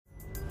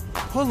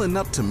Pulling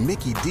up to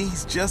Mickey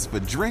D's just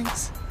for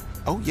drinks?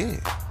 Oh yeah,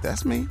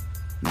 that's me.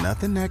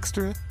 Nothing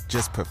extra,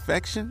 just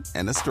perfection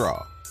and a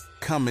straw.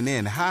 Coming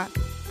in hot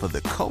for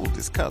the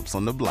coldest cups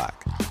on the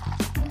block.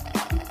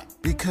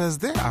 Because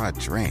there are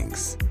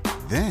drinks.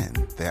 Then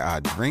there are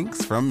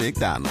drinks from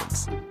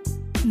McDonald's.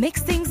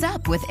 Mix things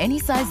up with any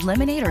size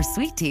lemonade or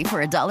sweet tea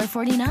for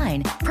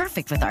 $1.49.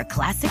 Perfect with our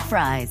classic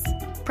fries.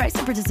 Price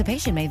and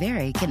participation may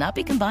vary. Cannot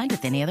be combined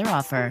with any other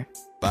offer.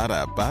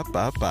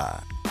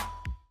 Ba-da-ba-ba-ba.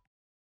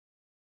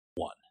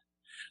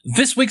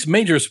 This week's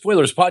Major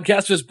Spoilers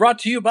podcast is brought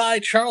to you by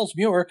Charles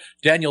Muir,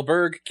 Daniel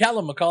Berg,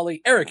 Callum McCauley,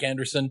 Eric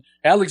Anderson,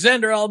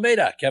 Alexander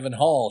Almeida, Kevin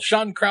Hall,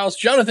 Sean Krause,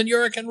 Jonathan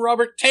Urich, and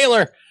Robert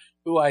Taylor,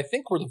 who I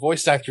think were the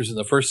voice actors in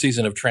the first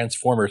season of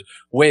Transformers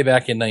way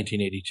back in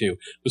 1982. It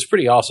was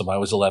pretty awesome. I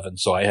was 11,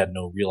 so I had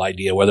no real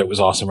idea whether it was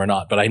awesome or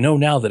not, but I know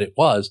now that it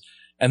was,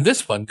 and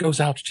this one goes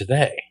out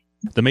today.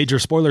 The Major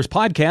Spoilers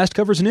podcast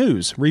covers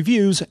news,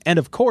 reviews, and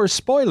of course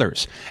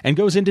spoilers, and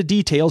goes into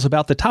details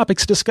about the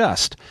topics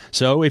discussed.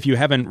 So if you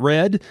haven't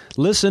read,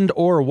 listened,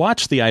 or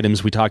watched the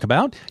items we talk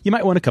about, you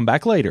might want to come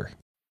back later.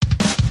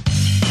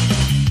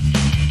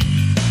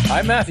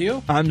 I'm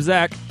Matthew. I'm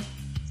Zach.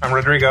 I'm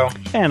Rodrigo.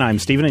 And I'm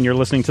Steven, and you're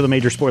listening to the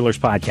Major Spoilers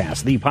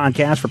podcast, the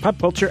podcast for pop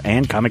culture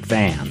and comic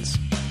fans.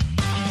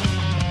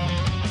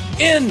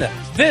 In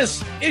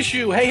this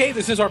issue, hey,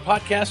 this is our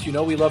podcast. You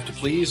know we love to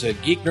please. A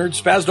geek nerd,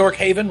 Spazdork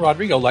Haven,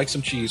 Rodrigo likes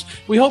some cheese.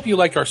 We hope you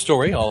like our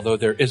story, although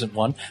there isn't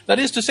one. That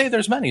is to say,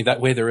 there's many. That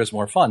way there is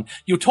more fun.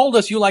 You told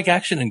us you like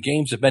action and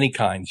games of many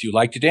kinds. You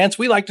like to dance,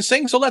 we like to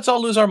sing, so let's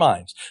all lose our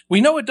minds. We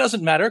know it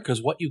doesn't matter,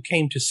 because what you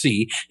came to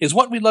see is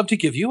what we love to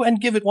give you,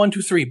 and give it 1,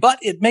 2, 3. But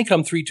it may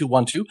come 3, 2,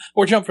 1, 2,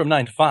 or jump from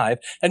 9 to 5.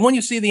 And when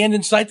you see the end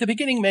in sight, the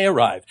beginning may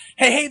arrive.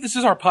 Hey, this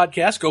is our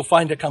podcast. Go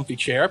find a comfy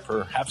chair,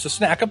 perhaps a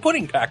snack, a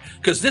pudding pack,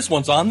 because this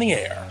one's on the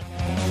air.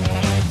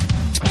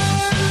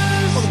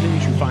 Welcome to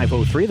issue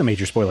 503 of the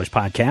Major Spoilers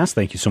podcast.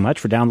 Thank you so much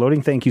for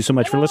downloading. Thank you so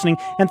much for listening.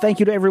 And thank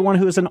you to everyone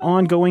who is an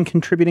ongoing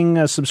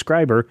contributing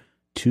subscriber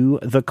to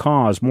the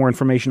cause. More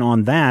information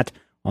on that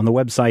on the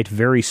website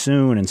very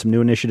soon, and some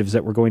new initiatives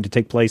that we're going to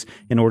take place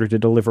in order to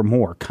deliver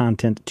more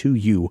content to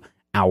you,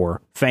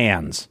 our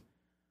fans.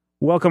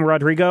 Welcome,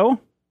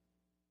 Rodrigo.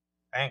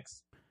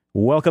 Thanks.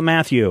 Welcome,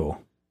 Matthew.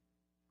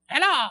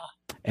 Hello.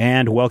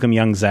 And welcome,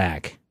 young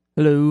Zach.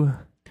 Hello.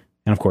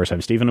 And of course,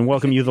 I'm Steven, and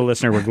welcome you, the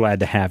listener. We're glad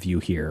to have you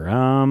here.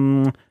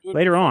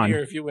 Later on.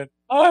 If you went,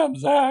 I'm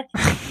Zach.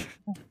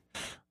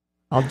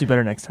 I'll do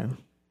better next time.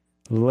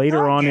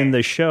 Later on in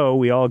the show,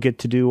 we all get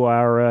to do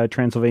our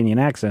Transylvanian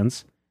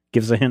accents.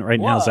 Give us a hint right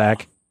now,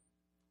 Zach.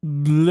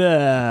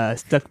 Blah,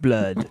 stuck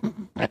blood.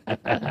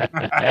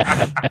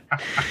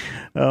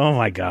 Oh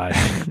my God.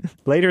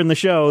 Later in the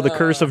show, the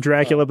curse of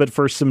Dracula, but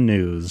first some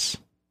news.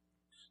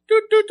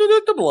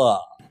 Blah.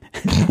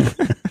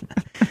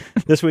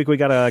 This week we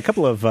got a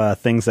couple of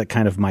things that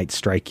kind of might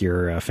strike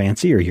your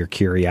fancy or your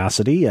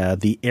curiosity.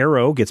 The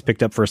Arrow gets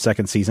picked up for a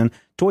second season.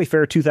 Toy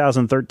Fair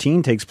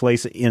 2013 takes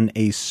place in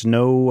a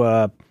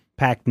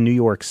snow-packed New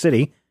York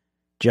City.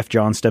 Jeff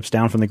Johns steps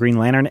down from the Green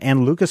Lantern,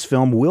 and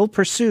Lucasfilm will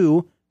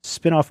pursue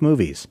spin-off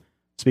movies.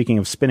 Speaking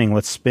of spinning,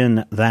 let's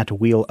spin that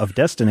wheel of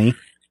destiny.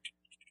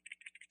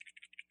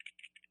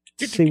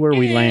 Let's see where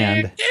we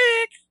land.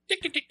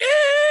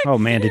 Oh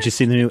man, did you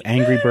see the new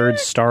Angry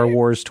Birds Star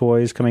Wars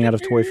toys coming out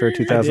of Toy Fair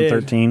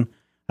 2013?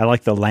 I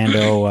like the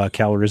Lando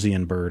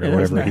Calrissian bird, or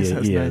whatever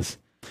he is.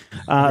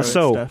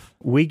 So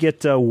we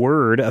get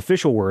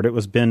official word. It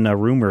was been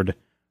rumored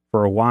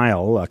for a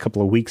while, a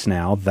couple of weeks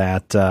now,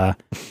 that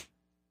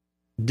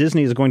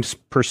Disney is going to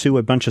pursue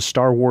a bunch of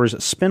Star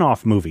Wars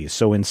spin-off movies.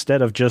 So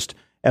instead of just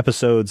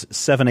episodes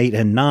 7, 8,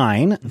 and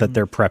 9 that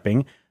they're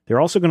prepping,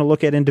 they're also going to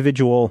look at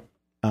individual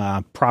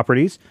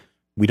properties.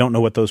 We don't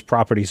know what those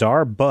properties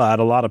are, but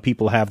a lot of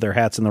people have their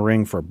hats in the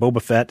ring for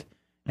Boba Fett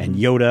and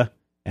Yoda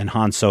and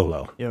Han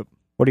Solo. Yep.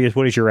 What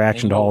is your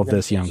reaction to all of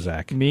this, young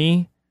Zach?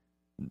 Me,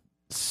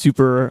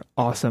 super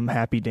awesome,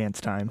 happy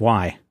dance time.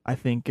 Why? I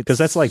think it's because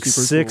that's like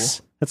super six.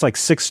 Cool. That's like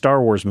 6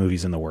 Star Wars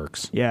movies in the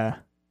works. Yeah,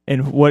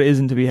 and what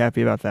isn't to be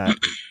happy about that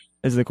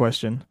is the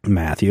question.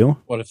 Matthew,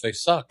 what if they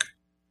suck?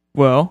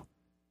 Well,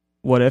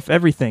 what if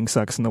everything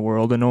sucks in the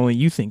world and only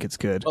you think it's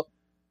good? Well,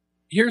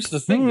 here's the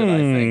thing that I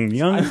think.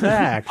 Young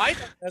Zach,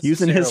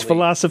 using his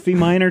philosophy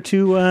minor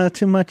too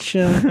much.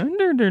 I'm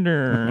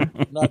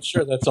not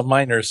sure that's a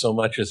minor so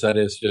much as that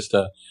is just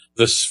the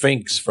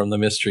Sphinx from the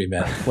Mystery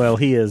Men. Well,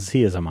 he is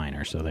a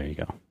minor, so there you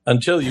go.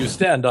 Until you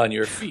stand on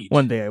your feet.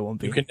 One day I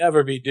won't be. You can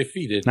never be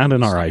defeated. Not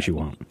in our eyes, you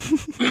won't.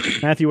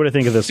 Matthew, what do you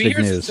think of this big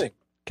news?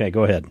 Okay,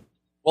 go ahead.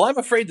 Well, I'm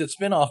afraid that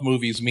spin-off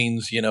movies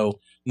means,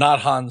 not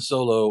Han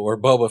Solo or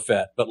Boba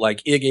Fett, but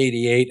like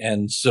IG-88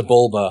 and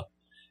Sebulba.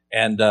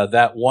 And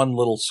that one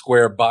little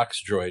square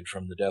box droid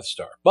from the Death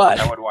Star. But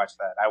I would watch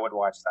that.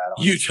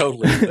 You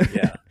totally would,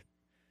 yeah.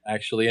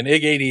 Actually, an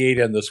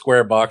IG-88 and the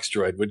square box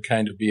droid would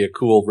kind of be a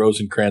cool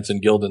Rosencrantz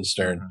and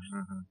Guildenstern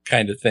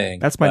kind of thing.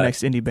 That's my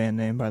next indie band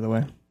name, by the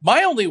way.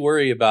 My only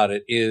worry about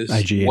it is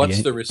IG-88.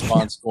 What's the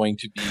response going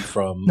to be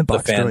from the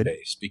fan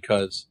base?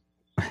 Because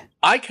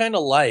I kind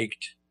of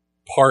liked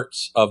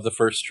parts of the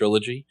first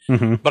trilogy,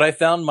 but I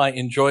found my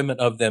enjoyment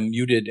of them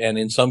muted and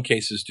in some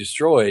cases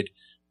destroyed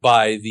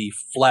by the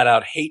flat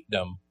out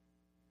hatedom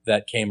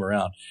that came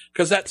around.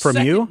 Because that from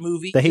second you?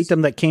 movie, The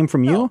hatedom that came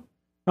from you?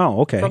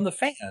 Oh, okay. From the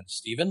fans,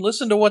 Stephen.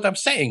 Listen to what I'm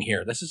saying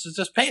here. This is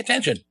just pay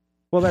attention.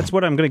 Well, that's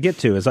what I'm going to get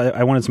to. Is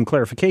I wanted some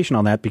clarification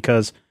on that,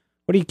 because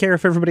what do you care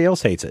if everybody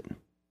else hates it?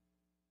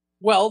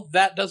 Well,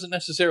 that doesn't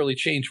necessarily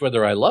change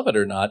whether I love it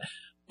or not.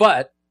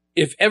 But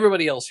if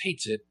everybody else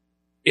hates it,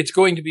 it's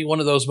going to be one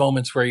of those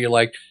moments where you're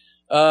like,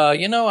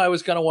 I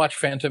was going to watch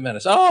Phantom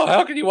Menace. Oh,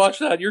 how can you watch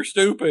that? You're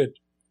stupid.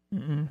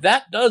 Mm-mm.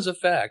 That does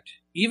affect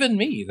even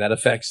me. That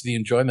affects the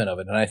enjoyment of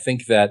it. And I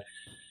think that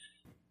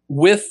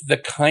with the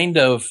kind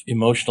of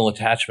emotional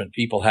attachment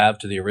people have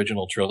to the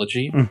original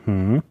trilogy,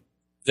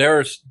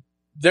 there's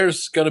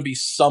going to be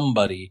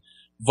somebody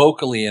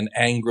vocally and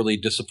angrily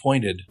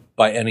disappointed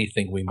by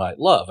anything we might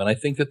love. And I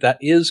think that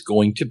is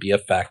going to be a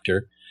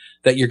factor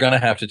that you're going to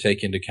have to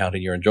take into account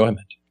in your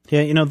enjoyment.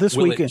 Yeah, this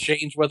Will week it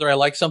change whether I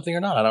like something or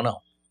not? I don't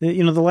know.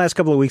 The last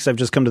couple of weeks I've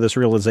just come to this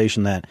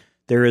realization that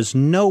there is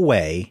no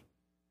way,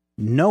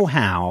 no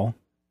how,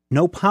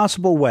 no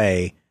possible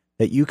way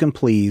that you can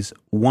please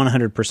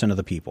 100% of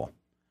the people.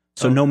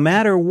 So no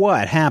matter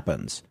what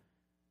happens,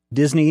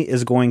 Disney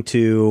is going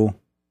to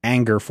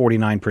anger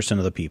 49%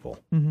 of the people.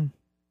 Mm-hmm.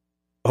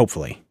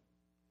 Hopefully,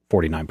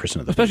 49%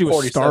 of the Especially people.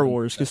 with Star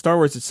Wars, because Star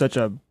Wars is such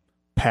a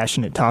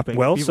passionate topic.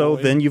 Well, so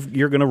then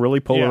you're going to really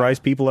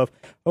polarize people of,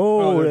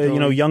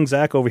 young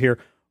Zach over here.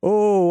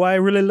 Oh, I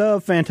really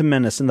love Phantom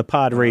Menace and the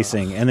pod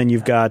racing. And then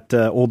you've got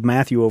old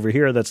Matthew over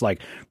here that's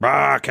like,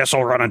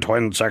 Kessel run in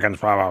 20 seconds,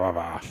 blah, blah,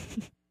 blah, blah.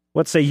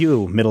 What say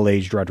you,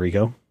 middle-aged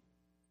Rodrigo?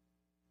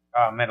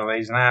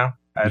 Middle-aged now?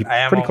 I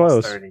am pretty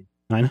close. 30.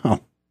 I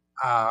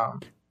know.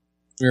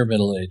 You're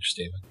middle-aged,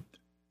 Stephen.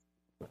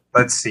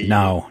 Let's see.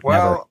 No,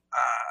 well,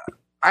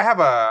 I have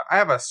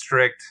a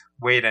strict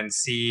wait and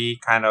see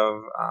kind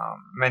of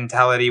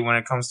mentality when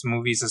it comes to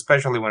movies,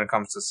 especially when it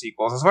comes to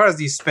sequels. As far as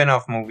these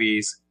spin-off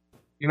movies,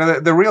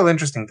 the real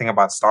interesting thing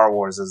about Star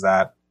Wars is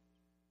that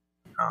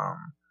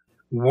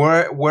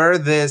were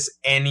this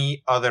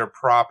any other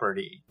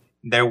property,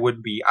 there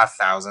would be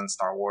 1,000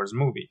 Star Wars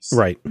movies.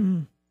 Right.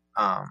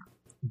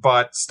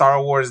 But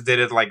Star Wars did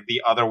it like the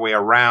other way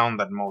around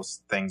that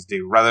most things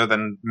do. Rather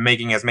than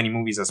making as many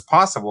movies as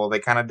possible, they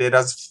kind of did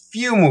as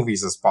few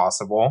movies as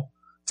possible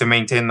to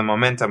maintain the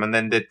momentum, and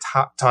then did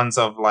tons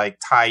of like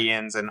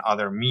tie-ins and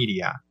other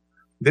media.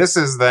 This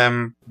is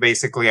them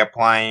basically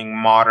applying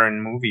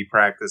modern movie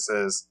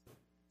practices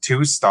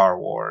to Star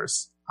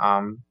Wars.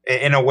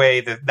 In a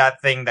way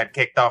that thing that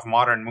kicked off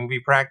modern movie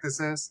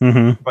practices,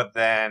 but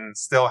then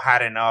still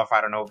had enough,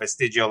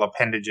 vestigial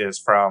appendages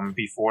from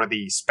before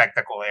the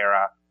spectacle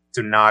era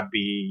to not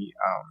be,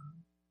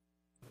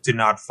 to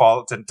not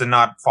fall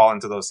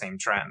into those same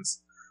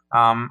trends.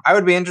 I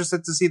would be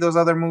interested to see those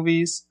other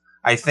movies.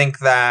 I think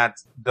that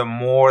the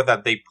more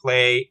that they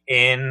play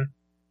in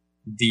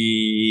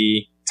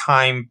the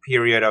time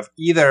period of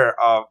either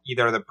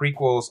the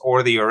prequels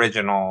or the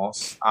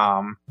originals,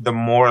 the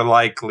more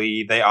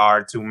likely they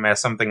are to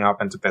mess something up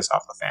and to piss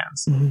off the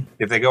fans.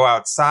 If they go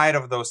outside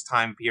of those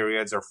time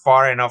periods or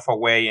far enough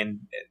away in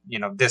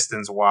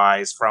distance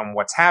wise from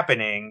what's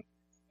happening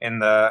in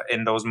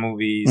those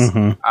movies,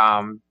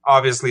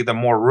 obviously the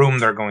more room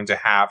they're going to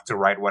have to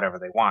write whatever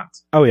they want.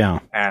 Oh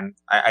yeah. And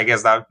I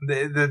guess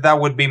that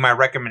would be my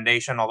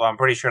recommendation, although I'm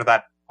pretty sure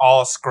that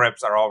all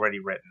scripts are already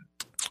written.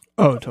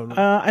 Oh, totally.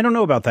 I don't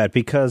know about that,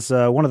 because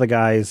one of the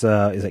guys,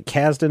 is it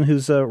Kasdan,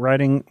 who's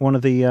writing one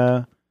of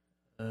the,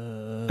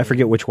 I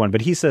forget which one,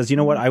 but he says, you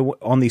know what,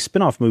 on these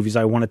spin-off movies,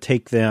 I want to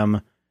take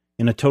them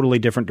in a totally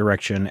different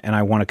direction, and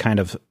I want to kind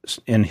of,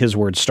 in his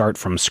words, start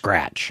from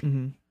scratch.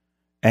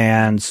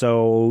 And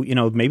so,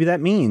 maybe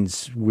that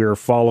means we're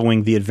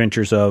following the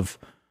adventures of,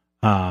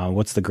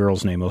 what's the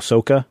girl's name,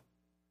 Ahsoka?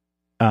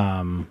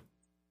 The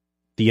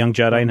young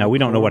Jedi. Now, we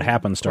don't know what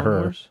happens to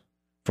her. Wars?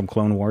 From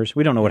Clone Wars.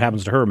 We don't know what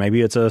happens to her. Maybe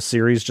it's a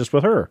series just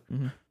with her.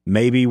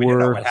 Maybe we don't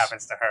know what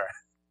happens to her.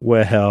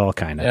 Well,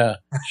 kind of. Yeah,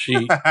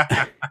 she.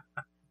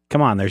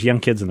 Come on, there's young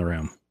kids in the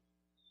room.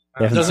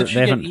 Doesn't she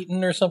get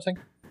eaten or something?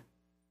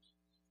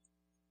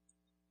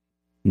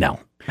 No.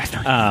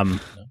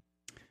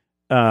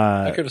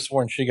 I could have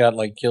sworn she got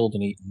killed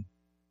and eaten.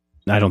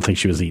 I don't think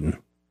she was eaten.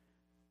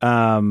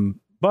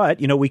 But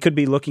we could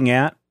be looking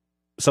at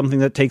something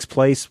that takes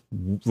place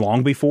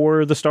long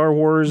before the Star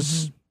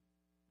Wars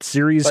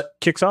series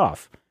kicks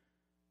off.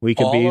 We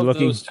could be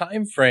looking. Those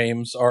time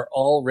frames are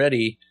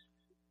already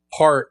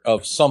part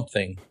of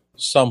something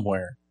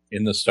somewhere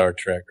in the Star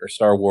Trek or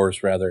Star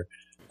Wars rather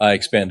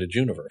expanded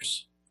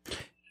universe.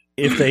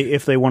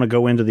 If they want to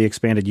go into the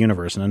expanded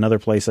universe, and another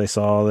place I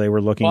saw they were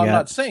looking at. I'm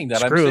not saying that.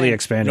 Screw I'm saying the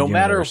expanded no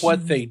universe. matter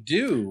what they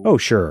do. Oh,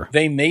 sure.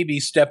 They may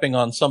be stepping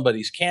on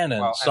somebody's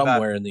canon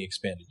somewhere in the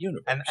expanded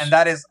universe. And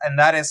that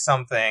is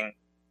something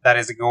that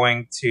is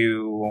going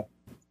to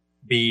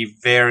be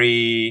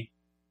very.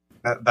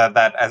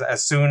 That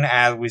as soon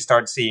as we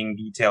start seeing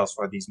details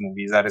for these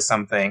movies, that is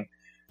something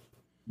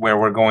where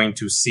we're going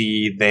to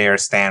see their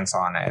stance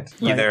on it.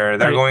 Right, Either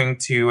they're right. going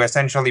to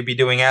essentially be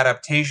doing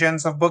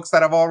adaptations of books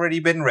that have already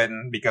been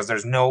written, because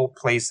there's no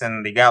place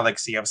in the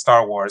galaxy of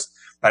Star Wars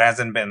that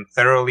hasn't been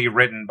thoroughly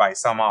written by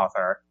some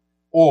author,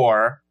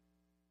 or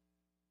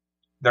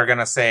they're going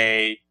to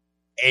say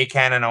A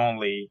canon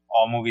only,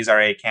 all movies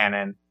are A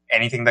canon,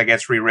 anything that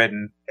gets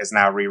rewritten is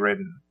now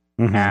rewritten.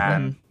 Mhm.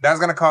 And that's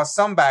going to cause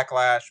some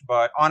backlash,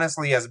 but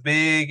honestly, as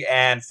big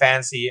and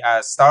fancy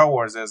as Star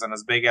Wars is, and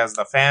as big as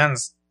the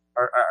fans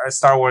are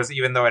Star Wars,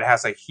 even though it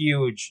has a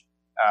huge,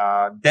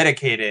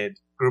 dedicated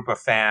group of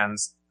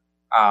fans,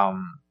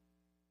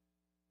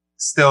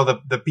 still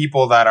the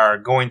people that are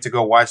going to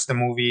go watch the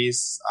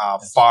movies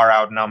far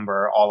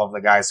outnumber all of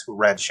the guys who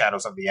read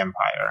Shadows of the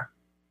Empire.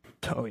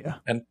 Oh yeah.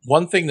 And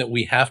one thing that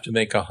we have to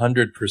make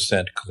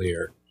 100%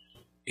 clear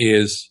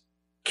is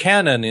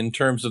canon in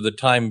terms of the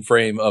time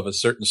frame of a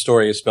certain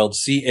story is spelled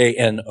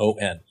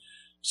C-A-N-O-N.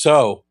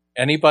 So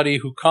anybody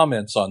who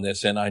comments on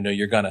this, and I know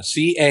you're gonna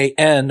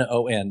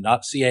C-A-N-O-N,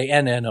 not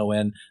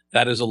C-A-N-N-O-N,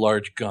 that is a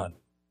large gun.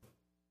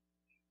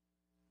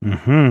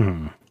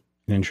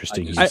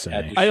 Interesting. I you just say.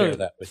 had to I share don't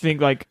that with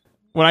think like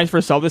when I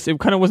first saw this, it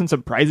kind of wasn't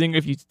surprising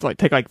if you like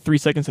take like 3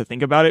 seconds to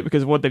think about it,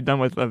 because of what they've done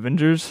with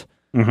Avengers.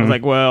 I was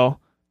like, well,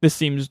 this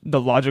seems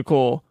the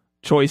logical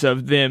choice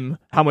of them,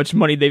 how much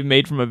money they've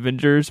made from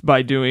Avengers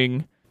by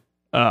doing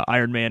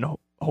Iron Man,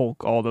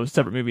 Hulk, all those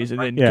separate movies, and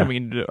then coming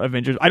into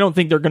Avengers. I don't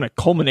think they're going to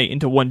culminate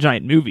into one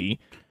giant movie,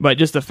 but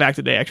just the fact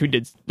that they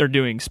actually they're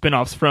doing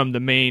spin-offs from the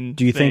main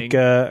Do you thing.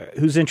 think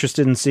who's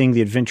interested in seeing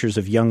the adventures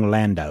of young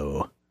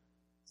Lando?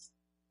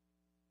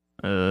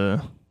 I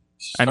mean,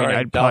 Starring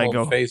I'd probably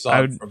Donald go.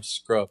 Faison from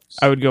Scrubs.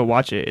 I would go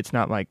watch it. It's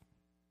not like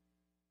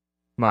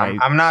my.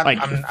 I'm not. like,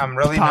 I'm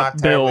really top not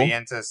terribly bill.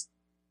 into.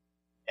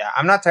 Yeah,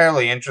 I'm not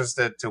terribly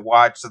interested to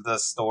watch the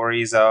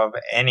stories of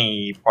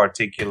any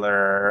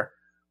particular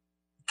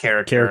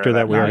character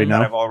that we already know?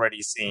 that I've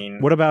already seen.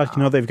 What about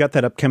they've got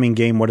that upcoming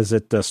game? What is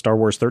it? Star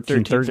Wars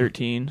 13.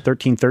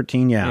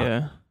 13.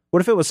 Yeah.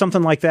 What if it was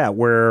something like that,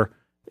 where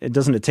it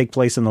doesn't take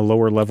place in the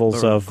lower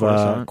levels Lower of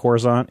Coruscant?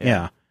 Coruscant?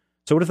 Yeah.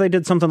 So what if they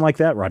did something like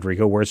that,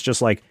 Rodrigo, where it's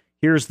just like,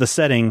 here's the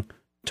setting,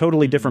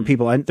 totally different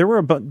people. And there were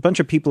a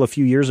bunch of people a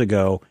few years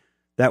ago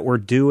that were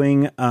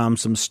doing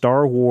some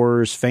Star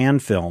Wars fan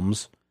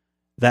films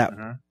that,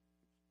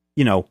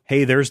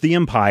 hey, there's the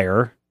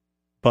Empire,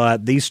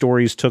 but these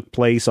stories took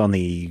place on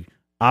the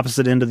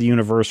opposite end of the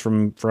universe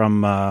from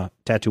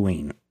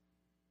Tatooine.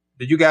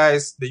 Did you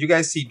guys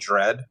see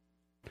Dredd?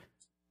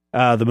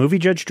 The movie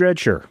Judge Dredd,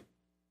 sure.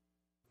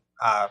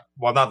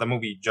 Well, not the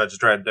movie Judge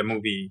Dredd, the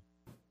movie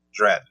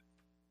Dredd.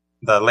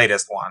 The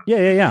latest one.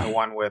 Yeah. The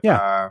one with,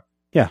 Yeah.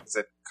 Is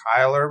it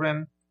Kyle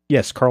Urban?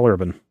 Yes, Carl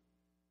Urban.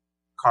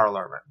 Carl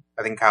Urban.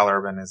 I think Kyle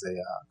Urban is a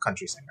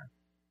country singer.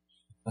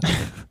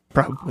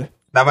 Probably.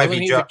 That might Wasn't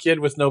be he the kid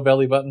with no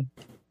belly button?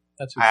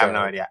 That's who I have Kyle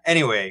no is. idea.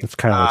 Anyway, That's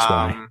Kyle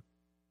XY.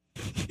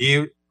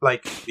 do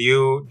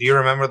you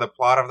remember the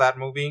plot of that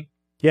movie?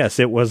 Yes,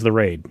 it was the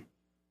raid.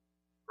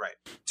 Right.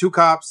 2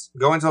 cops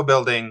go into a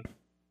building,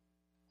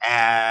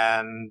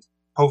 and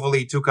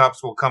hopefully 2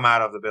 cops will come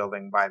out of the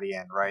building by the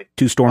end, right?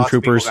 2 Lots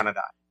of people stormtroopers gonna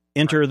die.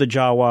 enter the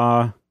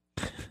Jawa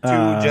 2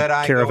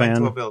 Jedi caravan. go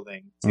into a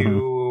building.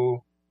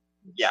 2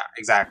 Yeah,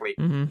 exactly.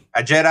 Mm-hmm.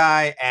 A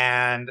Jedi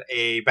and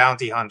a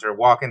bounty hunter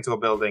walk into a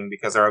building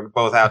because they're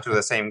both out to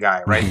the same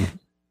guy, right?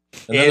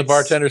 And then the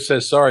bartender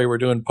says, sorry, we're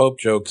doing Pope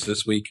jokes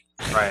this week.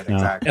 Right, No.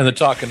 exactly. And the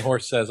talking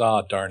horse says,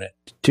 ah, darn it.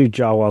 2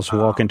 Jawas who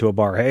walk into a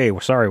bar. Hey,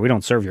 sorry, we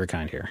don't serve your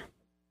kind here.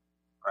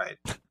 Right.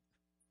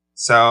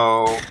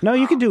 So No,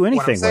 you can do anything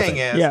what I'm with saying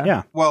it. is,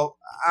 Yeah. well,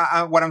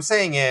 what I'm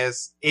saying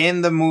is,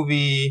 in the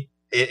movie,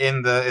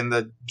 in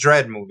the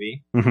Dredd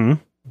movie, Mm-hmm.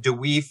 do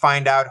we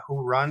find out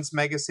who runs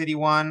Mega City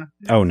 1?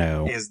 Oh,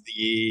 no. Is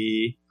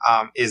the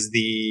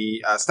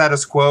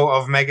status quo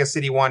of Mega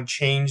City 1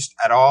 changed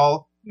at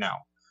all? No.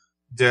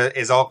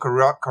 Is all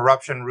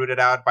corruption rooted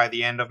out by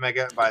the end of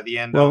Mega City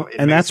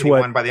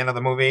 1 by the end of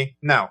the movie?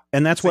 No.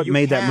 And that's So what you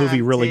made that movie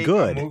can really take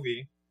good. a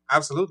movie-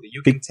 absolutely.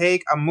 You can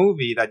take a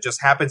movie that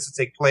just happens to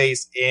take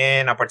place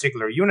in a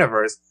particular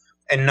universe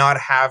and not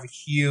have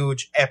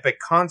huge epic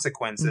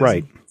consequences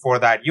Right. for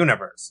that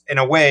universe. In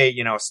a way,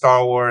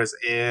 Star Wars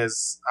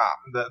is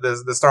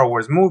the Star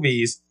Wars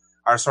movies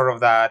are sort of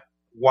that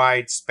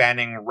wide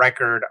spanning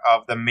record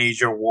of the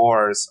major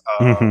wars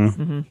of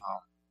Mm-hmm.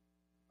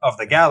 of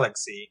the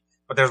galaxy.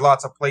 But there's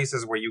lots of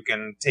places where you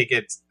can take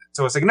it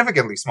to a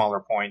significantly smaller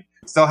point,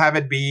 still have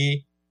it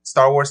be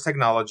Star Wars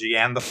technology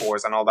and the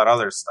Force and all that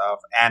other stuff,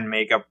 and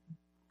make a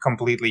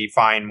completely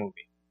fine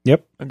movie.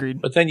 Yep. Agreed.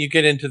 But then you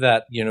get into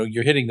that,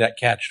 you're hitting that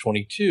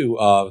catch-22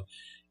 of,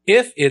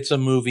 if it's a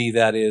movie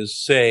that is,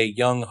 say,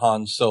 young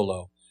Han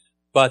Solo,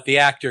 but the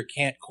actor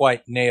can't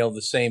quite nail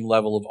the same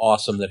level of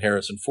awesome that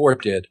Harrison Ford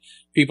did,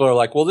 people are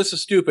like, well, this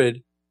is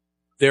stupid.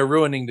 They're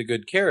ruining the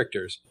good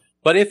characters.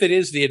 But if it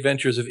is the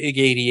adventures of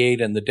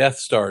IG-88 and the Death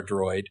Star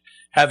droid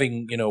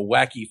having,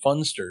 wacky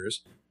funsters,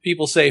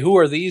 people say, who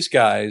are these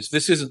guys?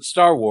 This isn't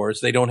Star Wars.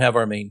 They don't have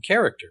our main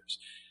characters.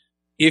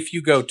 if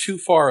you go too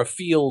far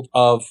afield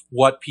of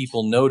what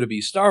people know to be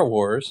Star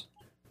Wars,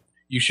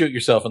 you shoot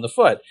yourself in the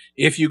foot.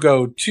 If you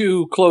go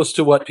too close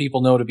to what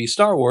people know to be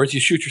Star Wars, you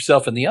shoot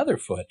yourself in the other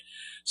foot.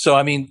 So,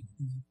 I mean,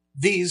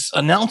 these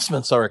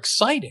announcements are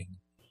exciting,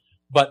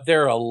 but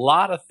there are a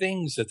lot of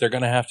things that they're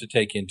going to have to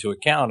take into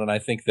account. And I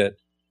think that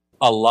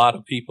a lot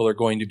of people are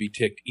going to be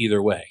ticked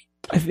either way.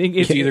 I think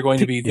it's either going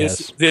to be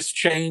this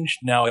changed,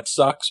 now it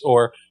sucks,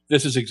 or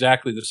this is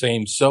exactly the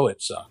same, so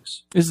it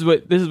sucks. This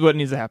is what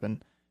needs to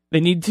happen. They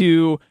need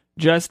to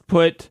just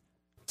put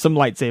some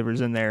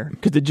lightsabers in there,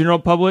 because the general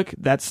public,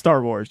 that's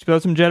Star Wars. You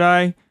put some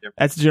Jedi,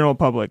 that's the general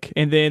public,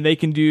 and then they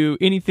can do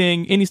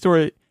anything, any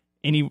story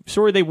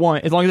they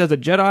want, as long as there's a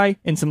Jedi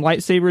and some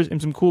lightsabers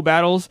and some cool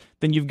battles.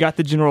 Then you've got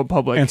the general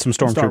public and some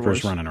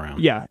stormtroopers running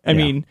around. Yeah, I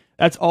mean,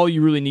 that's all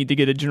you really need to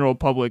get a general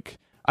public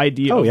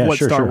idea of what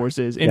Star Wars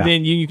is, and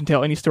then you can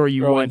tell any story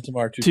you want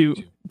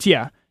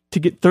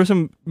to throw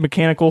some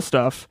mechanical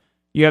stuff.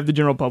 You have the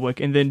general public,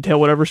 and then tell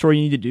whatever story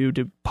you need to do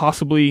to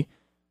possibly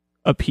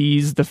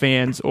appease the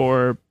fans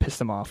or piss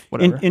them off.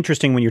 Whatever.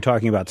 Interesting when you're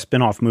talking about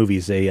spin-off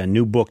movies. A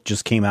new book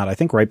just came out, I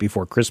think, right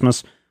before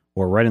Christmas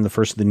or right in the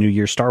first of the new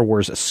year. Star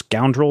Wars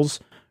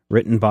Scoundrels,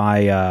 written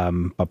by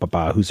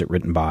who's it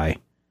written by?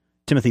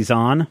 Timothy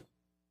Zahn,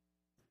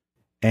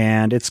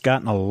 and it's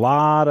gotten a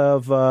lot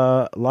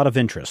of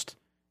interest.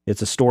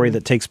 It's a story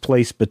that takes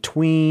place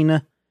between,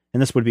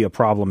 and this would be a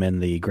problem in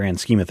the grand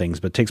scheme of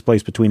things, but takes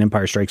place between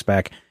Empire Strikes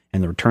Back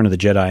and the Return of the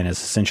Jedi, and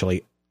is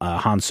essentially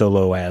Han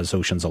Solo as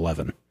Ocean's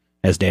 11,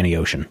 as Danny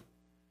Ocean.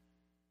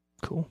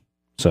 Cool.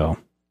 So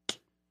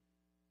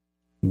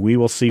we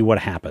will see what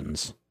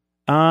happens.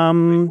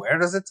 Where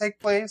does it take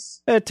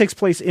place? It takes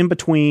place in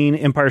between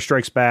Empire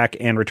Strikes Back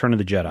and Return of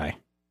the Jedi.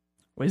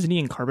 Wait, isn't he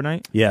in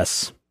Carbonite?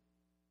 Yes.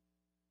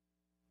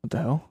 What the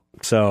hell?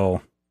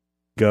 So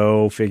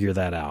go figure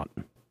that out.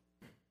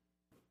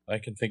 I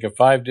can think of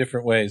 5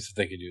 different ways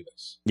that they could do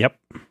this. Yep.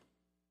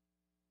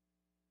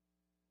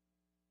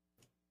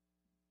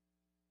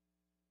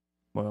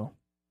 Well,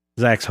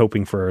 Zach's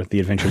hoping for the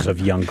adventures of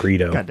young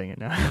Greedo. God dang it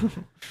now.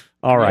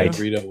 All right.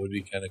 Greedo would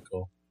be kind of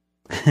cool.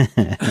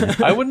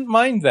 I wouldn't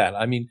mind that.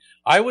 I mean,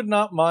 I would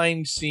not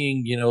mind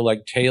seeing,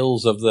 like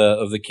Tales of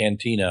the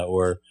Cantina,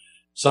 or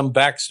some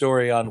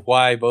backstory on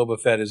why Boba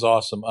Fett is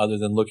awesome other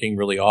than looking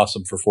really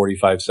awesome for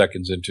 45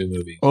 seconds in 2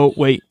 movies. Oh,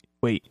 wait.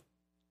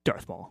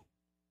 Darth Maul.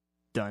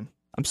 Done.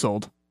 I'm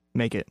sold.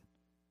 Make it.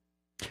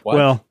 What?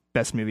 Well,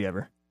 best movie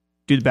ever.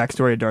 Do the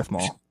backstory of Darth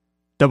Maul.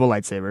 Double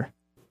lightsaber.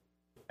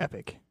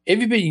 Epic.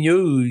 Everybody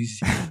knows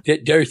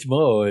that Darth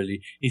Maul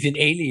is an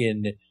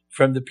alien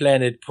from the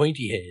planet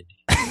Pointyhead.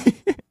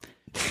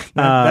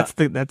 That's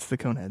the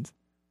Coneheads.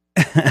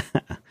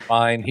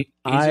 Fine. He's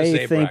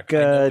a Zabrak. I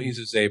know he's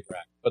a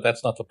Zabrak, but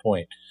that's not the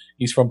point.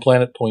 He's from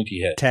planet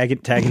Pointyhead. Tag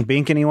and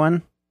Bink,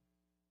 anyone?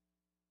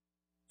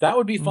 That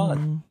would be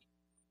fun.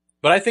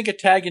 But I think a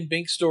Tag and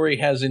Bink story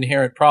has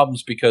inherent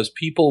problems because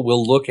people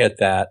will look at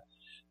that.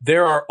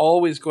 There are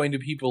always going to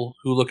be people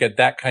who look at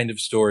that kind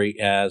of story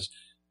as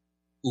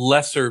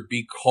lesser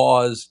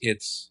because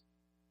it's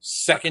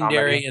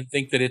secondary and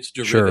think that it's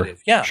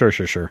derivative.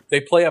 Sure.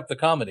 They play up the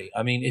comedy.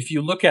 I mean, if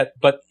you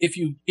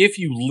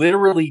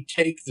literally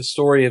take the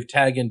story of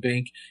Tag and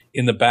Bink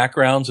in the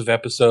backgrounds of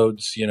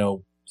episodes,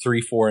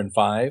 3, 4, and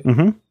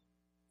 5,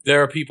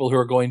 there are people who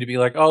are going to be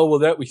like, oh, well,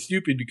 that was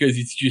stupid because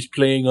it's just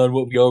playing on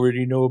what we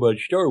already know about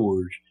Star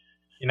Wars.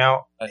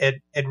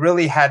 It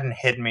really hadn't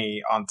hit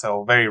me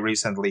until very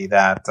recently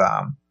that,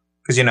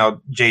 because,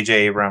 J.J.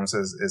 Abrams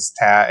is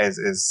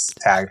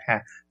tagged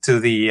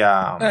to the,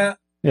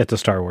 to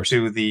Star Wars.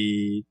 To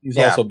the,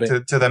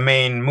 to the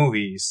main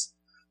movies.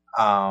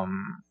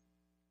 And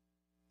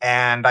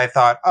I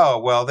thought, oh,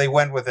 well, they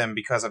went with him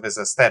because of his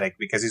aesthetic,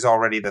 because he's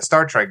already the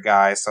Star Trek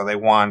guy. So they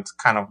want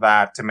kind of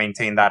that to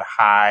maintain that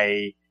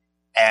high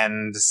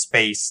end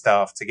space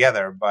stuff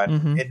together. But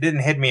it didn't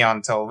hit me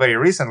until very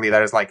recently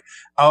that it's like,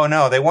 oh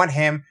no, they want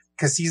him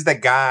because he's the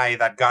guy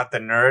that got the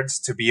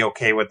nerds to be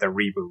okay with the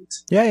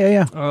reboot.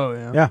 Yeah. Oh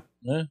yeah.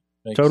 Yeah,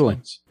 totally.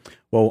 Sense.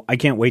 Well, I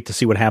can't wait to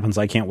see what happens.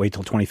 I can't wait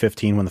till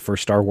 2015 when the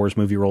first Star Wars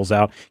movie rolls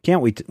out.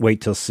 Can't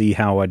wait to see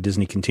how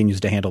Disney continues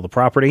to handle the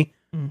property.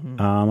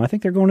 I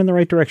think they're going in the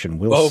right direction.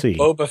 We'll see.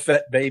 Boba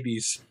Fett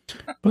babies.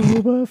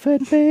 Boba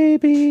Fett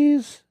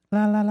babies.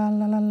 La la la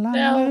la la la.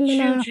 They'll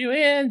shoot you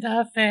in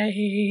the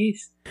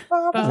face.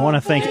 I want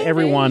to thank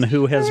everyone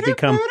who has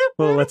become.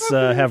 Well, let's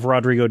have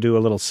Rodrigo do a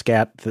little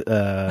scat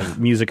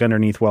music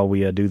underneath while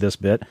we do this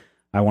bit.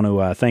 I want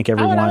to thank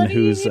everyone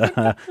who's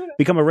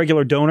become a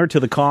regular donor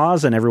to the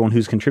cause and everyone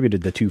who's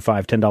contributed the $2,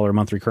 $5, $10 a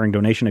month recurring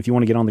donation. If you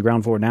want to get on the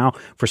ground floor now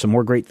for some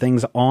more great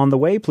things on the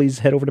way, please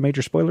head over to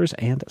Major Spoilers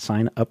and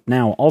sign up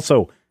now.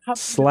 Also,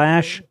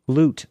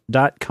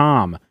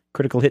 /loot.com,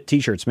 critical hit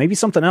t-shirts, maybe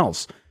something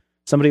else.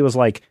 Somebody was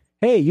like,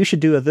 hey, you should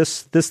do a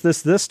this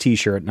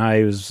t-shirt. And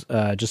I was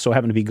just so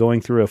happened to be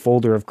going through a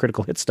folder of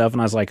critical hit stuff.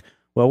 And I was like,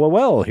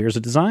 well, here's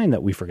a design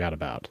that we forgot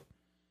about.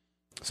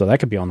 So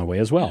that could be on the way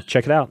as well.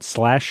 Check it out,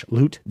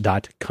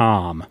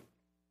 /loot.com.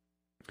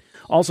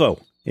 Also,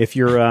 If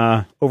you're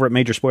over at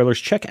Major Spoilers,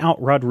 check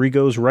out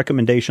Rodrigo's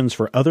recommendations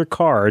for other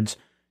cards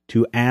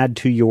to add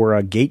to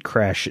your Gate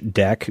Crash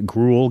deck,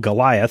 Gruul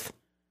Goliath.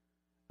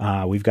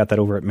 We've got that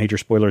over at Major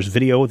Spoilers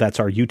Video. That's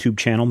our YouTube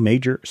channel,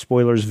 Major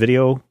Spoilers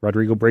Video.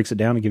 Rodrigo breaks it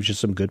down and gives you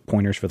some good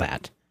pointers for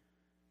that.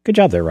 Good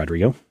job there,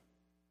 Rodrigo.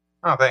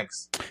 Oh,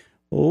 thanks.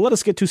 Let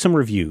us get to some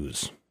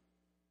reviews.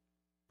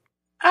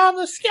 I'm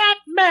the Scat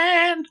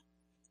Man.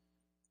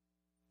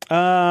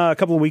 A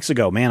couple of weeks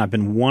ago, man, I've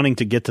been wanting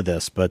to get to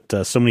this,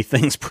 but so many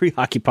things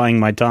preoccupying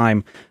my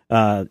time,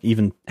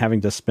 even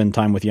having to spend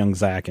time with young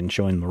Zach and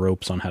showing him the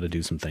ropes on how to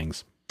do some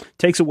things.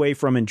 Takes away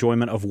from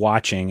enjoyment of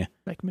watching.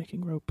 Like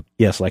making rope.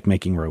 Yes, like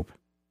making rope.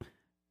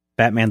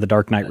 Batman The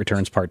Dark Knight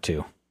Returns Part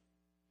 2.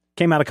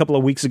 Came out a couple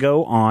of weeks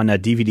ago on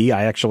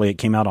DVD. It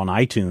came out on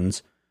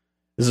iTunes.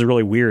 This is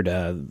really weird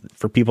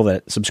for people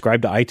that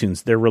subscribe to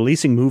iTunes. They're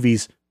releasing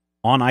movies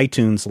on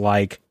iTunes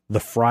like the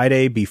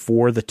Friday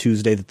before the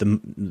Tuesday that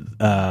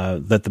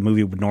the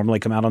movie would normally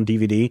come out on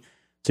DVD,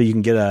 so you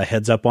can get a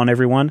heads up on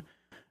everyone.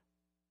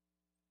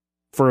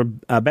 For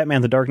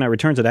Batman The Dark Knight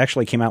Returns, it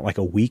actually came out like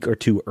a week or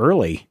two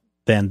early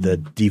than the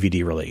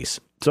DVD release.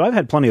 So I've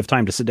had plenty of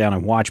time to sit down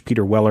and watch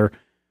Peter Weller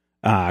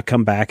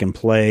come back and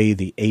play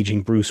the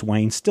aging Bruce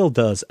Wayne. Still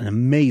does an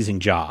amazing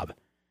job.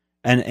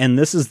 And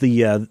this is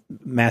the,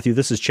 Matthew,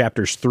 this is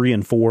chapters 3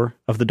 and 4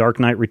 of The Dark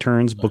Knight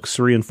Returns, books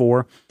 3 and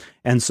 4.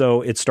 And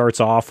so it starts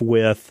off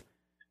with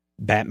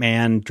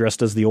Batman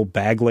dressed as the old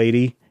bag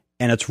lady.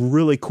 And it's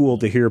really cool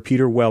to hear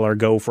Peter Weller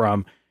go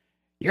from,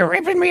 "You're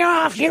ripping me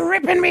off,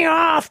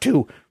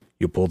 to,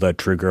 "You pull that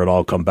trigger and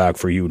I'll come back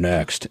for you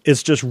next."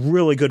 It's just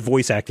really good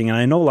voice acting. And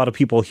I know a lot of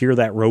people hear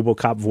that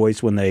RoboCop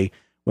voice when they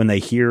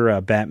hear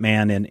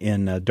Batman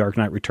in Dark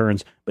Knight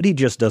Returns, but he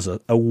just does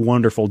a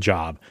wonderful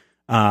job.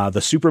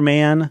 The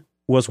Superman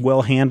was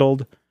well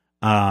handled.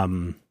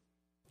 I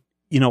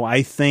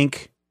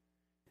think,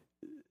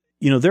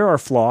 there are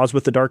flaws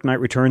with The Dark Knight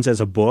Returns as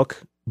a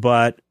book,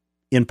 but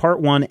in part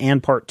 1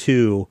 and part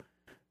 2,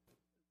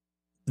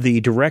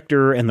 the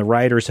director and the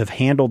writers have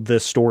handled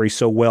this story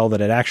so well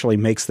that it actually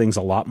makes things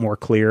a lot more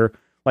clear.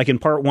 Like in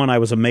part 1, I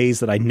was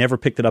amazed that I never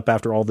picked it up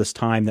after all this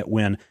time, that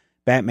when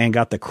Batman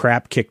got the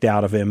crap kicked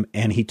out of him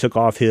and he took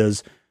off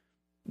his,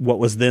 what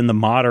was then the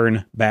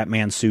modern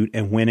Batman suit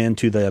and went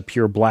into the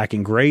pure black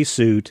and gray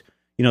suit,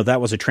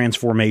 that was a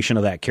transformation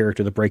of that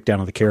character, the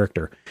breakdown of the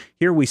character.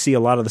 Here we see a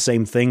lot of the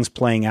same things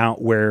playing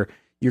out, where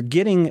you're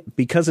getting,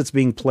 because it's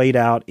being played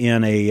out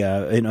in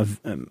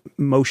a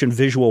motion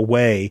visual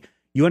way,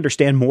 you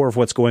understand more of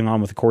what's going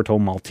on with the Corto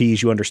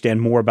Maltese. You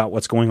understand more about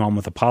what's going on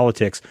with the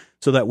politics,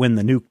 so that when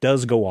the nuke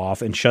does go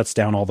off and shuts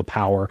down all the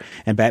power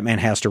and Batman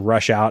has to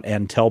rush out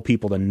and tell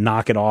people to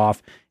knock it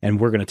off and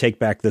we're going to take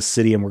back this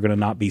city and we're going to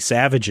not be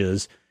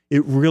savages,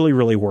 it really,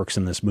 really works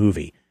in this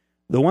movie.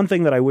 The one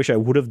thing that I wish I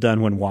would have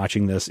done when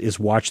watching this is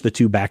watch the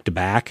two back to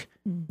back,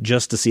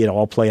 just to see it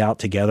all play out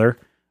together.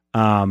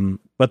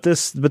 But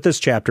this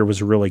chapter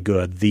was really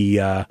good.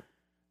 The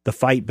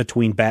fight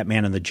between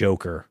Batman and the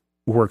Joker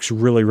works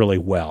really, really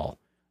well.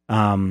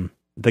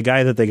 The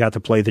guy that they got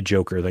to play the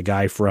Joker, the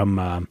guy from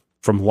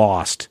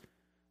Lost,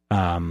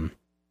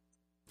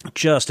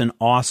 just an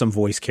awesome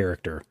voice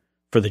character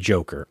for the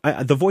Joker.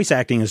 The voice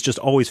acting is just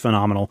always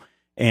phenomenal,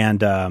 and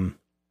the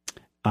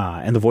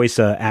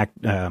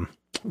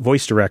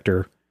voice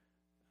director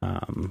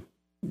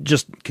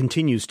just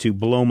continues to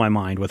blow my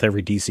mind with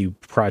every DC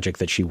project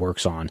that she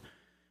works on.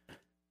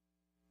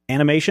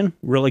 Animation,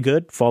 really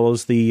good.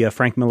 Follows the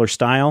Frank Miller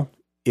style.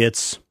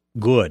 It's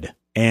good.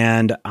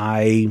 And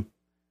I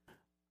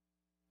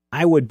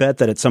would bet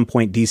that at some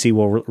point DC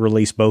will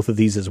release both of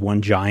these as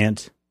one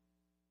giant,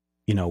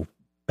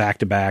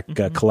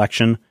 back-to-back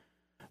collection.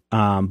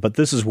 But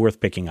this is worth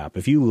picking up.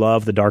 If you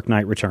love The Dark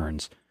Knight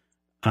Returns,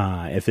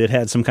 if it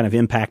had some kind of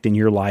impact in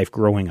your life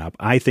growing up,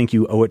 I think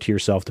you owe it to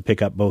yourself to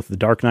pick up both The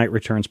Dark Knight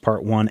Returns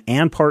Part 1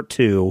 and Part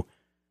 2.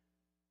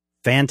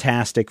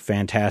 Fantastic,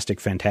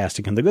 fantastic,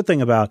 fantastic. And the good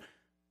thing about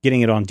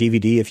getting it on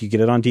DVD, if you get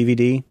it on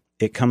DVD,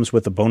 it comes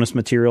with a bonus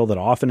material that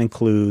often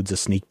includes a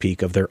sneak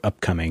peek of their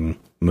upcoming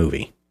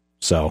movie.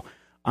 So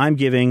I'm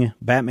giving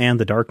Batman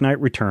The Dark Knight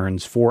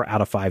Returns 4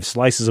 out of 5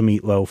 slices of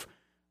meatloaf.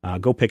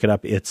 Go pick it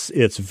up. It's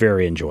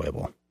very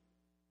enjoyable.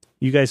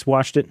 You guys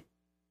watched it?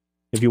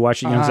 Have you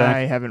watched it, young Zach?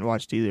 I haven't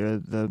watched either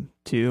of the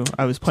two.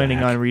 I was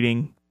planning on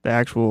reading the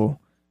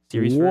actual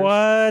series first.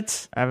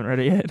 What? I haven't read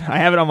it yet. I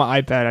have it on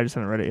my iPad. I just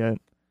haven't read it yet.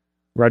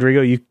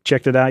 Rodrigo, you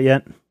checked it out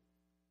yet?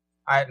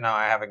 No,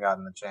 I haven't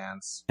gotten the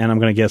chance. And I'm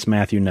going to guess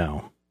Matthew,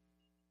 no.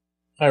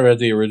 I read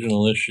the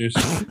original issues.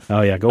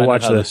 Oh yeah, go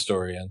watch the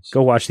story ends.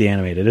 Go watch the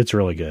animated. It's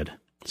really good.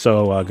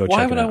 So go check it out.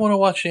 Why would I want to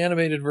watch the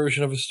animated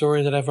version of a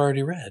story that I've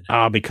already read?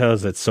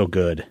 Because it's so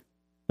good.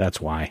 That's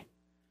why.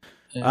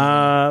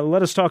 Yeah.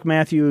 Let us talk,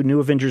 Matthew.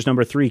 New Avengers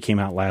number 3 came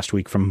out last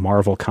week from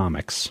Marvel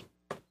Comics.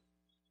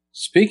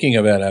 Speaking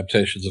of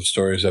adaptations of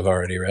stories I've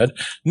already read,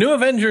 New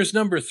Avengers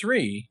number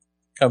 3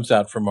 comes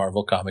out from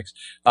Marvel Comics.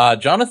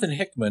 Jonathan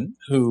Hickman,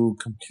 who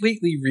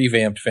completely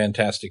revamped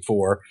Fantastic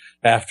Four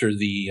after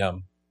the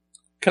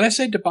Can I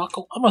say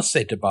debacle? I must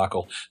say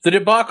debacle. The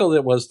debacle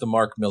that was the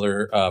Mark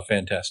Miller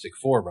Fantastic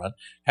Four run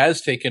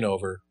has taken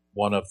over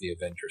one of the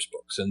Avengers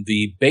books. And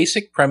the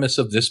basic premise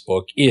of this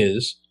book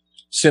is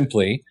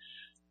simply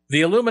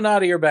the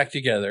Illuminati are back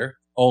together,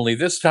 only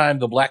this time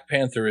the Black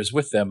Panther is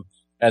with them,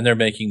 and they're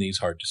making these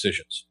hard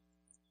decisions.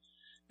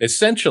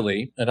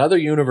 Essentially, another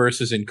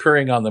universe is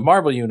incurring on the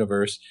Marvel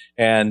Universe,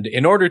 and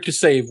in order to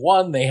save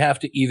one, they have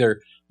to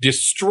either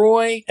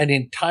destroy an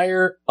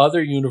entire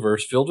other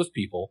universe filled with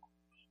people,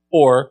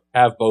 or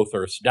have both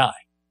Earths die.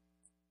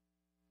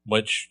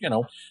 Which,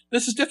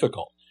 this is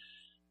difficult.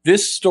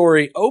 This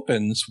story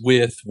opens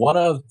with one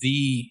of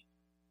the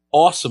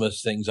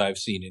awesomest things I've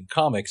seen in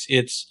comics.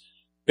 It's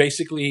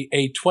basically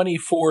a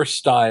 24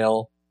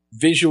 style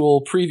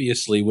visual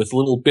previously with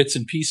little bits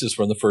and pieces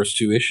from the first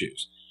 2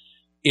 issues.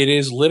 It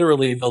is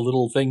literally the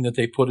little thing that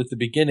they put at the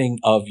beginning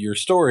of your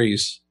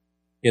stories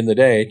in the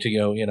day to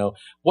go,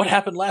 what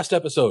happened last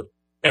episode?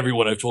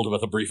 Everyone I've told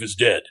about the brief is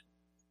dead.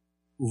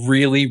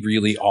 Really,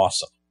 really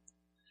awesome.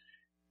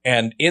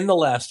 And in the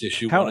last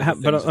issue,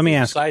 but let me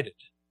ask,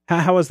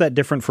 how is that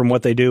different from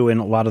what they do in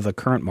a lot of the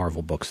current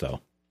Marvel books,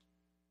 though?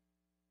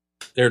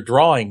 They're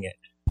drawing it.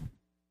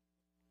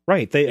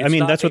 Right.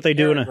 That's what they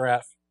do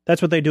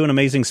that's what they do in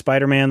Amazing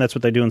Spider-Man. That's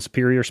what they do in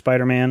Superior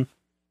Spider-Man.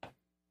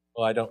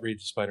 Well, I don't read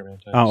the Spider-Man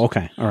titles. Oh,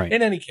 okay. All right.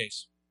 In any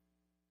case,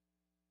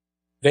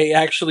 they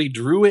actually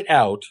drew it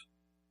out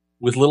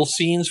with little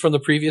scenes from the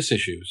previous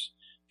issues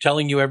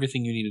telling you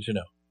everything you needed to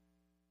know.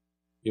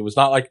 It was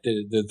not like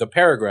the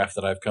paragraph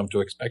that I've come to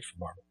expect from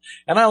Marvel.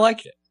 And I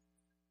liked it.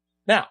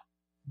 Now,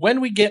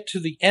 when we get to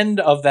the end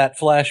of that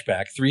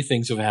flashback, 3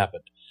 things have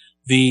happened.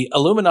 The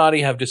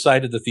Illuminati have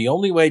decided that the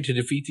only way to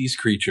defeat these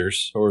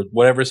creatures, or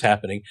whatever's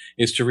happening,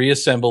 is to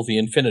reassemble the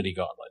Infinity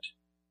Gauntlet.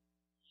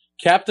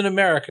 Captain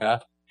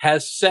America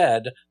has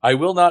said, I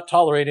will not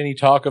tolerate any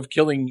talk of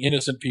killing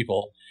innocent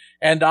people,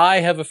 and I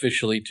have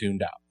officially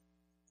tuned out.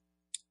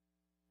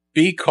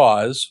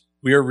 Because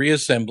we are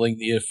reassembling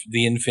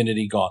the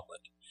Infinity Gauntlet.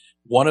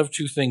 One of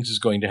 2 things is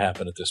going to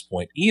happen at this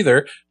point.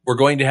 Either we're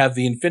going to have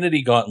the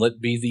Infinity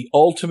Gauntlet be the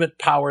ultimate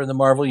power in the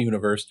Marvel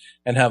Universe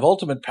and have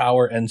ultimate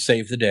power and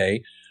save the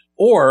day,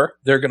 or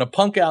they're going to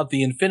punk out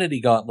the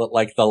Infinity Gauntlet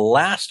like the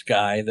last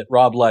guy that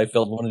Rob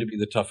Liefeld wanted to be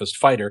the toughest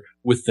fighter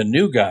with the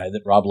new guy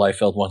that Rob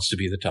Liefeld wants to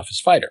be the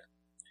toughest fighter.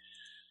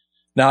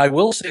 Now, I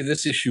will say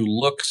this issue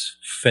looks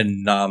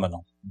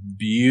phenomenal.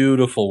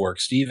 Beautiful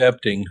work. Steve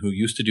Epting, who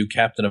used to do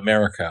Captain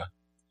America,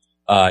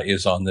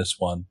 is on this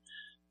one.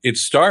 It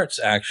starts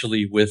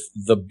actually with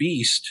the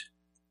Beast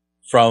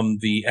from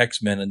the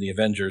X-Men and the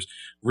Avengers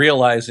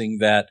realizing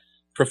that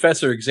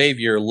Professor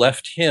Xavier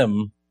left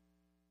him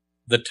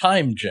the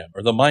time gem,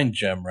 or the mind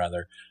gem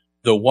rather,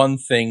 the one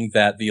thing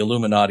that the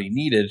Illuminati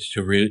needed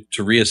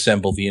to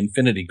reassemble the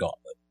Infinity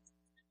Gauntlet.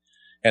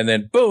 And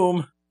then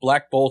boom,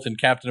 Black Bolt and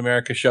Captain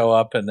America show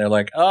up and they're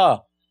like,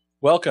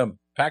 welcome,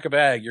 pack a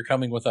bag, you're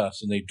coming with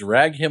us. And they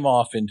drag him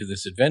off into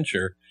this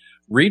adventure.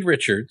 Reed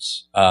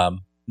Richards,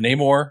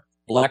 Namor,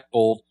 Black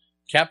Bolt,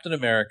 Captain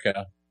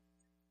America,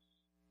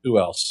 who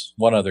else?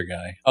 One other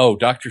guy. Oh,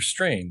 Doctor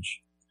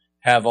Strange,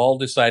 have all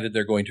decided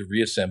they're going to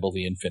reassemble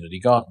the Infinity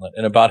Gauntlet.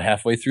 And about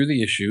halfway through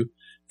the issue,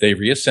 they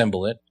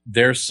reassemble it.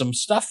 There's some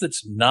stuff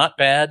that's not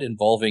bad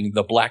involving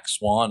the Black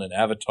Swan and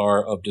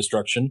Avatar of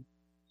Destruction,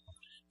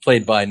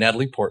 played by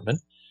Natalie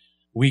Portman.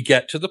 We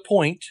get to the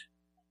point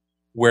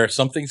where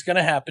something's going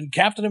to happen.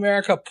 Captain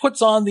America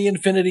puts on the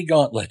Infinity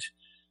Gauntlet,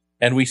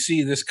 and we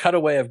see this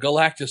cutaway of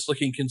Galactus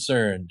looking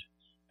concerned,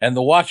 and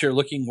the Watcher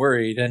looking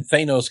worried, and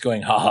Thanos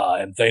going, ha-ha,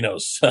 and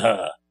Thanos,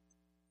 ha-ha.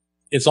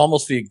 It's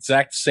almost the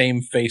exact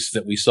same face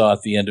that we saw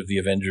at the end of the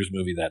Avengers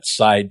movie, that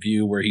side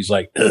view where he's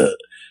like, ugh,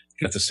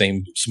 got the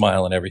same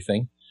smile and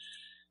everything.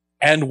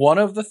 And one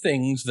of the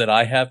things that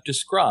I have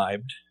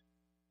described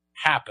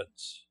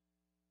happens.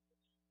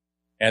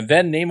 And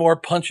then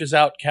Namor punches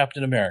out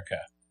Captain America.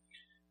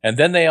 And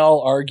then they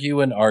all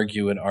argue and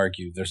argue and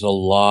argue. There's a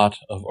lot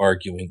of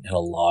arguing and a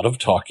lot of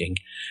talking.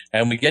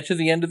 And we get to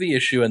the end of the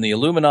issue, and the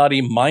Illuminati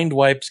mind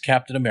wipes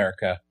Captain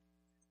America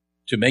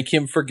to make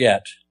him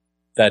forget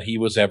that he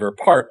was ever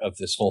part of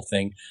this whole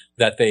thing,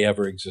 that they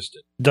ever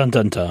existed. Dun,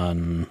 dun,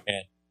 dun.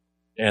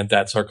 And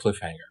that's our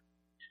cliffhanger.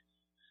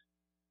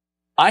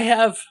 I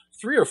have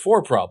 3 or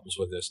 4 problems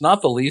with this,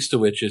 not the least of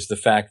which is the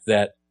fact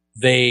that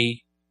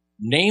they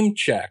name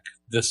check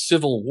the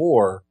Civil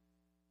War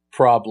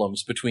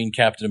problems between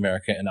Captain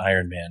America and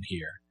Iron Man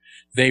here.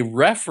 They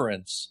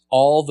reference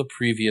all the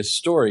previous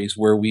stories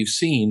where we've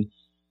seen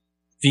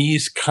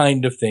these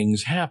kind of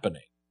things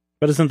happening.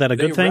 But isn't that a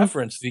good thing?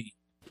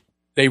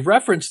 They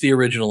reference the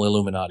original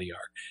Illuminati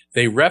arc.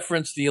 They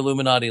reference the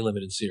Illuminati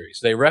limited series.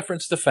 They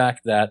reference the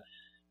fact that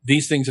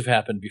these things have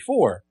happened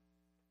before,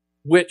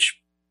 which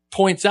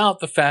points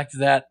out the fact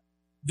that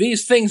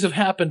these things have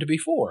happened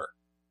before.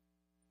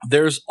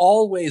 There's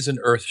always an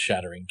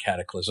earth-shattering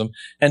cataclysm,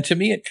 and to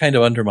me it kind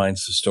of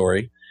undermines the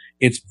story.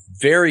 It's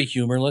very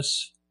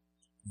humorless,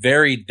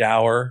 very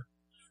dour.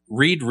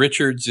 Reed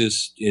Richards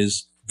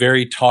is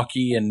very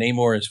talky, and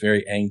Namor is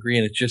very angry,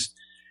 and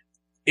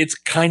it's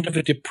kind of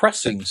a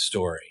depressing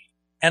story.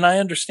 And I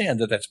understand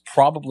that that's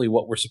probably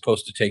what we're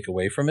supposed to take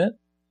away from it.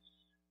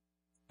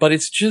 But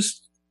it's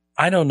just,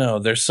 I don't know.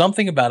 There's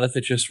something about it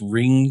that just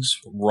rings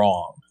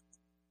wrong.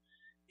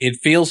 It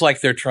feels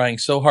like they're trying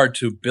so hard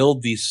to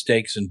build these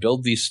stakes and,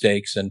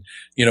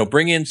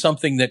 bring in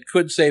something that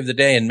could save the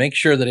day and make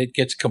sure that it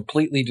gets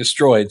completely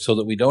destroyed so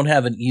that we don't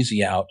have an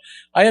easy out.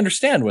 I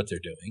understand what they're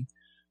doing.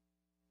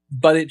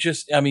 But it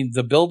just,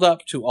 the build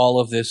up to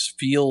all of this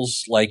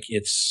feels like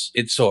it's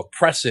so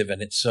oppressive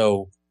and it's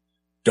so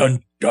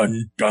dun,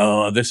 dun,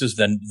 dun. This is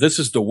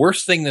the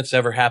worst thing that's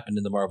ever happened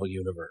in the Marvel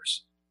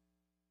Universe.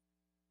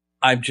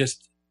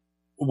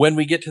 When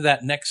we get to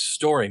that next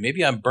story,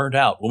 maybe I'm burnt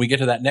out. When we get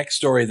to that next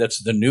story,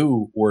 that's the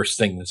new worst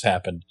thing that's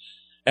happened.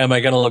 Am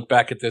I going to look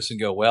back at this and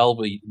go, well,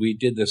 we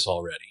did this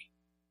already?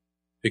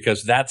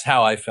 Because that's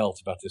how I felt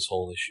about this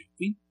whole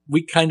issue.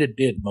 We kind of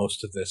did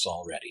most of this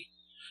already.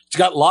 It's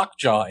got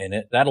Lockjaw in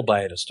it. That'll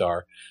buy it a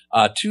star.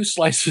 2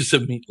 slices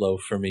of meatloaf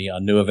for me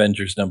on New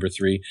Avengers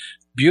 #3.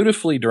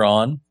 Beautifully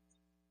drawn.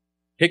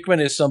 Hickman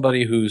is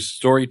somebody whose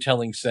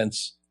storytelling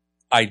sense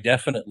I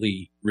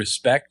definitely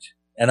respect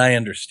and I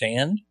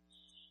understand.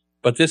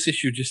 But this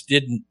issue just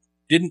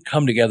didn't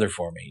come together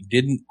for me.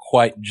 Didn't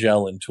quite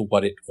gel into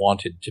what it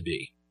wanted to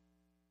be.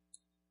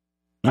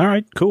 All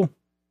right, cool.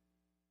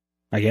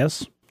 I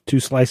guess 2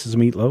 slices of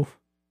meatloaf.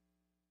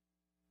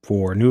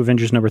 For New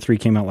Avengers #3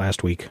 came out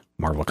last week,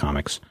 Marvel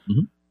Comics.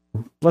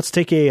 Mm-hmm. Let's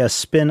take a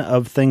spin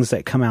of things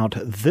that come out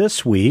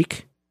this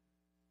week.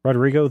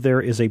 Rodrigo,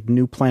 there is a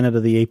new Planet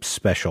of the Apes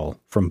special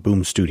from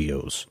Boom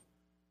Studios.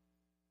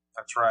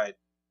 That's right.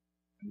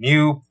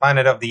 New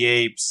Planet of the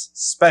Apes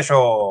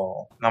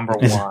special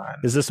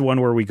 #1. Is this the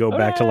one where we go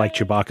back to like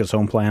Chewbacca's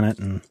home planet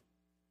and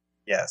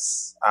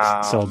yes,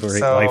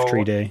 celebrate Life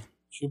Tree Day?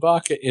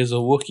 Chewbacca is a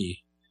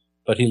Wookiee,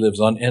 but he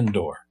lives on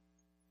Endor.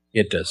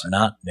 It does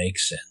not make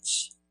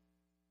sense.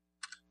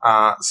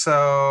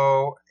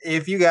 So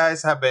if you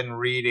guys have been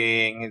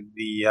reading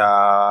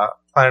the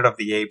Planet of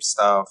the Apes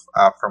stuff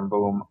from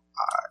Boom,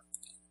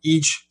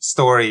 each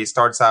story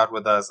starts out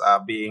with us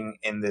being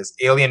in this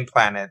alien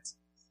planet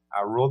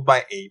ruled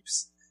by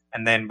apes,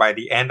 and then by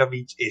the end of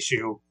each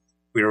issue,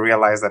 we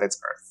realize that it's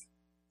Earth.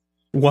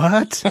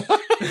 What?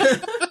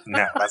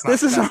 No, that's not.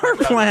 This is our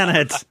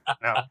planet.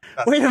 No.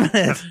 Wait a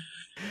minute.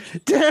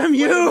 Damn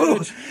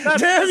you!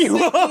 Damn you!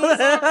 What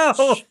the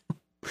hell?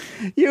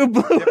 You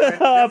blew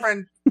it up.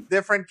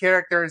 Different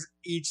characters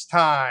each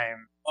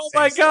time. Oh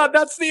my God,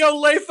 that's the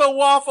Olathe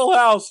Waffle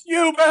House!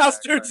 You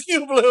bastards,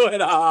 you blew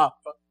it up!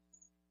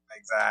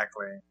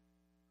 Exactly.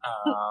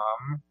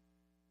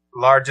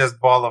 Largest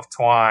ball of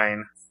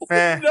twine.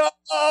 No!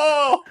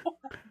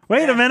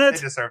 Wait a minute.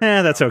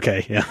 That's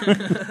okay. Yeah.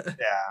 Yeah.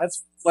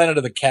 That's Planet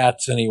of the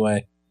Cats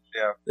anyway.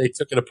 Yeah. They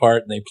took it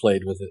apart and they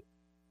played with it.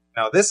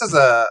 No, this is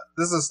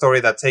a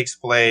story that takes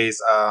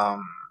place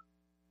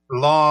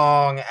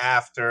long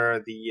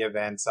after the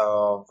events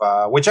of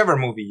whichever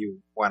movie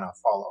you want to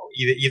follow.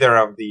 Either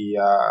of the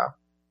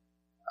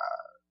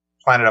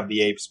Planet of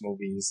the Apes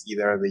movies,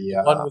 either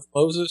the one with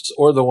Moses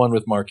or the one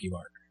with Marky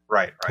Mark.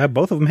 Right.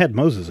 Both of them had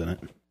Moses in it.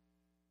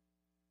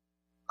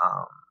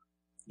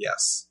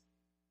 Yes.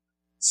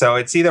 So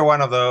it's either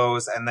one of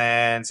those, and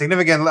then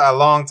a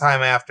long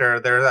time after,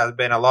 there has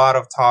been a lot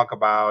of talk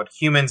about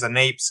humans and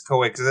apes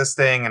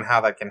coexisting and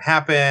how that can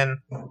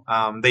happen.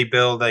 They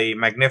build a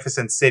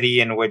magnificent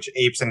city in which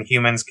apes and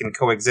humans can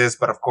coexist,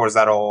 but of course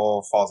that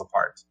all falls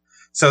apart.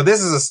 So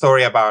this is a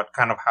story about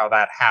kind of how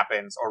that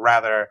happens, or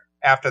rather,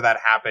 after that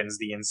happens,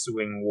 the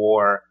ensuing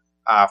war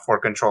for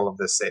control of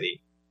the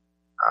city.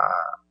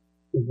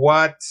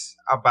 What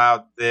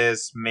about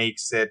this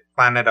makes it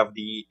Planet of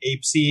the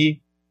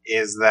Apesy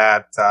is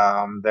that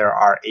there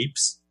are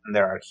apes and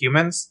there are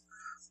humans.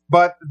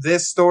 But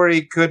this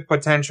story could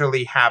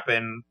potentially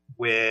happen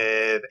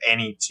with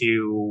any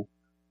 2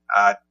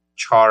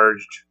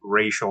 charged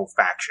racial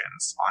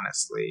factions,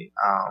 honestly.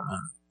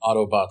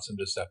 Autobots and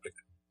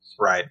Decepticons.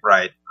 Right.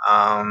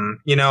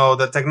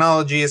 The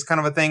technology is kind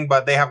of a thing,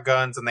 but they have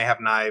guns and they have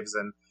knives,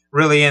 and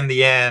really in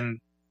the end,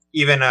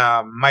 even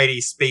a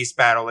mighty space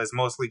battle is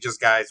mostly just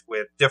guys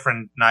with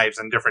different knives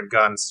and different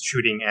guns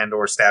shooting and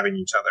or stabbing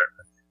each other.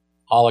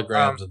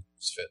 Holograms and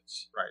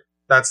misfits. Right.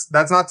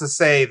 That's not to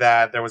say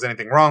that there was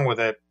anything wrong with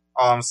it.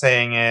 All I'm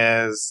saying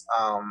is,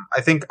 I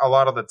think a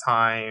lot of the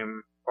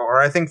time, or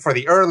I think for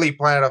the early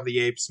Planet of the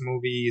Apes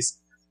movies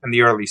and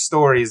the early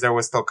stories, there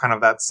was still kind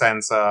of that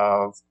sense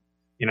of,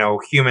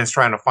 humans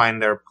trying to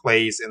find their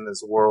place in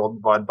this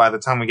world. But by the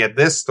time we get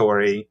this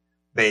story,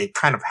 they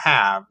kind of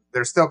have.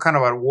 They're still kind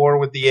of at war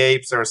with the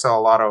apes. There's still a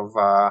lot of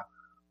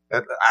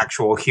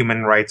actual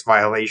human rights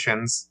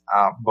violations.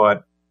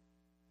 But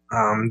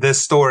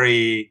this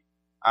story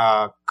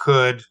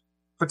could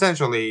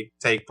potentially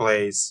take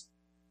place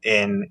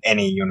in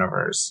any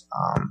universe.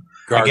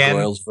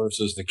 Gargoyles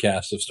versus the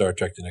cast of Star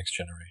Trek: The Next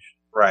Generation.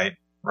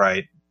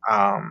 Right.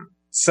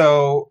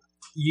 So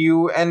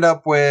you end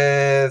up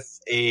with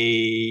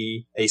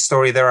a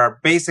story. There are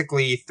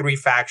basically 3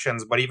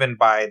 factions, but even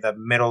by the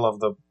middle of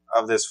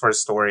this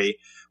first story,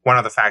 one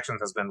of the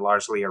factions has been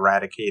largely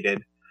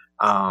eradicated.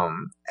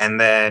 And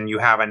then you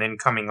have an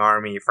incoming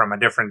army from a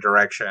different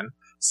direction.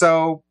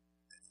 So,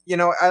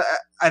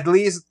 at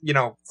least,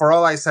 for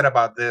all I said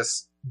about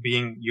this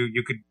being,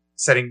 you could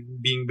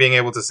being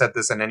able to set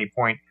this at any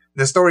point,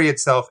 the story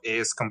itself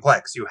is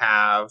complex. You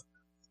have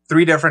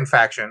 3 different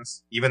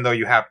factions. Even though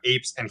you have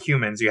apes and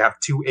humans, you have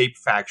 2 ape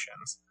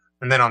factions.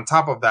 And then on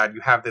top of that,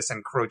 you have this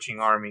encroaching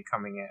army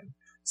coming in.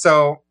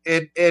 So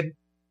it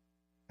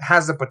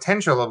has the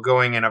potential of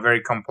going in a very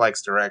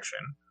complex direction.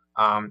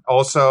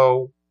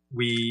 Also,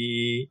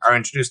 we are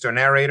introduced to a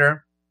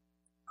narrator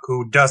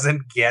who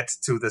doesn't get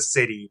to the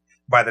city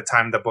by the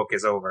time the book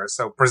is over.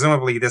 So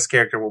presumably this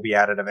character will be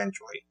added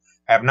eventually.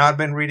 I have not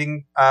been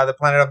reading the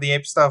Planet of the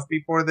Apes stuff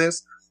before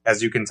this,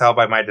 as you can tell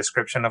by my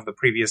description of the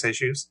previous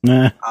issues.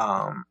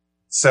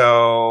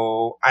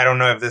 So I don't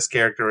know if this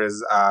character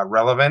is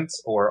relevant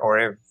or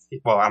if,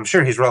 well, I'm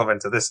sure he's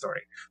relevant to this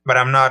story, but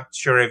I'm not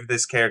sure if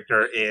this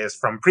character is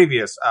from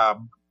previous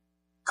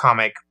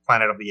comic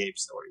Planet of the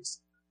Apes stories.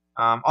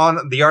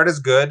 The art is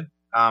good.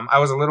 I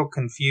was a little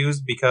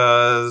confused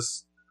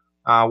because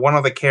one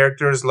of the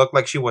characters looked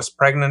like she was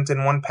pregnant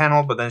in one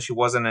panel, but then she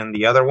wasn't in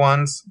the other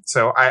ones.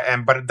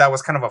 But that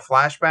was kind of a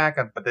flashback,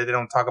 but they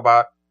don't talk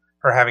about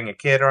her having a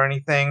kid or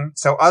anything.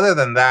 So other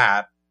than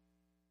that,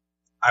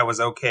 I was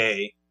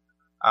okay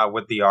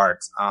with the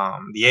art.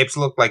 The apes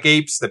look like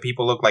apes. The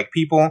people look like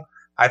people.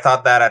 I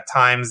thought that at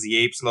times the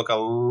apes look a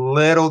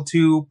little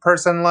too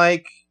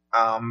person-like,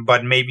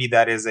 but maybe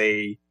that is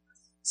a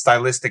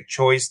stylistic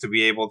choice to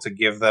be able to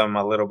give them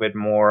a little bit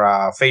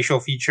more facial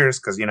features,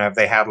 because if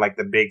they had like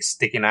the big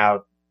sticking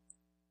out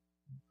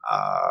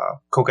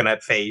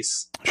coconut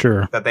face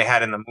that they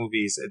had in the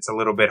movies, it's a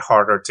little bit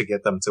harder to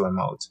get them to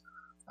emote.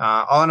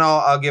 All in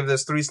all, I'll give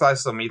this 3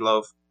 slices of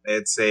meatloaf.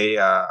 It's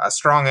a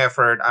strong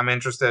effort. I'm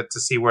interested to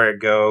see where it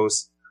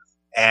goes,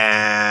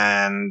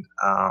 and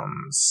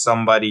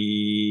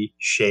somebody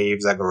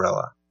shaves a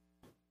gorilla.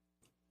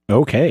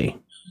 Okay.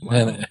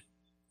 And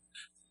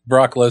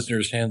Brock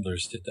Lesnar's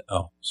handlers did that.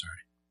 Oh, sorry.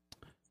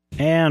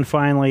 And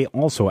finally,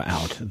 also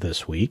out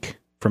this week,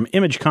 from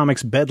Image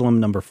Comics,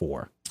 Bedlam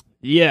 #4.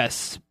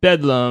 Yes,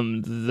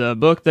 Bedlam, the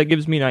book that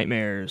gives me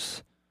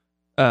nightmares.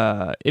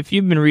 If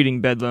you've been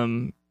reading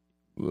Bedlam,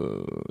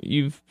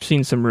 you've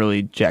seen some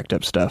really jacked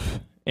up stuff,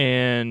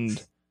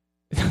 and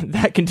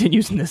that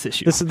continues in this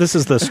issue. This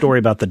is the story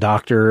about the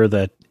doctor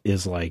that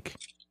is like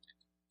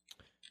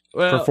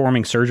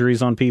performing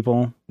surgeries on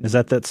people. Is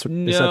that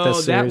series?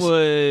 That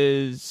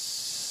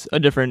was a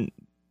different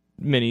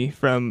mini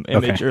from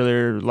Image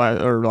earlier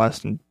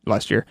last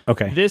year.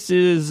 Okay, this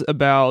is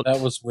about that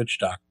was which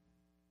doc?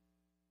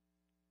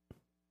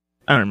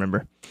 I don't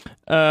remember.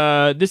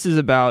 This is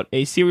about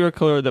a serial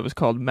killer that was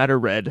called Matter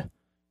Red,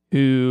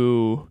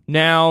 who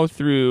now,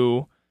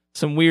 through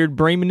some weird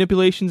brain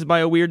manipulations by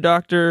a weird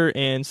doctor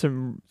and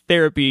some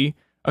therapy,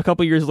 a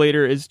couple years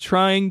later is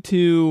trying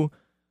to,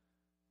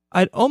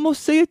 I'd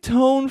almost say,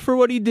 atone for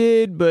what he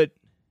did, but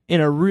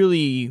in a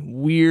really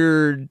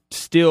weird,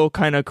 still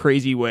kind of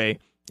crazy way.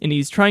 And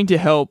he's trying to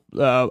help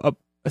a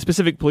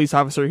specific police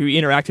officer who he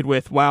interacted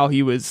with while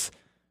he was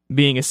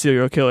being a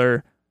serial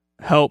killer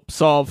help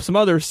solve some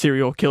other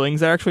serial killings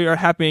that actually are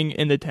happening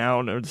in the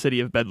town or the city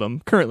of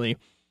Bedlam currently.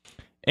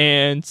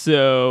 And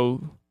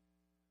so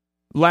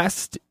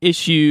last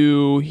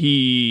issue,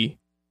 he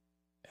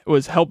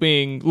was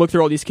helping look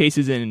through all these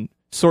cases and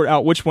sort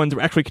out which ones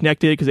were actually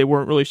connected, because they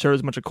weren't really sure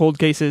as much of cold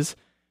cases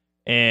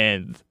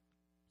and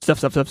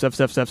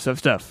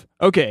stuff.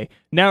 Okay,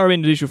 now we're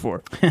into issue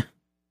 4.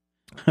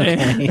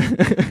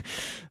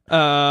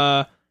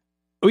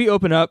 We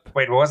open up.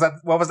 Wait, what was that?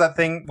 What was that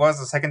thing? What was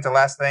the second to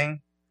last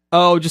thing?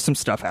 Oh, just some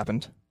stuff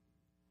happened.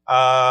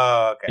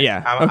 Oh, okay.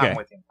 Yeah. I'm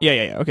with you.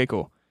 Yeah. Okay,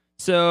 cool.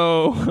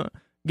 So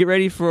get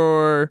ready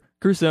for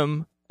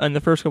gruesome on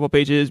the first couple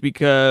pages,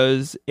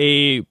 because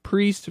a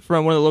priest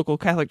from one of the local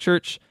Catholic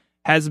church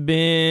has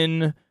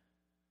been...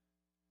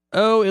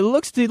 Oh, it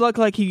looks to look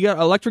like he got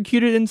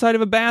electrocuted inside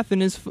of a bath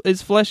and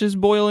his flesh is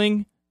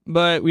boiling,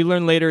 but we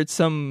learn later it's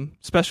some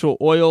special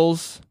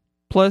oils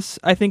plus,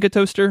 I think, a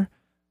toaster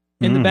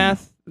in the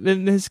bath.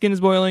 Then his skin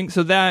is boiling.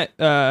 So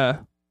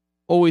that,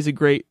 always a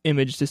great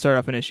image to start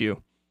off an issue.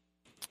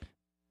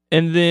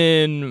 And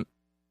then,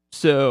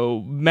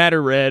 so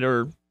Matter Red,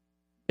 or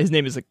his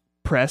name is like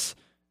Press,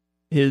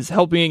 is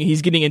helping.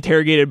 He's getting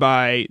interrogated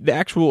by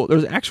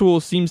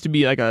seems to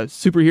be like a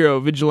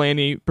superhero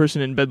vigilante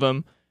person in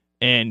Bedlam,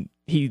 and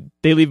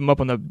they leave him up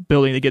on the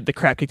building to get the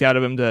crap kicked out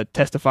of him to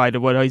testify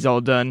to what he's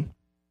all done.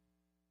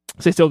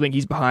 So they still think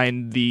he's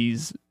behind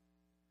these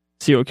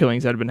serial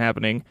killings that have been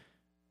happening.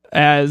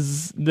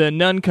 As the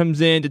nun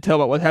comes in to tell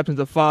about what happened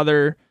to the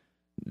father,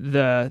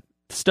 the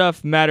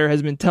stuff Matter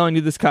has been telling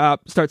to this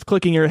cop starts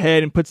clicking in her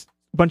head and puts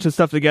a bunch of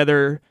stuff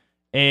together,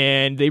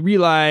 and they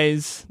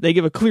realize, they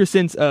give a clear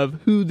sense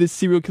of who this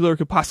serial killer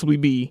could possibly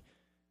be.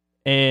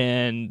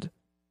 And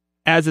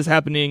as this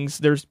happening,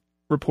 there's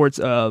reports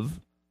of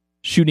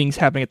shootings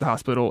happening at the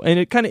hospital, and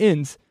it kind of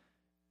ends.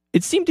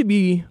 It seemed to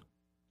be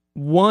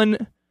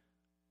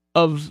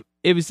this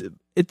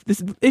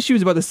issue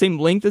is about the same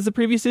length as the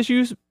previous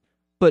issues,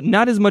 but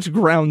not as much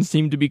ground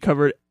seemed to be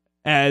covered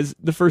as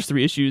the first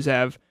 3 issues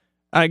have.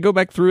 I go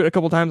back through it a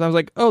couple times. I was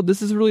like, oh,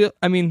 this is really,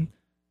 I mean,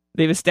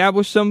 they've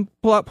established some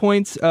plot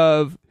points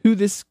of who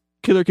this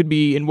killer could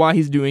be and why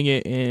he's doing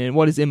it and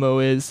what his MO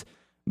is.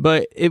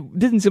 But it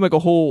didn't seem like a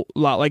whole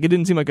lot. Like, it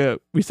didn't seem like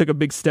we took a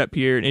big step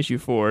here in issue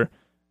 4.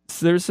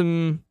 So there's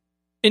some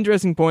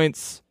interesting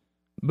points,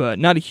 but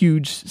not a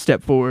huge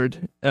step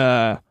forward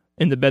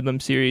in the Bedlam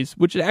series,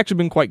 which has actually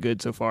been quite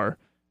good so far.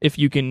 If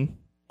you can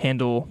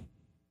handle,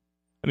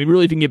 I mean,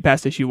 really, if you can get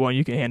past issue 1,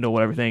 you can handle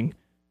what everything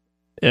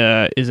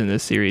is in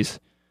this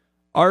series.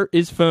 Art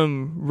is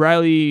from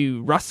Riley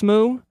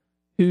Rossmo,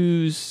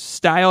 whose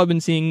style I've been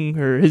seeing,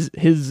 or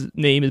his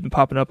name has been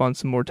popping up on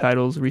some more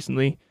titles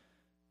recently.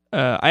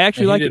 I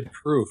actually like it.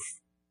 Proof.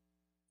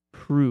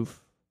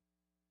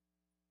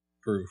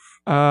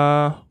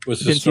 Was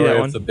the story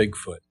of the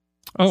Bigfoot.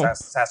 Oh,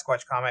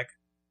 Sasquatch comic.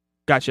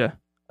 Gotcha.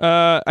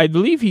 I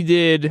believe he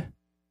did.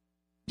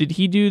 Did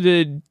he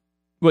do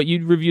what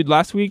you reviewed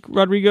last week,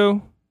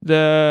 Rodrigo?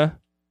 The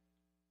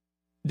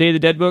Day of the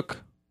Dead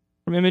book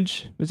from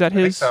Image? Was that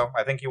his? I think so.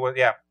 I think he was.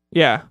 Yeah.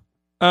 Yeah.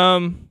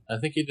 I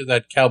think he did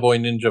that Cowboy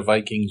Ninja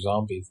Viking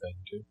zombie thing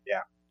too.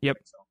 Yeah. Yep.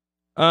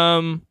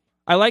 So.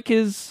 I like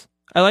his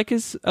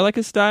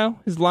style.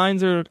 His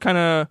lines are kind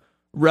of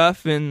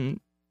rough and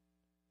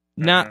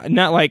not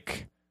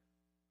like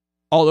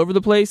all over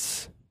the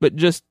place, but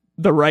just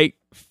the right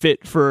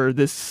fit for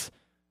this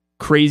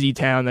crazy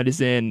town that is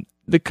in.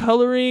 The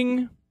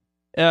coloring,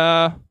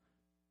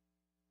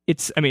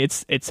 it's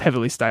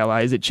heavily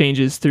stylized. It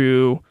changes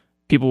through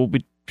people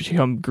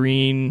become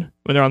green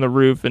when they're on the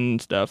roof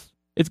and stuff.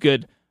 It's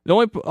good. The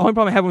only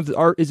problem I have with the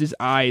art is his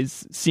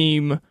eyes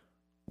seem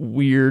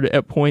weird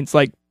at points.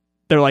 Like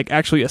they're like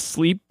actually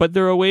asleep, but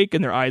they're awake,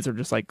 and their eyes are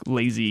just like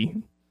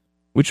lazy,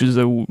 which is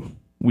a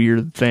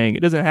weird thing.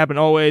 It doesn't happen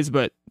always,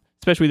 but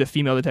especially the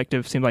female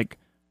detective seemed like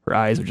her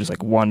eyes are just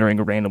like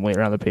wandering randomly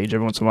around the page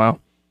every once in a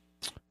while.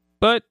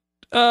 But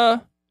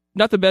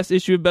not the best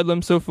issue of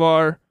Bedlam so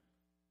far.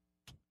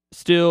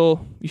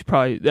 Still, you should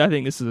probably. I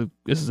think this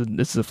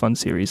is a fun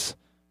series.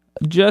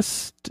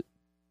 Just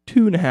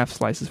 2.5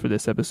 slices for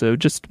this episode,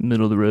 just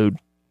middle of the road.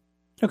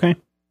 Okay.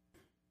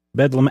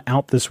 Bedlam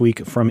out this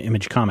week from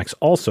Image Comics.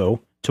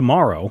 Also,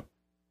 tomorrow,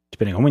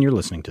 depending on when you're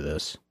listening to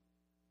this,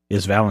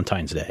 is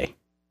Valentine's Day.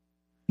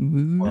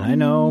 And I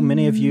know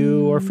many of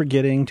you are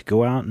forgetting to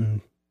go out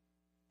and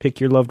pick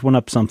your loved one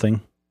up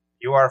something.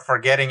 You are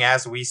forgetting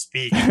as we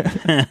speak.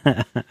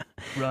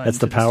 That's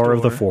the power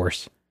of the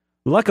Force.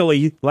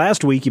 Luckily,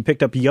 last week you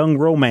picked up Young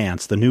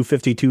Romance, the new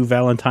 52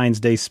 Valentine's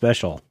Day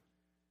special.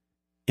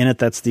 In it,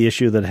 that's the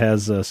issue that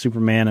has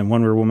Superman and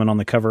Wonder Woman on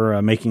the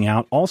cover making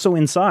out. Also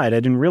inside, I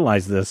didn't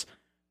realize this,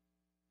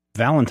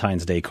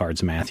 Valentine's Day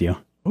cards, Matthew.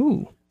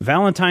 Ooh.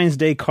 Valentine's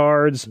Day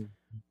cards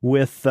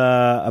with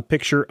a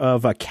picture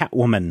of a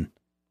Catwoman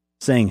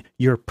saying,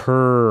 "You're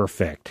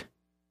perfect."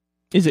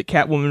 Is it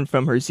Catwoman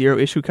from her 0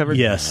 issue cover?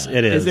 Yes,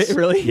 it is. Is it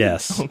really?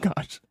 Yes. Oh,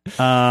 gosh.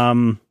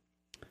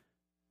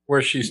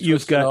 Where she's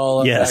twisted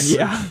all up. Yes.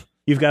 Yeah.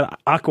 You've got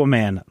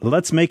Aquaman.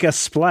 Let's make a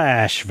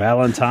splash,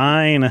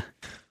 Valentine.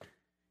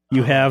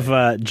 You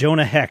have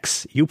Jonah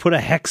Hex. You put a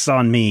hex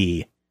on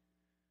me.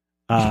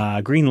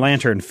 Green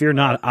Lantern. Fear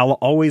not. I'll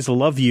always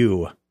love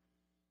you.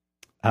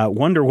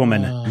 Wonder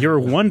Woman. You're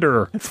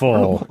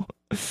wonderful.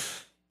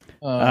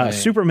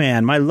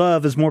 Superman. My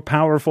love is more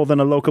powerful than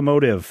a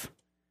locomotive.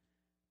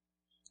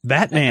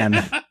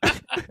 Batman.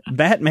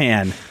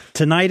 Batman.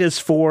 Tonight is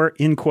for,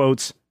 in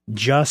quotes,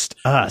 just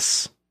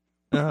us.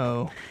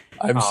 Oh.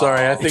 I'm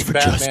sorry. I think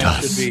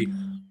Batman should be,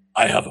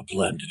 I have a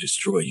plan to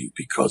destroy you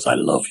because I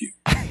love you.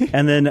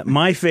 And then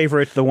my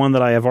favorite, the one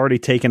that I have already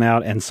taken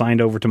out and signed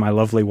over to my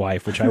lovely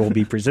wife, which I will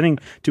be presenting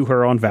to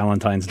her on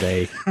Valentine's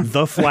Day.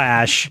 The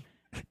Flash.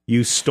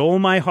 You stole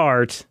my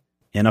heart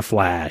in a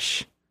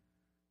flash.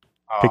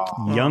 Pick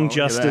Young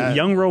Justice,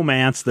 Young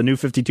Romance, the new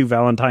 52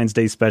 Valentine's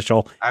Day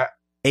special.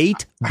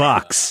 $8.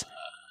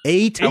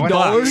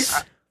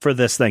 $8 for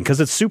this thing because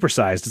it's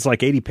supersized. It's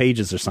like 80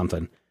 pages or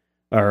something,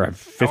 or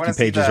 50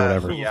 pages or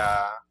whatever.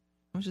 Yeah.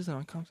 How much is that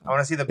on console? I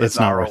want to see the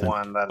Bizarro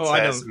one that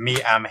says, "Me,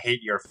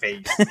 hate your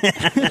face."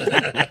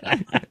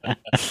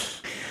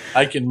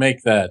 I can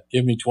make that.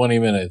 Give me 20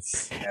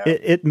 minutes. Yeah.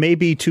 It may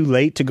be too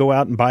late to go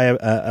out and buy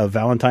a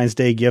Valentine's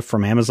Day gift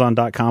from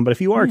Amazon.com, but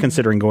if you are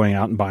considering going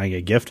out and buying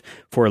a gift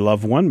for a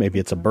loved one, maybe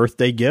it's a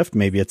birthday gift,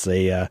 maybe it's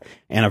a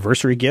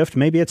anniversary gift,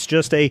 maybe it's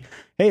just a,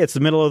 hey, it's the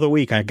middle of the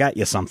week, I got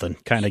you something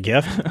kind of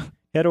gift.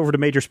 Head over to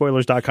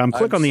Majorspoilers.com,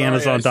 click on the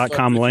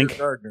Amazon.com link.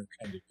 Kind of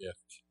gift.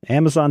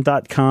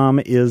 Amazon.com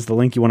is the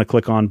link you want to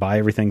click on. Buy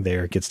everything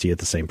there. It gets to you at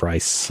the same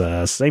price.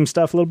 Same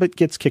stuff, a little bit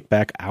gets kicked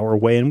back our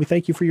way, and we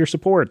thank you for your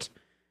support.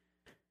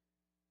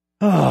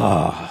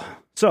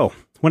 So,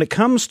 when it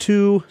comes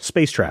to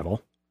space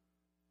travel,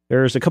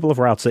 there's a couple of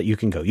routes that you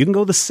can go. You can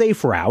go the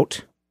safe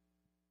route,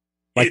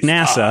 like it's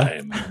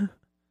NASA,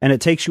 and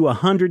it takes you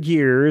 100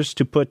 years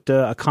to put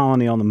a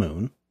colony on the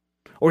moon.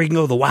 Or you can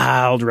go the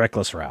wild,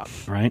 reckless route,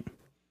 right?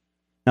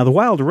 Now, the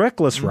wild,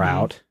 reckless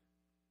route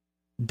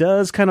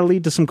does kind of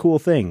lead to some cool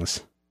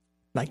things.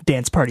 Like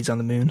dance parties on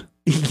the moon.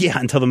 Yeah,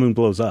 until the moon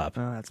blows up.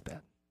 Oh, that's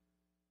bad.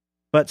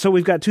 But so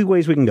we've got two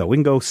ways we can go. We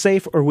can go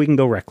safe or we can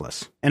go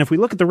reckless. And if we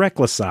look at the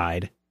reckless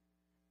side,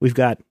 we've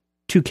got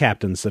two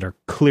captains that are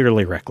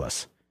clearly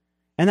reckless.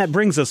 And that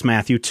brings us,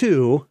 Matthew,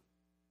 to...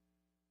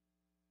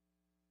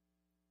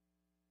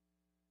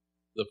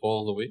 The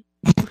poll of the week?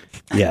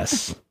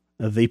 Yes,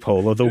 the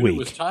poll of the week. It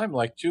was timed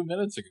like 2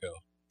 minutes ago.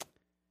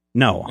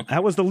 No,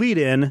 that was the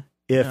lead-in.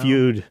 If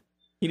you'd...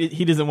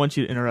 He doesn't want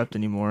you to interrupt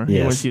anymore. Yes.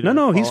 He wants you to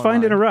No, he's follow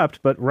fine to on.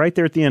 interrupt, but right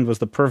there at the end was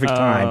the perfect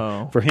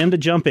time for him to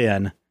jump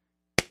in.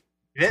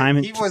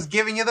 He was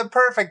giving you the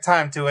perfect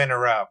time to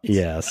interrupt.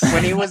 Yes.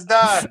 When he was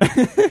done.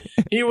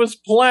 He was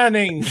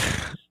planning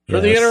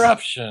for the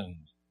interruption.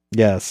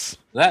 Yes.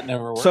 That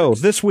never works. So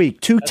this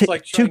week, two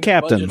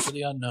captains. For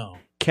the unknown.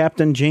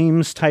 Captain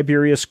James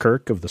Tiberius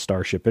Kirk of the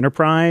Starship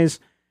Enterprise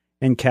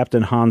and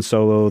Captain Han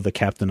Solo, the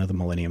captain of the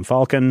Millennium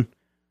Falcon.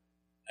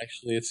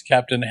 Actually, it's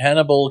Captain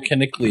Hannibal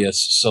Caniclius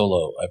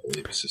Solo, I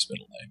believe is his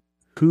middle name.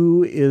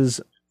 Who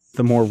is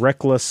the more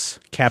reckless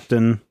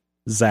Captain?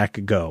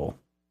 Zach, go.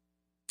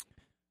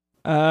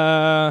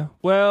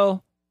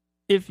 Well,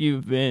 if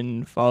you've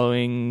been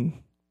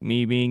following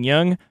me being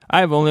young,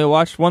 I've only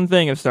watched one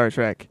thing of Star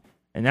Trek,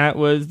 and that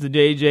was the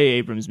J.J.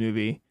 Abrams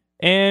movie.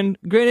 And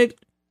granted,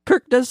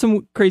 Kirk does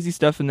some crazy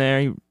stuff in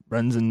there. He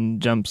runs and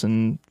jumps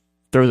and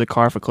throws a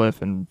car off a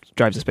cliff and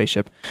drives a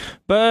spaceship.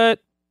 But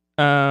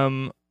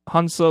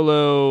Han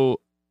Solo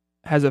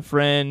has a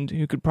friend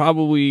who could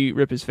probably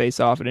rip his face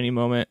off at any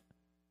moment.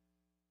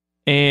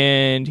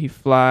 And he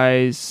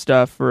flies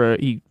stuff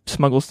he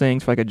smuggles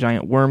things for like a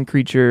giant worm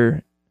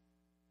creature.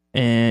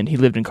 And he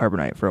lived in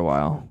carbonite for a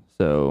while.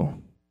 So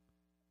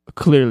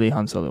clearly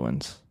Han Solo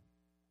wins.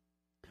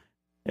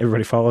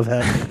 Everybody follow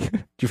that?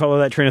 Do you follow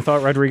that train of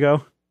thought,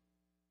 Rodrigo?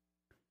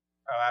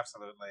 Oh,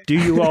 absolutely. Do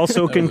you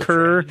also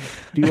concur?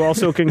 Do you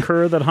also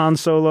concur that Han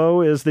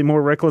Solo is the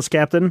more reckless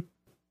captain?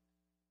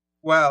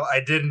 Well, I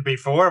didn't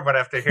before, but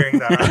after hearing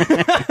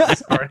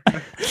that,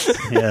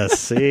 yes.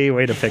 See,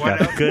 way to pick up.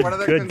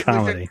 Good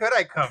comedy. Could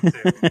I come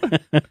to?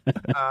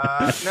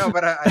 No,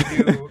 but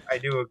I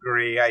do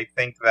agree. I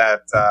think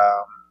that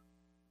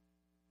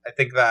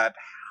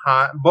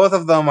both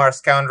of them are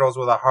scoundrels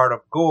with a heart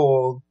of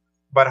gold,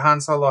 but Han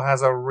Solo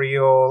has a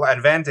real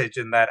advantage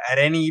in that at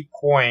any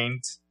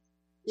point.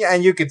 Yeah,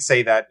 and you could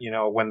say that,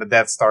 when the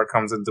Death Star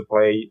comes into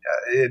play,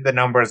 the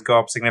numbers go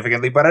up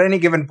significantly. But at any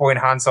given point,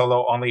 Han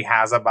Solo only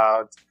has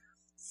about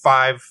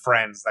 5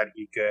 friends that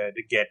he could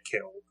get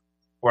killed.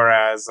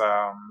 Whereas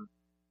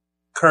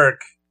Kirk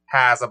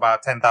has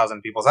about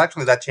 10,000 people. So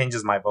actually, that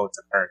changes my vote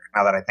to Kirk,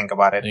 now that I think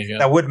about it.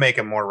 That would make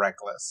him more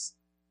reckless.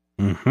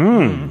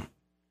 Mm-hmm.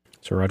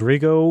 So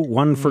Rodrigo,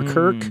 1 for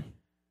Kirk.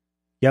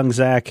 Young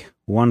Zach,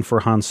 1 for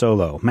Han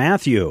Solo.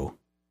 Matthew.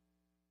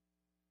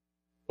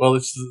 Well,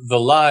 it's the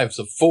lives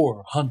of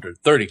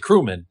 430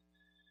 crewmen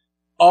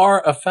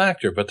are a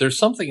factor, but there's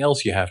something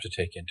else you have to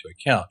take into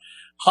account.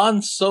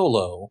 Han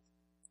Solo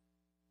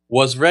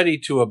was ready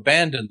to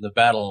abandon the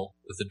battle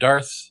with the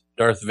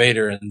Darth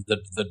Vader and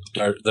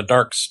the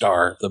Dark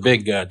Star, the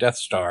big Death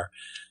Star,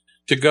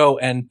 to go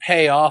and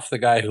pay off the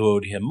guy who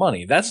owed him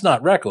money. That's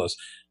not reckless.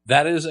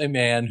 That is a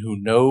man who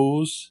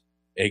knows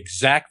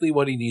exactly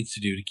what he needs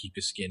to do to keep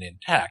his skin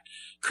intact.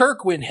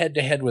 Kirk went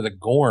head-to-head with a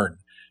Gorn.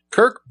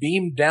 Kirk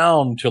beamed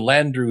down to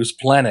Landru's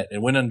planet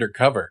and went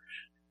undercover.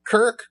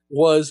 Kirk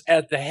was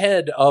at the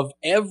head of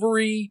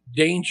every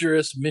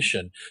dangerous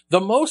mission. The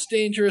most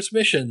dangerous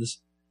missions,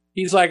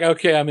 he's like,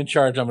 okay, I'm in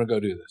charge. I'm going to go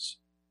do this.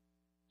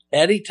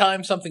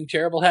 Anytime something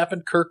terrible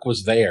happened, Kirk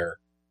was there.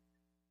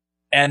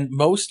 And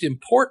most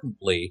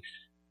importantly,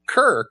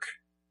 Kirk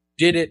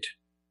did it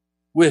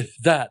with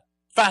that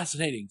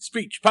fascinating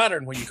speech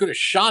pattern when you could have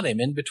shot him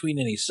in between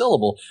any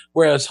syllable,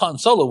 whereas Han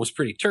Solo was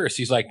pretty terse.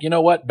 He's like, you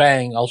know what?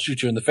 Bang, I'll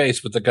shoot you in the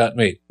face with the gun.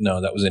 Wait,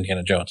 no, that was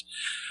Indiana Jones.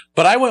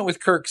 But I went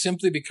with Kirk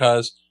simply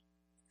because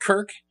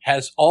Kirk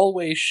has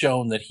always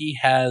shown that he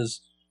has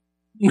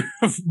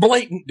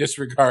blatant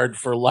disregard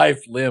for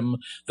life, limb,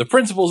 the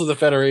principles of the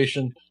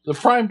Federation, the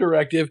Prime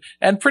Directive,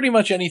 and pretty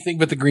much anything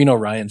but the Green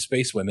Orion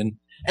space women.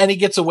 And he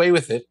gets away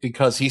with it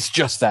because he's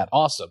just that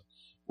awesome.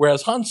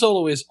 Whereas Han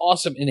Solo is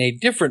awesome in a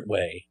different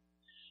way.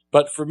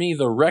 But for me,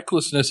 the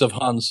recklessness of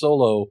Han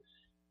Solo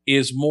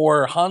is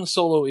more, Han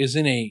Solo is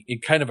in a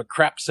kind of a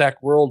crapsack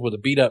world with a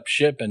beat up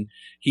ship, and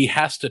he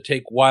has to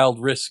take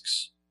wild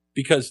risks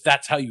because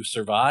that's how you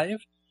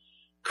survive.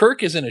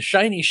 Kirk is in a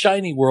shiny,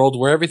 shiny world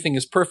where everything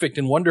is perfect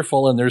and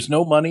wonderful, and there's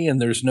no money, and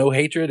there's no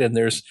hatred, and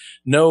there's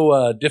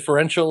no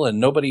differential, and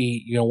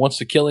nobody wants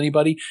to kill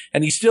anybody.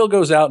 And he still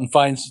goes out and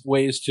finds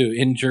ways to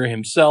injure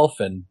himself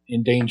and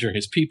endanger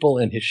his people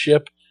and his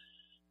ship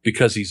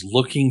because he's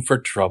looking for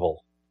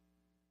trouble.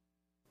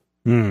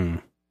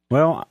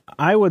 Well,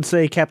 I would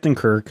say Captain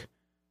Kirk,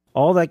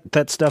 all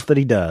that stuff that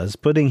he does,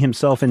 putting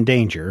himself in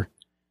danger,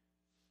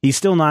 he's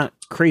still not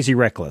crazy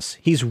reckless.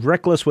 He's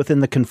reckless within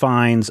the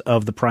confines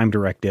of the Prime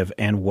Directive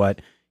and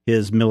what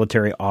his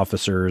military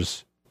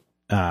officers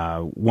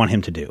want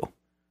him to do.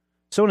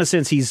 So in a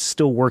sense, he's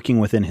still working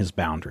within his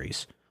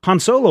boundaries. Han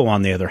Solo,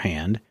 on the other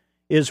hand,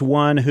 is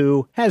one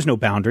who has no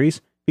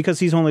boundaries because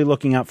he's only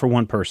looking out for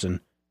one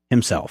person,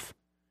 himself.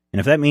 And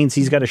if that means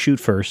he's got to shoot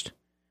first,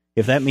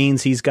 if that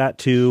means he's got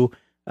to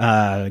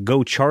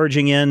go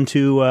charging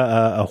into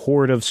a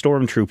horde of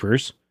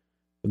stormtroopers,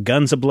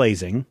 guns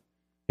a-blazing,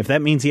 if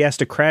that means he has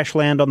to crash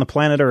land on the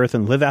planet Earth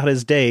and live out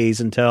his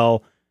days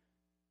until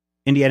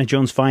Indiana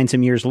Jones finds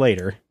him years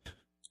later,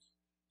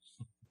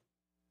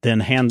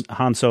 then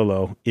Han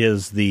Solo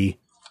is the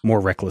more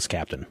reckless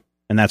captain.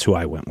 And that's who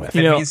I went with.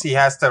 It means he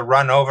has to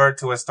run over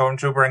to a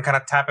stormtrooper and kind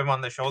of tap him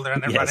on the shoulder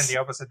and then run in the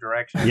opposite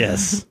direction.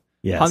 Yes.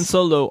 Han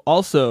Solo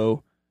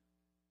also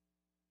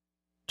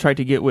tried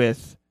to get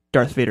with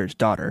Darth Vader's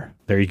daughter.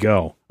 There you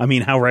go. I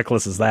mean, how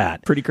reckless is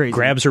that? Pretty crazy.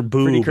 Grabs her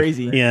boob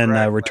in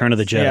Return of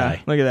the Jedi. Yeah,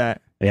 look at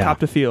that. Yeah. Cop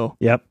to feel.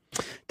 Yep.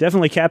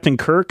 Definitely Captain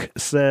Kirk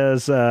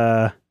says,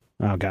 oh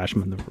gosh,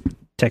 the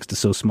text is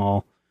so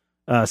small.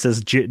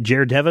 Says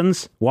Jared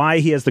Evans, why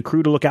he has the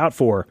crew to look out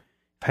for.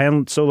 If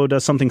Han Solo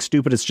does something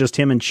stupid, it's just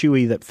him and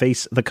Chewie that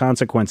face the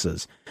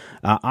consequences.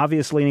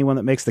 Obviously, anyone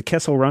that makes the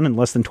Kessel run in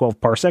less than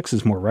 12 parsecs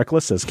is more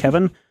reckless, says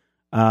Kevin.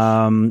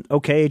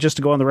 Okay, just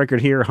to go on the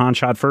record here, Han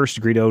shot first,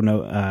 at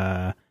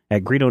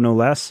Greedo no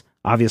less.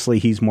 Obviously,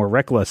 he's more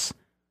reckless.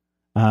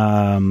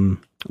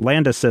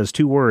 Landa says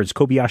 2 words,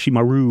 Kobayashi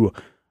Maru.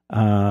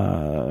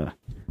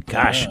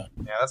 Gosh.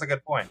 Yeah, that's a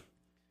good point.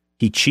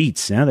 He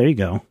cheats. Yeah, there you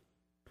go.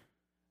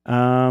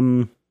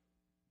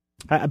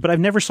 But I've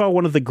never saw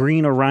one of the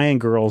Green Orion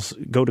girls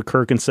go to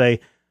Kirk and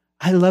say,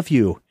 I love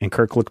you. And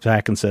Kirk looks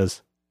back and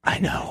says, I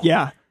know.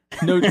 Yeah.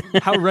 No,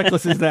 how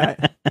reckless is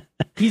that?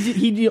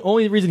 The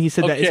only reason he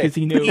said that is because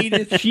he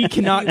knew she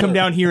cannot come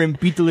down here and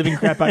beat the living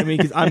crap out of me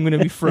because I'm going to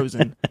be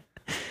frozen.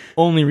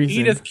 Only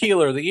reason. Edith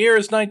Keeler. The year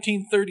is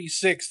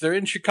 1936. They're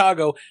in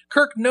Chicago.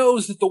 Kirk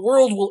knows that the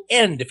world will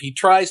end if he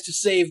tries to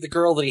save the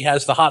girl that he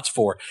has the hots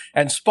for.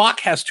 And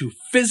Spock has to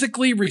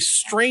physically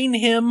restrain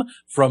him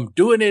from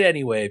doing it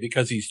anyway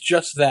because he's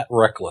just that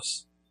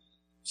reckless.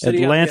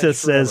 Atlantis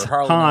says,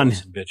 Han,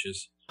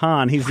 bitches.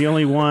 Han, he's the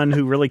only one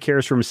who really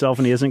cares for himself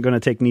and he isn't going to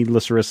take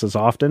needless risks as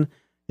often.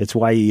 It's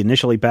why he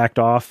initially backed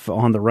off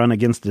on the run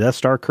against the Death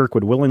Star. Kirk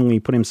would willingly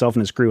put himself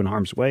and his crew in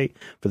harm's way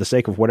for the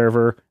sake of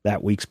whatever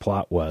that week's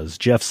plot was.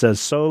 Jeff says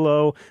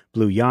Solo.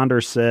 Blue Yonder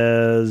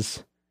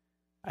says,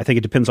 I think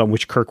it depends on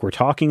which Kirk we're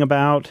talking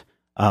about.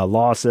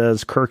 Law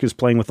says Kirk is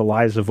playing with the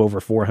lives of over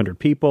 400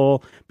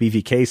 people.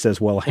 BVK says,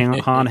 well,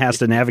 Han has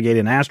to navigate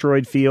an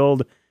asteroid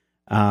field.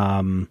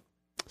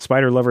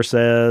 Spider Lover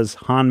says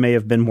Han may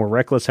have been more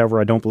reckless.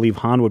 However, I don't believe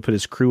Han would put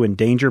his crew in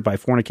danger by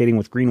fornicating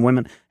with green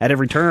women at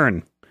every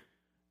turn.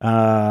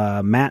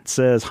 Matt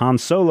says Han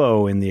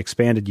Solo in the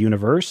expanded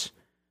universe.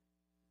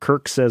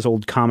 Kirk says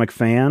old comic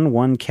fan.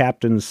 One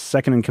captain's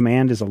second in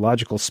command is a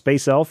logical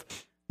space elf.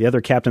 The other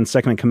captain's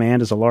second in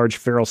command is a large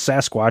feral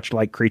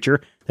Sasquatch-like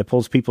creature that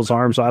pulls people's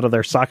arms out of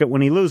their socket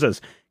when he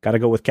loses. Got to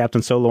go with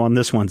Captain Solo on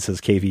this one,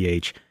 says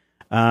KVH.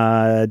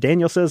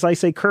 Daniel says, I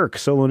say Kirk.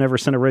 Solo never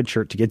sent a red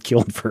shirt to get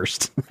killed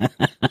first.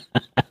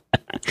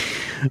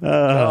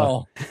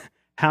 How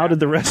did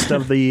the rest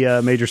of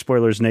the Major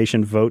Spoilers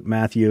Nation vote,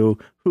 Matthew?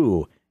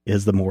 Who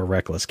is the more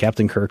reckless,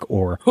 Captain Kirk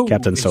or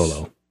Captain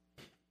Solo?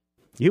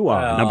 You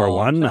are number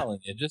one. I'm telling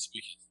you,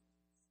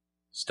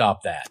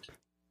 stop that.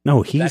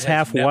 No, he's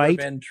half white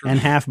and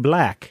half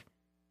black.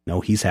 No,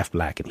 he's half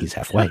black and he's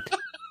half white.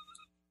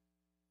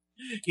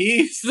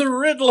 He's the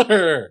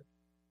Riddler.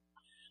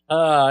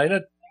 In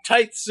a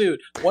tight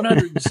suit.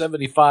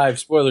 175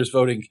 spoilers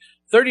voting.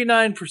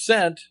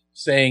 39%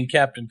 saying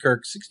Captain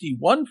Kirk.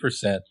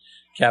 61%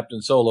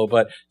 Captain Solo.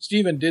 But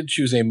Steven did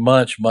choose a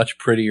much, much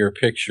prettier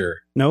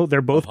picture. No,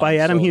 they're both by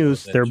Adam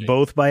Hughes. They're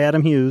both by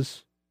Adam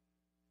Hughes.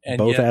 And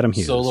both yet Adam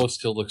Hughes. Solo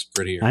still looks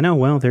prettier. I know.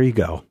 Well, there you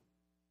go.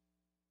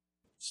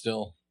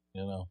 Still,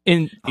 you know.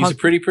 He's a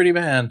pretty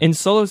man. In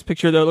Solo's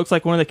picture, though, it looks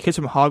like one of the kids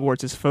from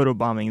Hogwarts is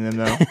photobombing them,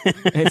 though.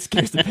 And it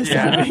scares the piss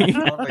out of me.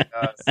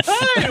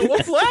 Hey,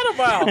 what's that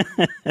about?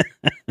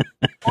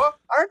 Well,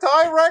 aren't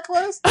I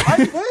reckless? I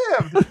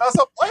lived. Now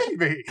so blame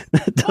me.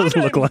 That does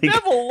look like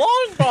Neville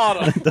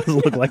Longbottom. That does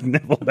look like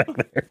Neville back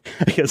there.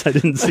 I guess I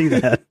didn't see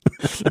that.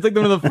 It's like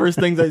one of the first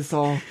things I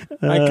saw.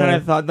 I kind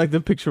of thought like the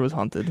picture was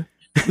haunted.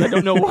 I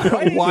don't know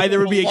why there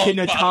would be a kid in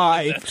a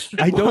tie.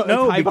 I don't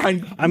know.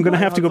 I'm going to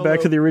have to go back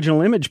to the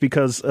original image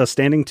because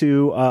standing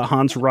to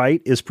Han's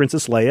right is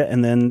Princess Leia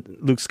and then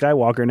Luke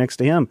Skywalker next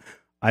to him.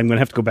 I'm going to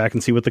have to go back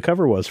and see what the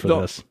cover was for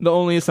this. The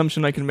only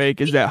assumption I can make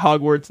is that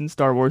Hogwarts and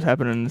Star Wars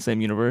happen in the same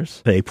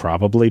universe. They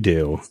probably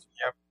do.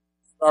 Yep.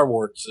 Star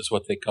Wars is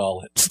what they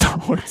call it. They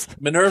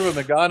Minerva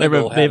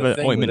McGonagall have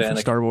an ointment for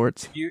Star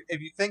Wars.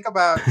 If you think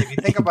about a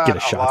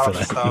lot of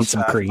the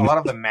stuff, a lot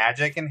of the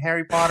magic in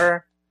Harry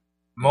Potter,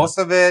 most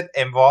of it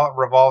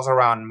revolves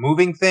around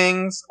moving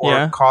things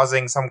or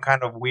causing some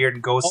kind of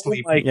weird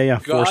ghostly.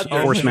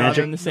 Force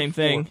magic. The same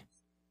thing.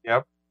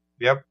 Yep.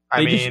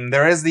 I mean,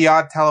 there is the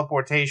odd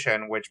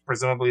teleportation, which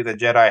presumably the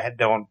Jedi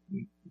don't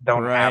have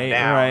down.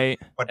 Right.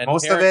 But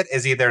most of it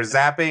is either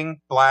zapping,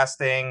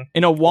 blasting,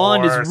 and a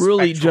wand is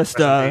really just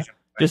a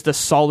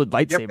solid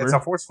lightsaber. Yep, it's a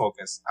force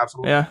focus.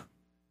 Absolutely. Yeah.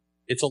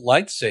 It's a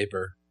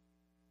lightsaber.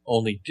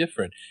 only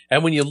different.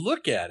 And when you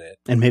look at it,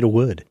 and made of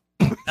wood.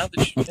 now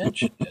that you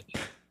mention it,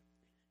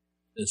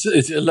 it's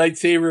a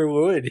lightsaber of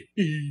wood.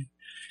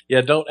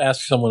 Yeah, don't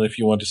ask someone if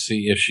she wants to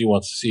see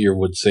your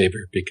wood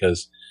saber,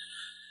 because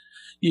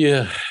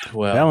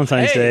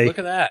Valentine's Day. Look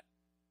at that.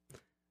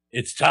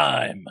 It's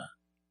time.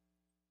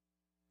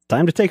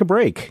 Time to take a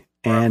break.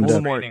 And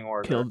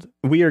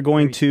we are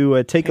going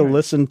to take a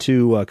listen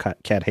to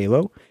Cat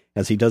Halo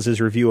as he does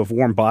his review of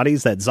Warm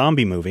Bodies, that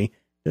zombie movie.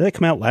 Did that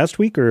come out last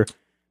week, or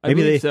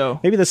maybe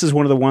maybe this is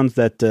one of the ones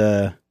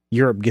that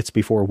Europe gets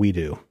before we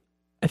do?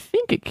 I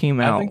think it came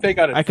out. I think they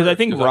got it because I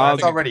think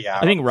Rob already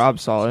out. I think Rob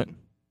saw it.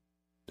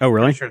 Oh,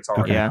 really? I'm sure it's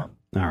already out.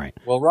 All right.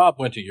 Well, Rob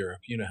went to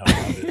Europe. You know how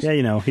Rob is.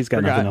 Yeah, he's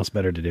got nothing else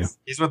better to do.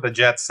 He's with the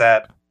jet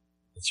set.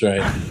 That's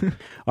right.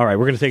 All right,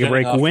 we're going to take a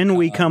break. When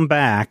we come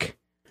back,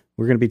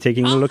 we're going to be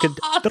taking a look at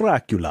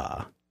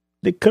Dracula,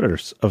 the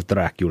curse of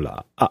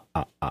Dracula.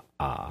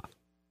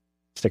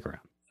 Stick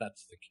around.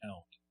 That's the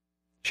count.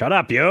 Shut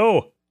up,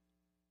 you!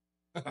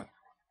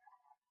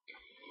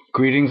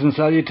 Greetings and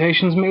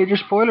salutations, major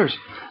spoilers.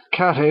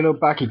 Cat Halo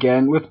back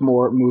again with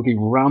more movie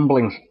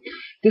ramblings.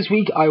 This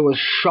week I was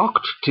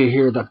shocked to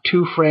hear that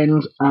two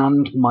friends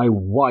and my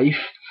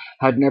wife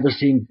had never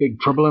seen Big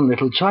Trouble in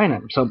Little China,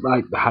 so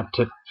I had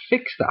to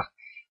fix that.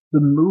 The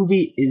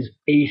movie is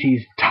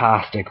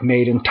 80s-tastic,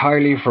 made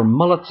entirely for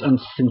mullets and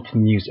synth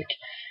music.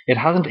 It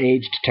hasn't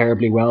aged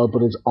terribly well,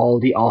 but is all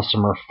the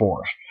awesomer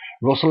for it.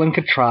 Russell and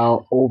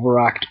Cattrall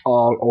overact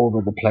all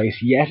over the place,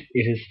 yet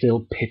it is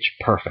still pitch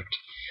perfect.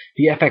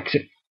 The FX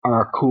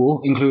are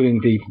cool,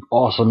 including the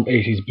awesome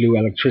 80s blue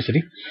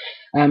electricity.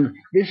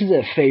 This is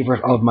a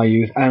favourite of my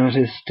youth, and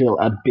it is still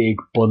a big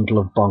bundle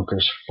of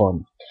bonkers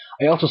fun.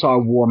 I also saw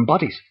Warm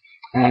Bodies.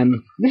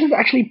 This is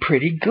actually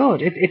pretty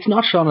good. It's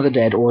not Shaun of the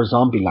Dead or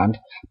Zombieland,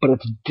 but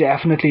it's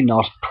definitely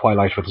not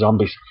Twilight with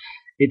zombies.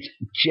 It's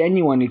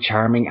genuinely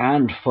charming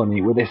and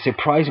funny, with a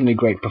surprisingly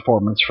great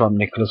performance from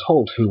Nicholas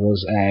Hoult, who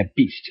was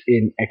Beast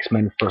in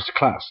X-Men First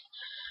Class.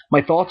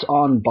 My thoughts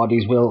on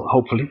Bodies will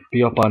hopefully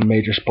be up on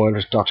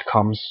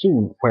majorspoilers.com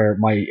soon, where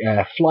my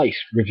Flight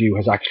review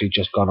has actually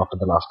just gone up in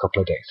the last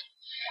couple of days.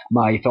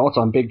 My thoughts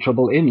on Big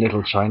Trouble in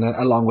Little China,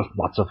 along with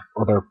lots of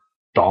other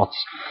thoughts,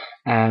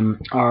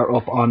 are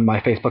up on my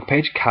Facebook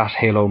page, Cat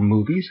Halo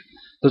Movies.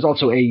 There's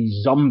also a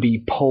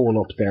zombie poll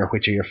up there,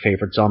 which are your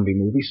favourite zombie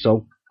movies,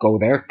 so go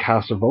there,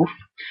 cast a vote.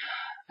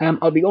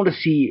 I'll be going to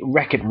see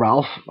Wreck-It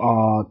Ralph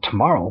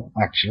tomorrow,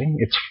 actually.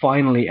 It's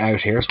finally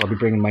out here, so I'll be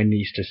bringing my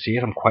niece to see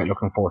it. I'm quite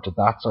looking forward to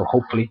that, so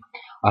hopefully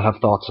I'll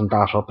have thoughts on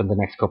that up in the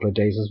next couple of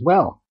days as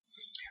well.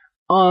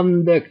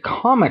 On the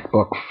comic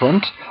book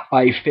front,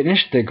 I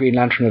finished the Green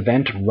Lantern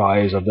event,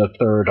 Rise of the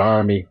Third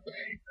Army.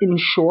 In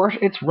short,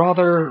 it's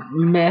rather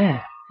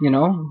meh,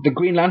 The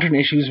Green Lantern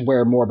issues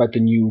were more about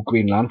the new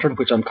Green Lantern,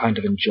 which I'm kind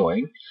of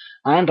enjoying.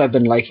 And I've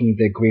been liking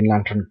the Green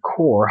Lantern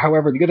Corps.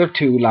 However, the other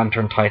two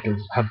Lantern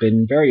titles have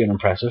been very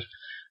unimpressive,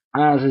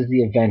 as is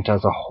the event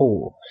as a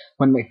whole.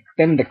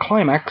 Then the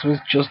climax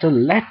was just a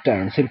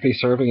letdown, simply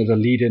serving as a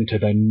lead-in to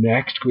the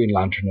next Green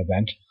Lantern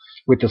event,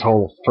 with this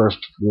whole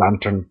first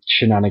Lantern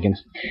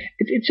shenanigans.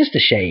 It's just a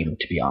shame,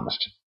 to be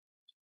honest.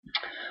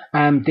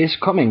 This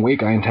coming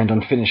week, I intend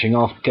on finishing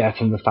off Death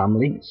in the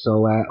Family,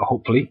 so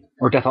hopefully,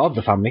 or Death of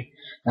the Family,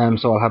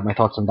 so I'll have my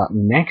thoughts on that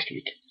next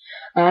week.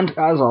 And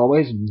as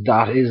always,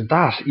 that is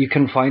that. You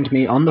can find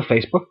me on the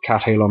Facebook,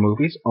 Cat Halo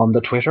Movies, on the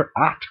Twitter,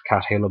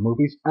 @Cat Halo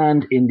Movies,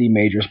 and in the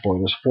Major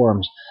Spoilers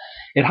forums.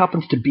 It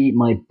happens to be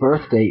my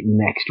birthday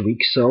next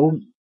week, so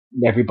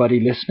everybody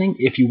listening,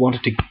 if you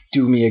wanted to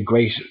do me a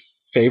great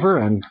favour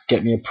and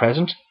get me a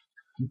present,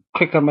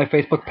 click on my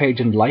Facebook page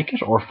and like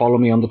it, or follow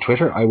me on the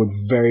Twitter. I would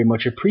very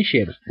much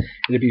appreciate it.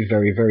 It'd be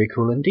very, very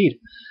cool indeed.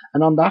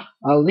 And on that,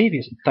 I'll leave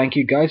you. Thank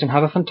you guys, and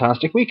have a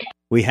fantastic week.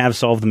 We have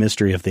solved the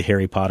mystery of the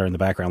Harry Potter in the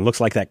background.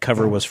 Looks like that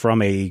cover was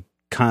from a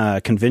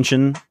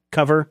convention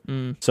cover.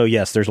 So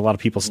yes, there's a lot of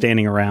people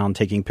standing around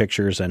taking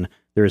pictures, and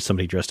there is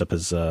somebody dressed up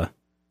as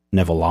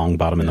Neville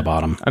Longbottom in the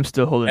bottom. I'm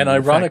still holding. And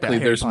ironically,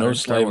 there's no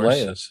slave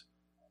Leias.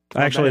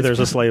 Actually,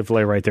 there's a slave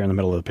Leia right there in the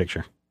middle of the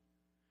picture.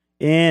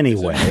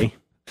 Anyway,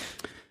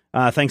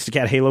 thanks to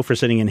Cat Halo for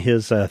sending in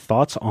his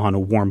thoughts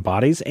on Warm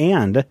Bodies,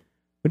 and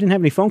we didn't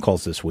have any phone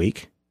calls this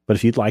week. But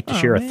if you'd like to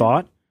share a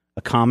thought,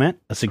 a comment,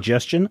 a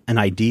suggestion, an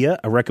idea,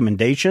 a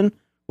recommendation,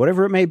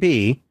 whatever it may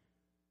be,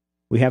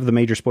 we have the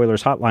Major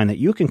Spoilers hotline that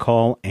you can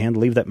call and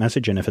leave that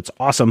message. And if it's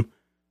awesome,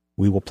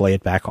 we will play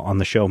it back on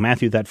the show.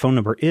 Matthew, that phone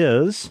number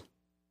is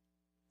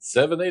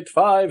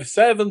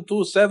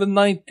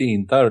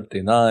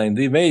 785-727-1939.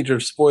 The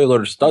Major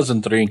Spoilers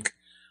doesn't drink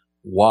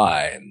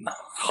wine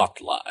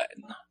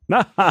hotline.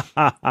 No,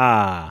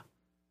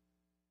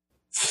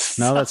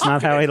 that's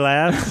not how he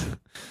laughs.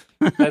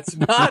 That's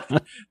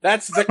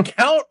the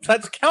Count.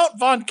 That's Count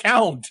Von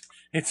Count.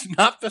 It's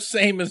not the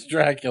same as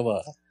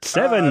Dracula.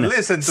 Seven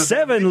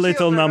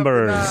little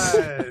numbers.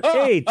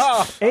 Eight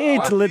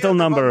little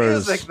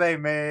numbers. Music they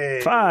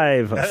made.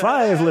 Five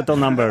little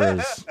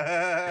numbers.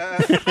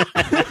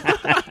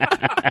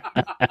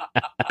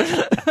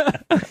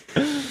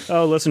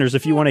 Oh, listeners,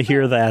 if you want to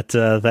hear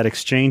that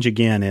exchange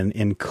again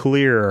in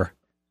clear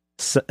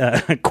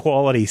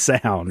quality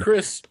sound.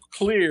 Crisp,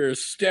 clear,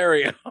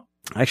 stereo.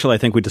 Actually, I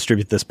think we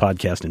distribute this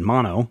podcast in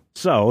mono.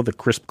 So, the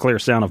crisp, clear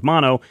sound of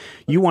mono,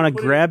 you want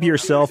to grab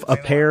yourself a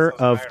pair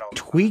of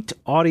Tweaked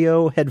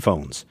Audio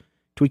headphones.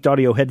 Tweaked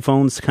Audio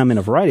headphones come in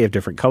a variety of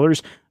different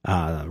colors.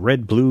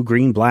 Red, blue,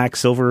 green, black,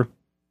 silver.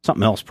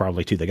 Something else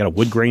probably, too. They got a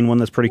wood grain one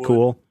that's pretty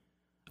cool.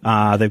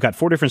 They've got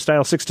 4 different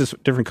styles, 6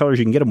 different colors.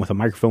 You can get them with a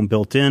microphone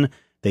built in.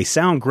 They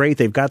sound great.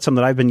 They've got some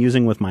that I've been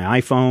using with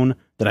my iPhone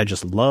that I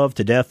just love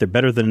to death. They're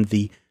better than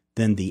the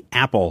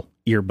Apple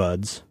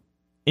earbuds.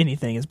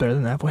 Anything is better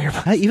than Apple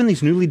earbuds. Even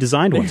these newly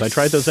designed ones. I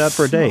tried those out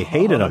for a day.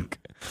 Hated them.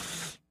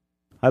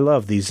 I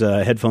love these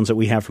headphones that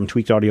we have from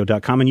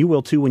tweakedaudio.com, and you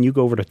will too when you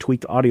go over to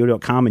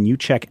tweakedaudio.com and you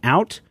check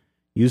out.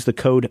 Use the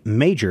code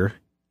MAJOR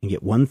and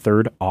get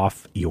 1/3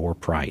 off your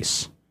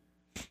price.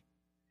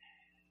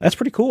 That's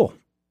pretty cool.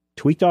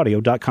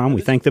 tweakedaudio.com.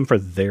 We thank them for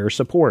their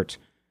support.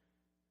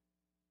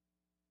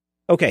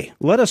 Okay,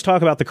 let us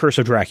talk about the Curse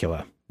of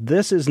Dracula.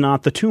 This is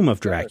not the Tomb of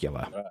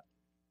Dracula,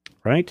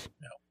 right?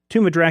 No.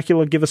 Tomb of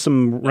Dracula, give us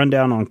some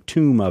rundown on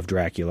Tomb of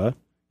Dracula.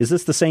 Is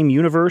this the same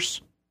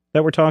universe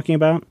that we're talking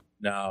about?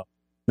 No.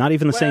 Not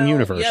even the same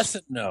universe. Yes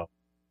and no.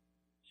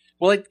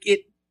 Well,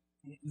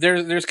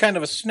 there's kind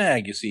of a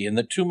snag, you see, and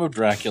the Tomb of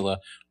Dracula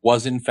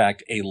was in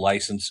fact a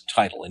licensed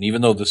title. And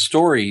even though the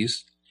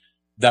stories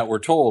that were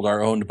told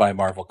are owned by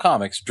Marvel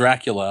Comics,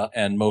 Dracula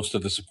and most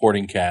of the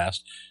supporting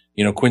cast,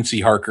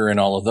 Quincy Harker and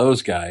all of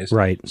those guys,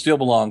 right, still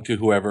belong to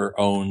whoever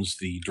owns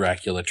the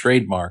Dracula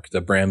trademark,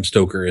 the Bram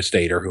Stoker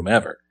estate or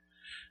whomever.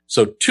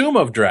 So Tomb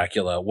of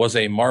Dracula was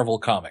a Marvel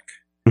comic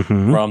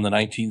from the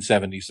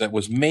 1970s that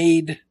was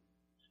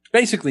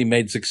basically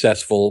made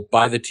successful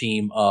by the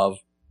team of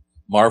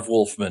Marv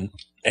Wolfman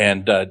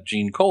and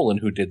Gene Colan,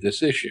 who did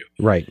this issue.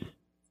 Right.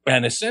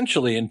 And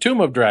essentially in Tomb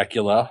of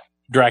Dracula,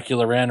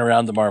 Dracula ran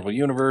around the Marvel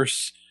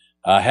Universe,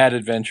 had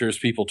adventures,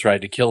 people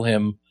tried to kill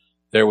him.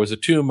 There was a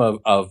tomb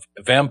of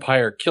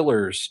vampire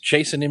killers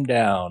chasing him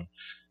down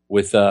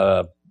with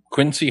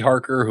Quincy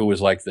Harker, who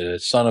was like the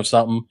son of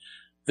something.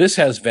 This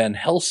has Van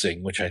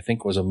Helsing, which I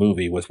think was a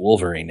movie with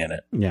Wolverine in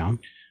it. Yeah.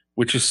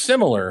 Which is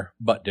similar,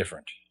 but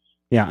different.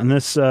 Yeah, and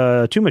this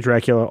Tomb of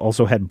Dracula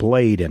also had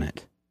Blade in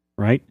it,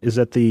 right? Is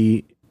that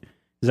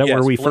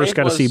where we first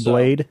got to see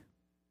Blade?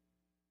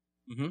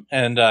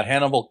 And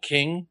Hannibal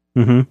King.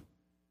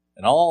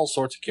 And all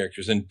sorts of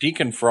characters. And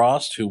Deacon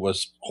Frost, who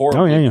was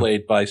horribly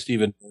played by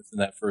Stephen North in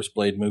that first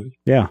Blade movie.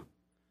 Yeah.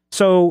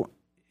 So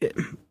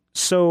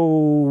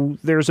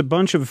there's a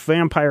bunch of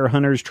vampire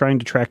hunters trying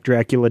to track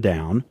Dracula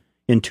down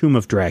in Tomb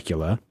of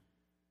Dracula.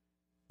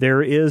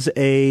 There is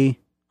a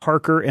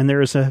Harker and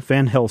there is a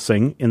Van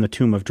Helsing in the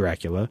Tomb of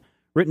Dracula,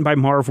 written by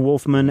Marv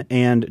Wolfman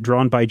and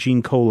drawn by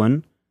Gene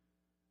Colan.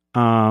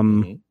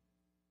 And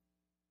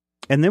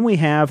then we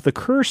have The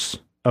Curse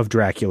of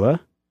Dracula,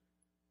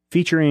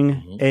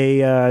 featuring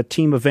a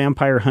team of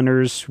vampire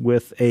hunters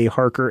with a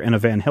Harker and a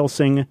Van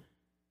Helsing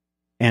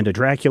and a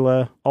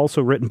Dracula,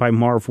 also written by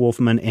Marv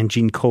Wolfman and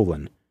Gene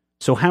Colan.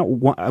 So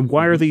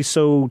why are these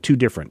so two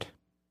different?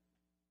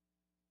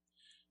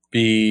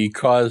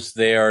 Because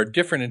they are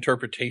different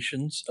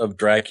interpretations of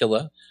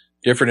Dracula,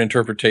 different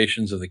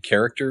interpretations of the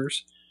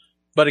characters.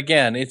 But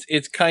again,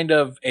 it's kind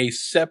of a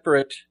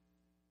separate,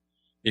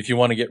 if you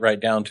want to get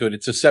right down to it,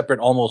 it's a separate,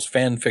 almost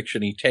fan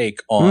fiction-y take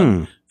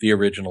on the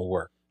original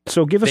work.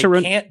 So give us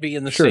They can't be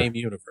in the same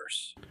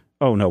universe.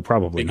 Oh, no,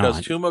 probably not.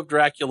 Because Tomb of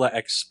Dracula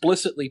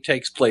explicitly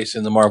takes place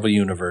in the Marvel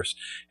Universe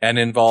and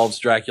involves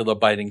Dracula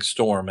biting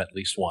Storm at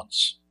least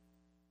once.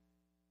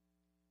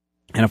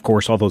 And, of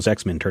course, all those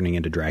X-Men turning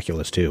into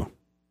Draculas, too.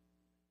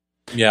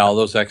 Yeah, all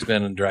those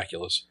X-Men and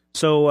Draculas.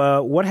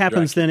 So what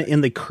happens then in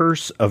The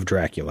Curse of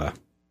Dracula?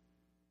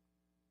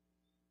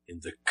 In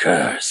The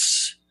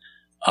Curse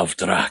of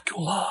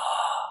Dracula,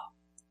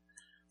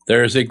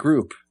 there is a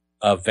group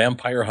of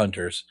vampire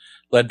hunters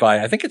led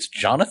by, I think it's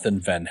Jonathan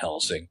Van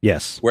Helsing.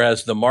 Yes.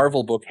 Whereas the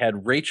Marvel book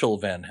had Rachel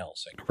Van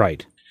Helsing.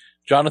 Right.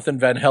 Jonathan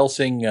Van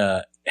Helsing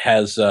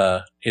has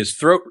had his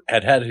throat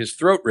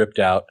ripped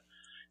out.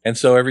 And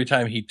so every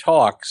time he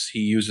talks, he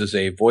uses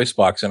a voice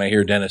box, and I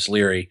hear Dennis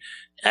Leary,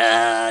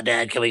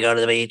 Dad, can we go to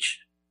the beach?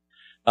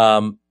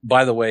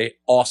 By the way,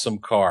 awesome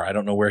car. I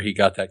don't know where he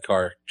got that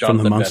car.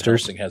 Jonathan Van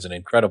Helsing has an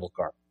incredible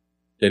car.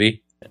 Did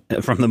he?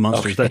 From the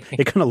Munsters. Okay.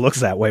 It kind of looks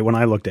that way when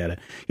I looked at it.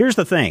 Here's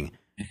the thing.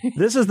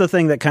 This is the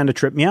thing that kind of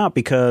tripped me out,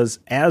 because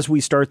as we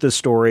start this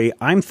story,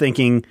 I'm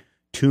thinking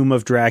Tomb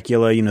of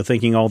Dracula,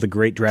 thinking all the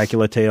great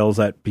Dracula tales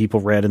that people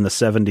read in the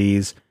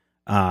 70s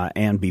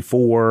and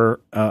before,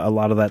 a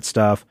lot of that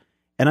stuff.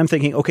 And I'm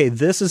thinking, okay,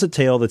 this is a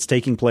tale that's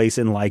taking place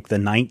in like the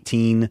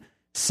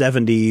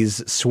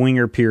 1970s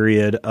swinger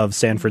period of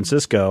San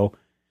Francisco.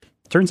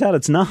 Turns out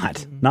it's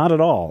not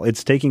at all.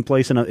 It's taking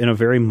place in a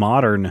very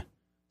modern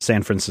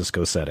San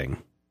Francisco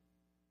setting.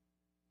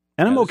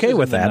 And I'm okay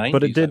with that, 90s,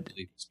 but it did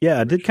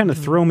kind of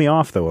throw me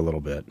off, though, a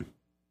little bit.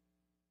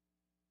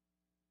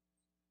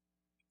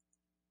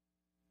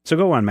 So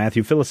go on,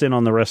 Matthew. Fill us in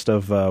on the rest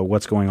of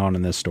what's going on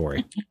in this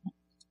story.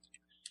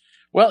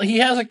 Well, he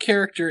has a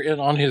character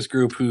on his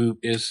group who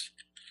is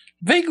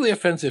vaguely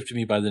offensive to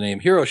me by the name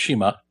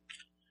Hiroshima,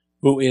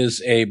 who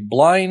is a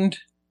blind,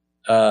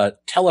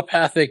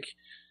 telepathic,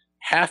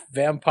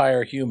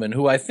 half-vampire human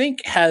who I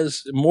think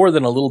has more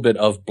than a little bit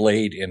of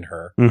Blade in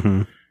her.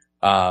 Mm-hmm.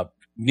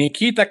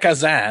 Nikita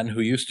Kazan,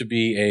 who used to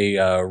be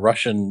a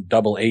Russian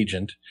double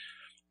agent,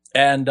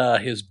 and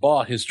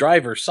his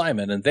driver,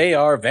 Simon, and they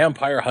are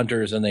vampire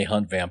hunters and they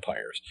hunt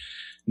vampires.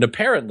 And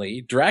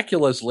apparently,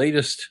 Dracula's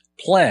latest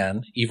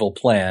evil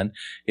plan,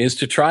 is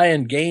to try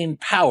and gain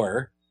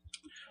power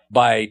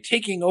by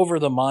taking over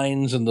the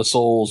minds and the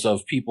souls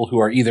of people who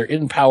are either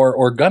in power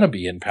or gonna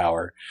be in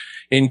power,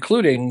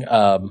 including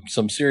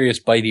some serious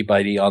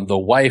bitey on the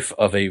wife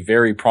of a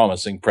very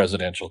promising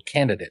presidential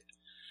candidate.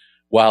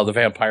 While the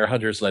vampire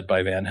hunters led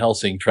by Van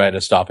Helsing try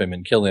to stop him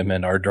and kill him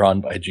and are drawn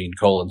by Gene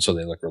Colan, so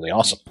they look really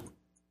awesome.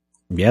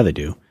 Yeah, they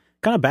do.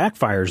 Kind of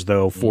backfires,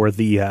 though, for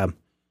the...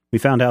 we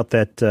found out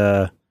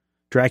that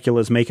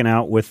Dracula's making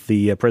out with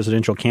the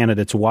presidential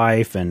candidate's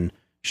wife, and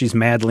she's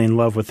madly in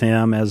love with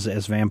him, as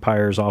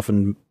vampires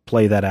often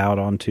play that out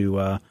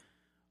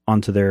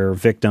onto their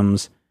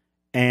victims.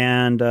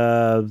 And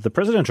the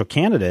presidential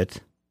candidate,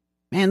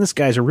 man, this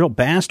guy's a real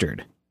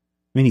bastard. I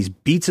mean, he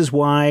beats his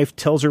wife,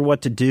 tells her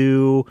what to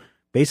do,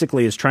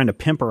 basically is trying to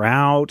pimp her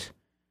out,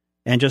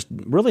 and just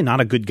really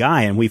not a good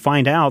guy. And we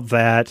find out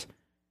that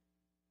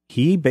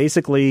he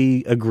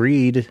basically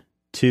agreed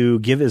to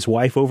give his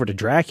wife over to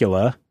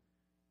Dracula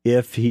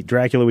if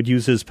Dracula would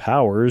use his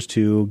powers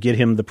to get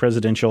him the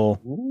presidential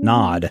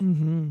nod.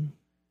 Mm-hmm.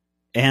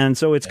 And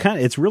so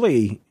it's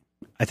really,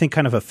 I think,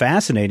 kind of a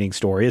fascinating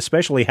story,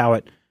 especially how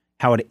it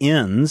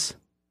ends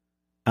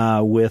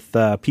with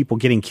people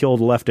getting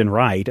killed left and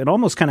right. It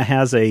almost kind of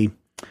has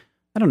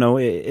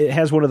it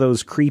has one of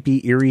those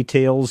creepy, eerie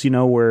tales,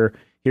 where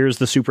here's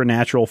the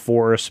supernatural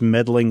force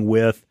meddling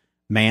with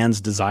man's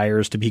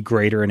desires to be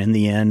greater, and in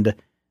the end,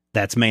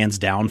 that's man's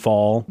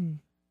downfall.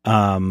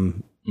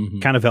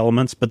 Kind of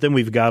elements. But then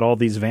we've got all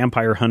these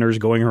vampire hunters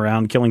going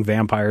around killing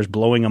vampires,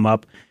 blowing them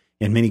up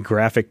in many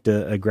graphic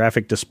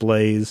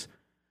displays.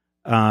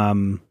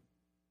 And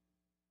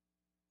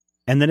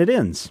then it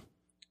ends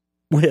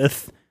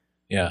with,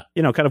 kind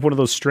of one of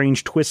those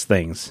strange twist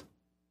things.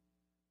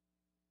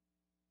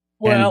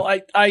 Well,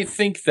 I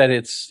think that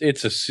it's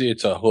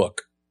a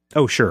hook.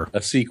 Oh, sure.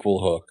 A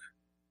sequel hook.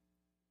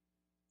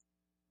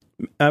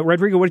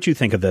 Rodrigo, what did you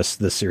think of this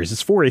series?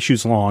 It's 4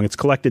 issues long. It's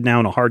collected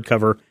now in a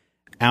hardcover,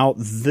 out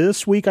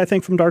this week, I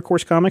think, from Dark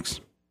Horse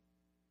Comics.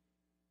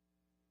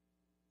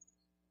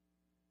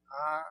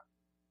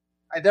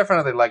 I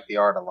definitely like the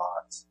art a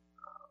lot.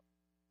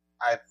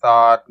 I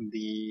thought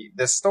the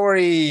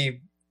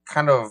story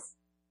kind of...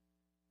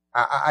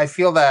 I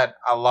feel that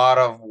a lot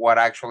of what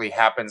actually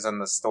happens in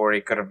the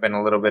story could have been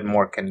a little bit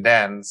more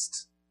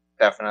condensed.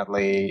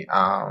 Definitely.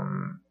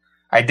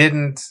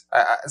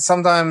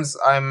 Sometimes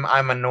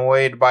I'm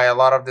annoyed by a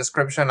lot of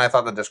description. I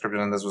thought the description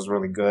in this was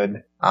really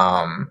good.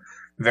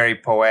 Very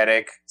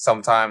poetic,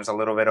 sometimes a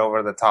little bit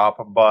over the top,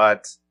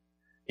 but,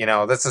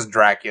 this is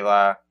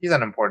Dracula. He's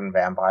an important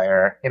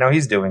vampire.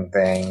 He's doing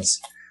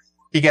things.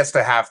 He gets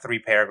to have 3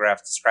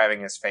 paragraphs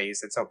describing his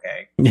face. It's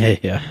okay.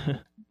 Yeah.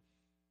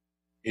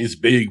 His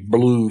big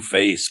blue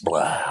face,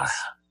 blah.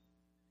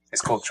 His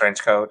cool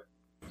trench coat.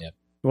 Yep.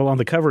 Well, on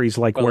the cover, he's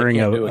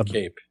wearing a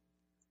cape.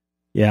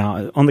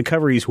 Yeah, on the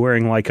cover, he's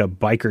wearing a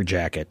biker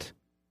jacket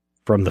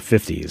from the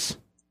 50s.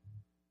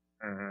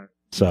 Mm-hmm.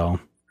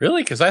 So...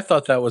 Really? Because I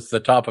thought that was the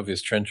top of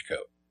his trench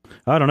coat.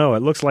 I don't know.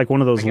 It looks like one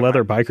of those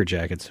leather biker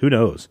jackets. Who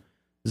knows?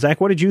 Zach,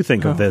 what did you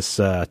think of this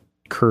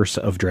Curse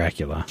of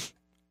Dracula?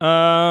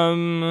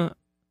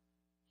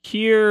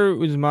 Here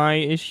was my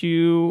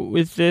issue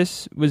with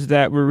this, was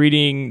that we're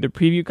reading the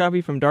preview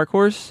copy from Dark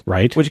Horse.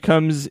 Right. Which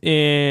comes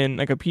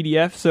in a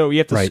PDF, so you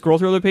have to scroll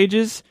through the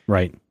pages.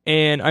 Right.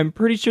 And I'm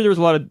pretty sure there was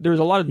a lot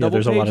of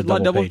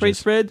double page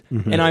spread,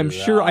 and I'm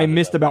sure I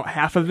missed about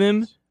half of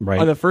them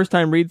on the first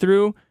time read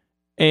through.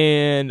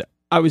 And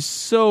I was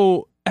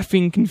so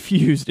effing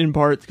confused in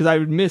parts because I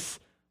would miss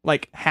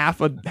half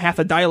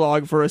a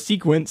dialogue for a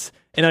sequence,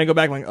 and then I go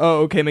back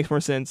oh, okay, makes more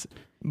sense.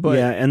 But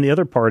yeah, and the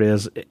other part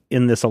is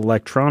in this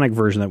electronic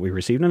version that we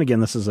received, and again,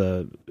 this is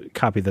a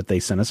copy that they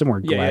sent us, and we're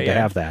glad to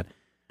have that.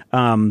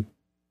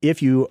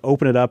 If you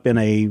open it up in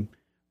a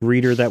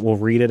reader that will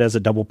read it as a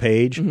double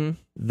page,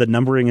 the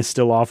numbering is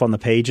still off on the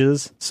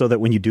pages, so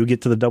that when you do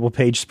get to the double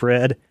page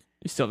spread,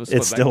 it's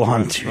still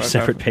on 2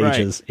 separate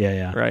pages. Right.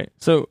 Yeah. Right.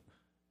 So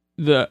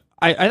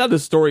I thought the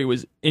story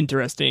was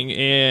interesting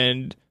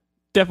and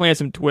definitely had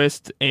some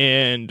twist,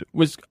 and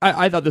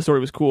I thought the story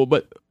was cool,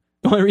 but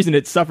the only reason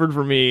it suffered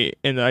for me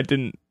and I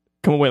didn't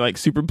come away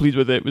super pleased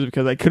with it was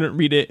because I couldn't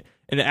read it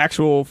in the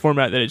actual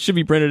format that it should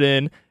be printed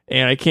in,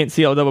 and I can't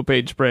see all the double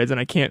page spreads, and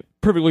I can't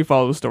perfectly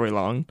follow the story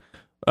long.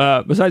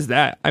 Besides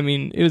that, I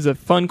mean, it was a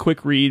fun,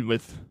 quick read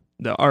with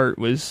the art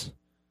was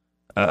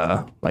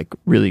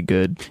really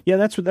good. Yeah,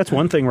 that's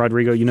one thing,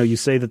 Rodrigo. You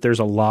say that there's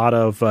a lot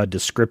of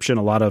description,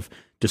 a lot of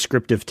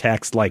descriptive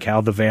text, like how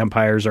the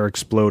vampires are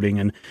exploding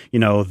and,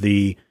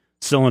 the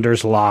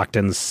cylinders locked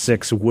and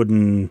 6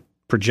 wooden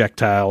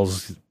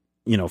projectiles,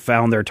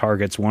 found their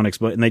targets, one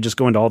explode, and they just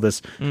go into all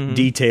this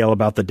detail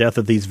about the death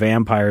of these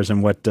vampires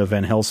and what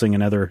Van Helsing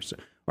and others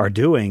are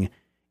doing.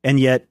 And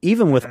yet,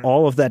 even with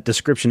all of that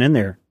description in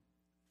there,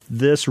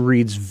 this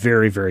reads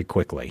very, very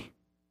quickly.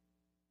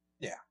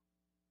 Yeah.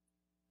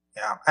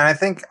 Yeah. And I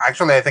think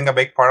a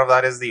big part of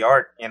that is the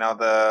art.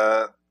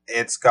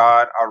 It's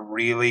got a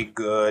really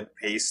good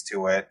pace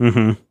to it.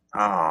 Mm-hmm.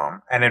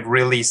 And it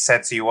really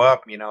sets you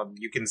up.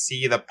 You can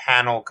see the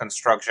panel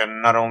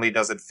construction. Not only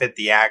does it fit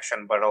the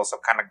action, but it also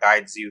kind of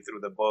guides you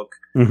through the book.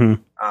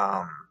 Mm-hmm.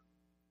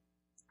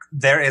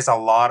 There is a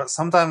lot.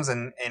 Sometimes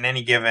in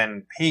any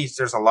given page,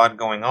 there's a lot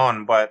going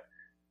on, but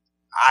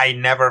I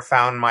never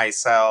found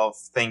myself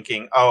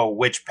thinking, oh,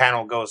 which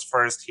panel goes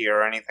first here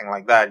or anything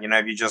like that.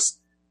 If you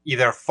just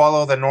either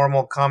follow the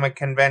normal comic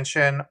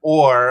convention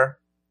or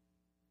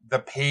the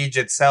page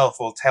itself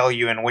will tell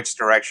you in which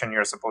direction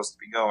you're supposed to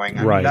be going.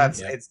 I mean,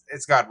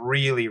 it's got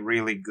really,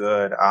 really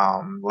good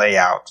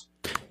layout.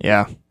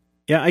 Yeah.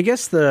 Yeah, I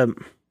guess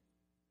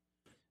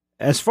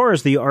as far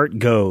as the art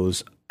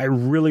goes, I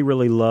really,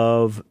 really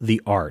love the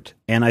art.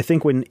 And I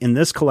think when in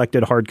this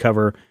collected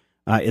hardcover,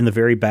 in the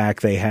very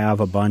back, they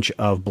have a bunch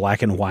of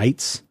black and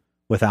whites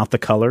without the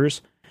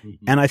colors.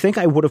 Mm-hmm. And I think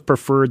I would have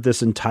preferred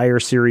this entire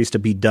series to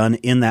be done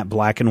in that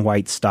black and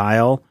white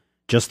style,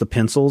 just the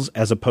pencils,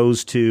 as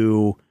opposed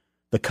to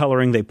the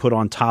coloring they put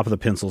on top of the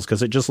pencils,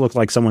 because it just looked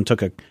like someone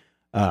took a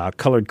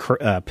colored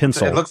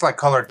pencil. It looks like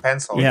colored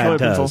pencil. Yeah, colored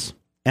it does. pencil.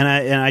 And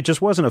I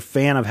just wasn't a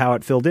fan of how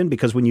it filled in,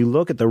 because when you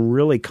look at the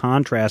really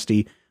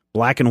contrasty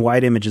black and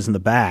white images in the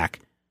back,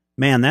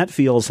 man, that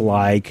feels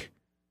like,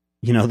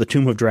 the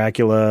Tomb of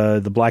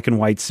Dracula, the black and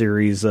white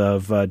series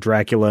of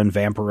Dracula and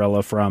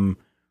Vampirella from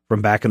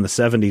back in the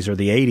 70s or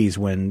the 80s,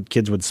 when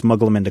kids would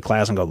smuggle them into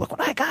class and go, look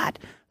what I got.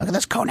 Look at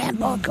this Conan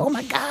book. Oh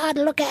my God,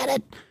 look at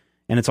it.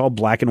 And it's all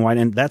black and white,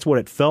 and that's what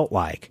it felt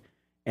like.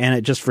 And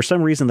it just, for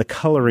some reason, the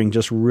coloring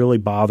just really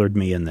bothered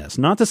me in this.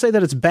 Not to say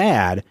that it's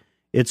bad.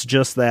 It's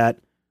just that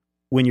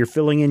when you're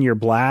filling in your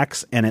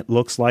blacks and it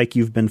looks like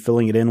you've been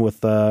filling it in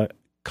with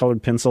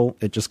colored pencil,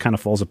 it just kind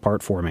of falls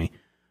apart for me.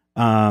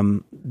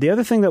 The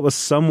other thing that was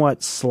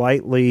somewhat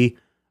slightly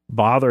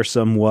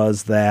bothersome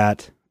was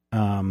that,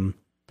 and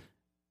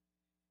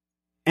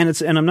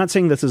I'm not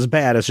saying this is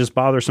bad, it's just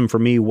bothersome for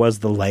me, was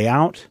the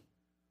layout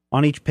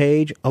on each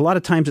page. A lot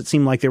of times it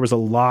seemed like there was a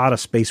lot of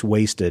space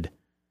wasted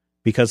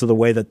because of the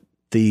way that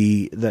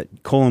that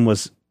Colin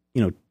was,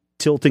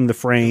 tilting the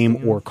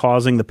frame or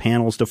causing the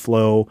panels to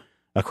flow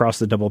across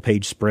the double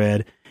page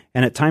spread.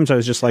 And at times I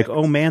was just like,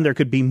 oh man, there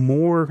could be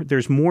more.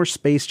 There's more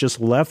space just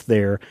left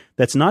there.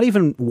 That's not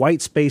even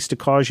white space to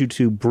cause you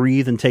to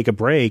breathe and take a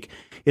break.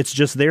 It's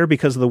just there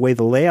because of the way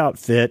the layout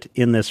fit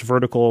in this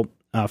vertical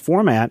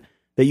format,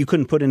 that you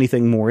couldn't put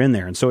anything more in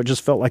there. And so it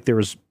just felt like there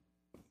was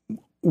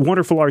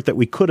wonderful art that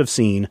we could have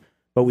seen,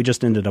 but we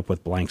just ended up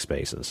with blank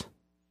spaces.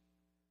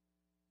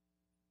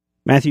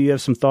 Matthew, you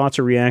have some thoughts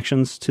or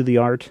reactions to the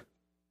art?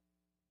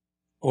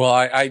 Well,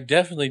 I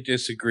definitely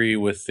disagree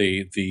with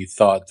the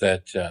thought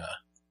that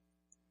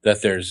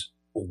that there's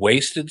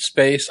wasted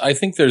space. I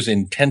think there's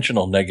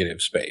intentional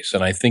negative space.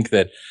 And I think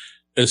that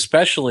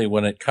especially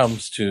when it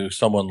comes to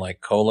someone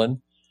like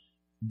Colin,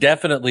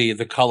 definitely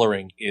the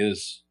coloring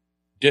is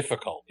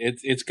difficult.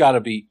 It's got to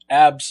be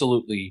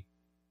absolutely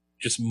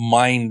just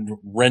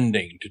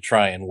mind-rending to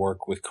try and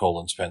work with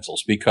Colin's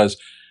pencils, because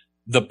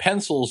the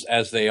pencils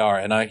as they are,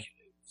 and I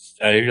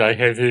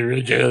have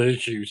original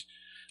issues.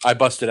 I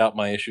busted out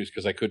my issues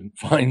because I couldn't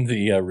find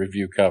the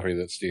review copy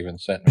that Steven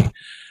sent me.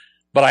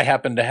 But I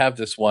happen to have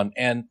this one,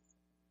 and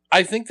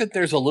I think that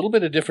there's a little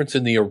bit of difference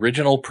in the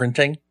original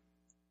printing,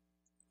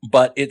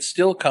 but it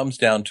still comes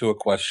down to a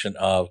question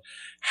of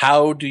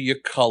how do you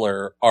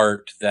color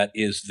art that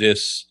is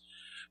this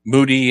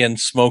moody and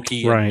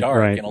smoky and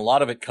dark, and a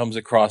lot of it comes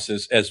across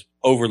as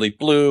overly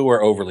blue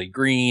or overly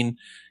green,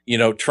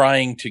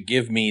 trying to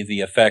give me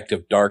the effect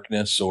of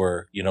darkness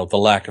or, the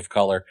lack of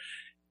color.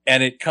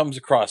 And it comes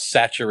across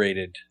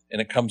saturated,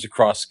 and it comes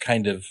across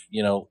kind of,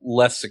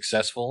 less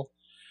successful.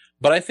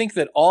 But I think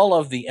that all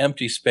of the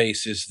empty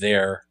space is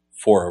there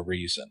for a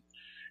reason.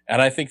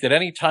 And I think that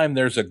any time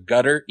there's a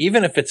gutter,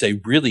 even if it's a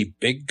really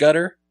big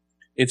gutter,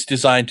 it's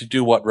designed to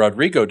do what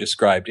Rodrigo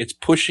described. It's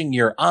pushing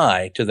your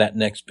eye to that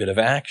next bit of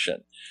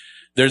action.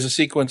 There's a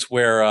sequence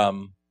where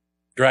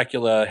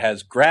Dracula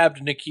has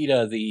grabbed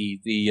Nikita,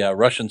 the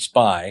Russian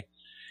spy,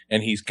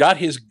 and he's got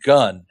his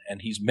gun,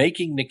 and he's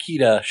making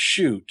Nikita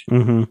shoot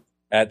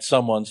at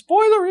someone.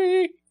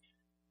 Spoilery!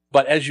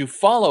 But as you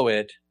follow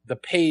it, the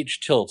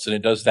page tilts, and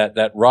it does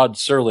that Rod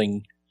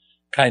Serling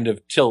kind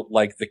of tilt,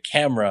 like the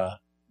camera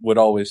would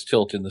always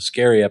tilt in the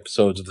scary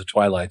episodes of The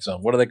Twilight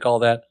Zone. What do they call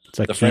that? It's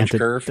like the French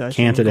curve?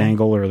 Canted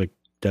angle or the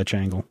Dutch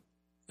angle.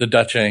 The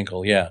Dutch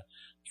angle, yeah.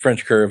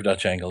 French curve,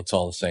 Dutch angle, it's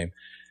all the same.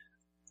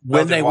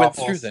 When Belgian they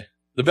waffles. went through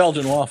the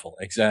Belgian waffle,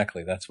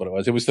 exactly, that's what it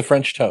was. It was the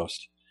French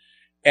toast.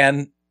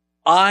 And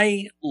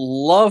I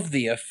love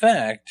the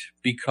effect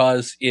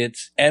because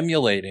it's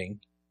emulating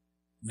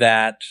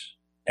that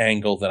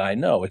angle that I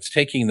know. It's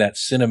taking that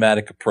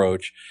cinematic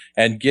approach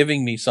and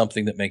giving me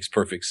something that makes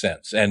perfect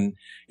sense. And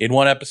in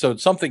one episode,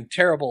 something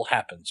terrible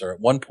happens, or at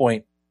one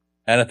point,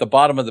 and at the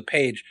bottom of the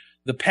page,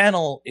 the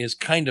panel is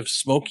kind of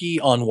smoky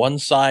on one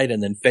side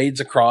and then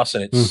fades across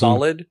and it's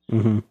solid.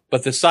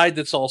 But the side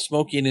that's all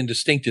smoky and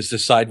indistinct is the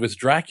side with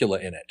Dracula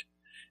in it,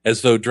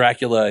 as though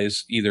Dracula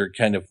is either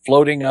kind of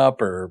floating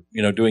up or,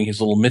 doing his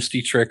little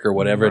misty trick or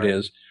whatever it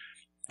is.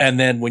 And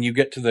then when you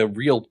get to the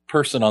real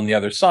person on the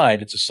other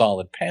side, it's a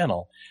solid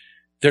panel.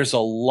 There's a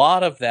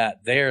lot of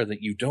that there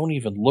that you don't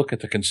even look at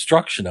the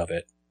construction of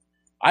it.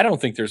 I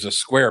don't think there's a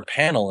square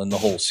panel in the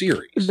whole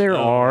series. There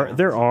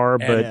are,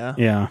 but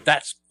yeah.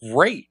 That's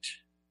great.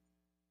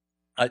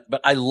 But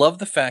I love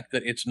the fact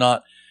that it's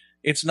not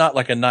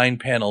like a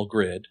 9-panel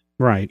grid.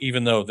 Right.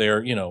 Even though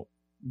there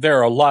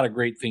are a lot of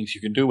great things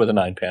you can do with a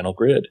 9-panel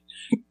grid.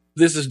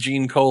 This is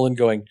Gene Colan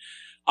going,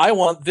 I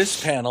want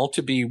this panel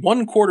to be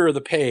 1/4 of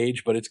the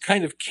page, but it's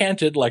kind of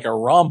canted like a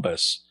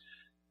rhombus.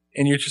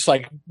 And you're just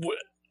like,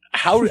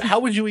 how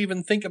would you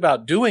even think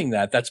about doing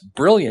that? That's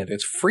brilliant.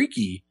 It's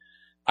freaky.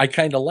 I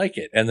kind of like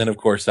it. And then, of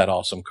course, that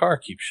awesome car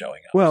keeps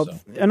showing up. Well,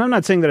 and I'm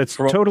not saying that it's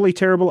totally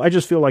terrible. I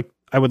just feel like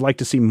I would like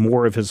to see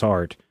more of his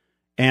art.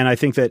 And I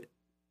think that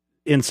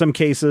in some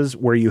cases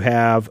where you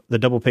have the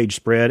double page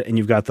spread and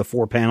you've got the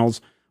 4 panels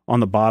on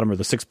the bottom or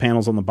the 6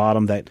 panels on the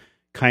bottom that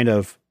kind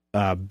of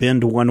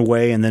bend one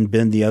way and then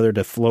bend the other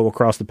to flow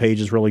across the page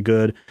is really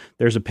good.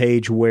 There's a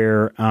page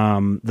where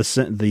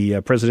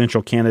the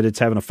presidential candidate's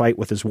having a fight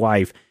with his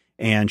wife,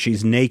 and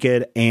she's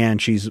naked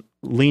and she's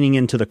leaning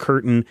into the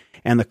curtain,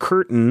 and the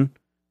curtain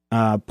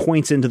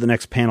points into the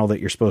next panel that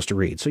you're supposed to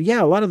read. So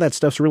yeah, a lot of that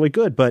stuff's really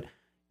good, but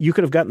you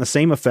could have gotten the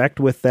same effect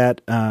with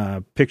that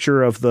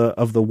picture of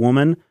the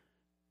woman,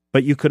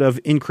 but you could have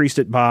increased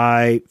it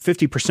by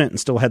 50% and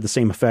still had the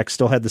same effect,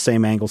 still had the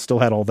same angle, still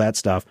had all that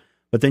stuff.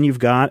 But then you've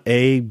got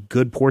a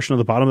good portion of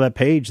the bottom of that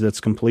page that's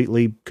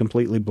completely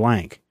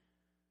blank.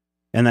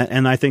 And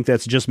I think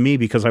that's just me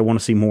because I want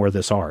to see more of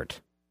this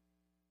art.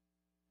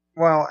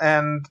 Well,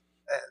 and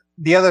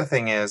the other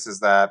thing is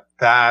that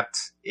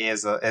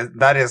is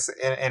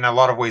in a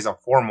lot of ways a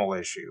formal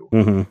issue.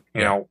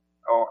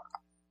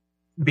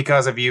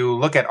 Because if you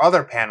look at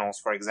other panels,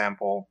 for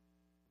example,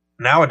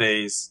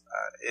 nowadays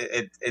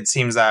it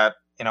seems that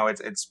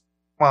it's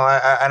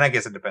and I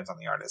guess it depends on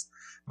the artist.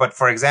 But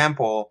for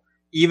example,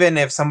 even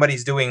if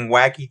somebody's doing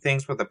wacky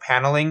things with the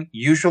paneling,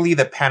 usually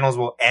the panels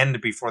will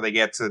end before they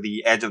get to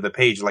the edge of the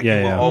page. Like you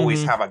will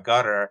always have a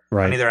gutter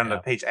on either end of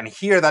the page. And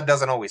here that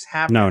doesn't always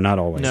happen. No, not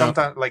always.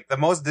 Sometimes, like the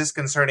most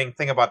disconcerting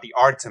thing about the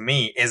art to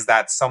me is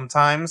that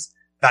sometimes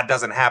that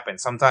doesn't happen.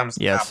 Sometimes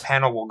a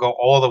panel will go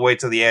all the way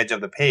to the edge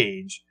of the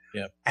page.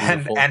 Yeah,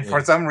 and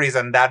for some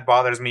reason that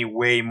bothers me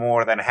way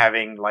more than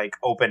having like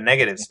open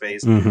negative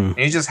space. And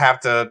you just have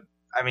to.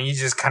 I mean, you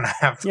just kind of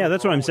have to. Yeah,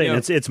 that's what I'm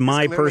saying. It's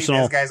my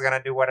personal. This guy's gonna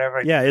do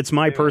whatever. Yeah, it's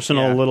my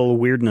personal little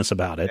weirdness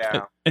about it.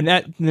 Yeah. And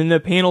then the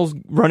panels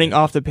running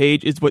off the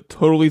page is what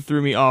totally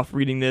threw me off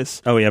reading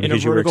this. Oh yeah,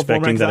 because you were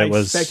expecting that it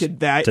was to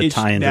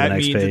tie into the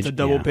next page. It's a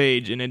double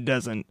page, and it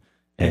doesn't.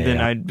 And then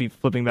I'd be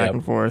flipping back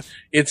and forth.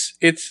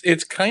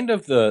 It's kind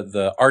of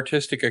the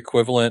artistic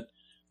equivalent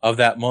of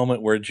that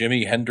moment where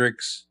Jimi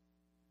Hendrix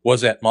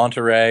was at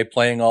Monterey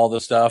playing all the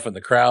stuff, and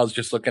the crowd's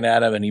just looking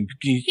at him, and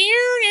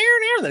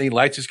then he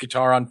lights his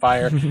guitar on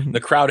fire.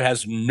 The crowd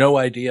has no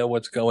idea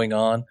what's going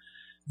on.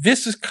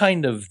 This is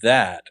kind of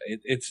that.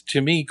 It's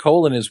to me,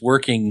 Colan is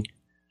working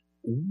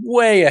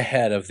way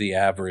ahead of the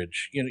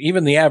average,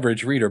 even the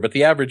average reader, but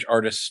the average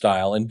artist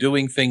style, and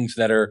doing things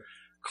that are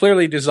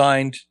clearly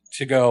designed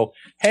to go,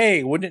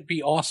 hey, wouldn't it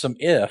be awesome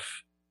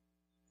if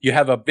you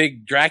have a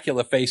big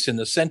Dracula face in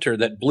the center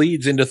that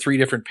bleeds into 3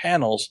 different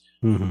panels,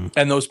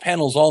 and those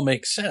panels all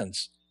make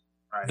sense.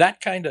 Right.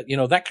 That kind of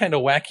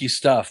wacky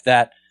stuff,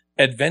 that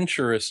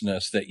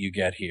adventurousness that you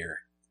get here.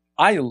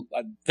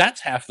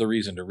 That's half the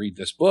reason to read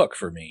this book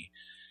for me.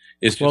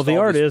 Is just the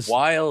art is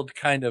wild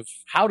kind of,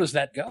 how does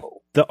that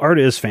go? The art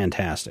is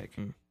fantastic.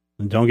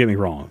 Don't get me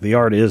wrong. The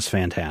art is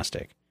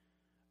fantastic.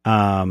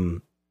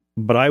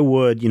 But I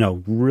would,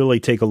 really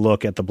take a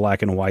look at the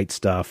black and white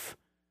stuff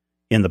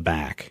in the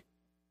back.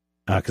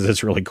 Because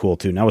it's really cool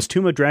too. Now, was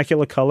Tomb of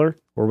Dracula color,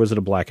 or was it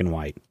a black and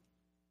white?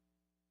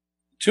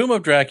 Tomb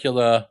of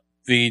Dracula,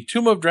 the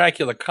Tomb of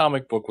Dracula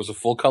comic book was a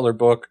full color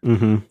book.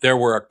 There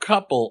were a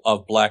couple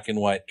of black and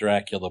white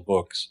Dracula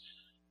books.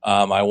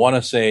 I want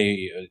to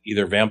say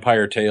either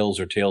Vampire Tales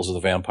or Tales of the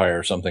Vampire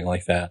or something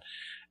like that.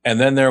 And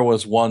then there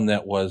was one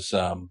that was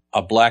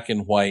a black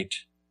and white,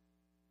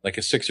 like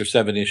a 6 or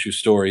 7 issue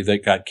story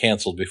that got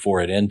canceled before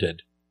it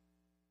ended.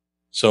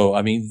 So,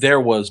 I mean,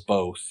 there was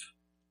both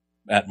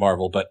at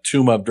Marvel, but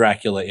Tomb of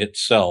Dracula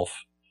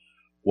itself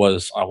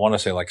was, I want to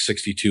say, like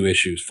 62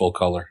 issues, full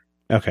color.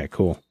 Okay,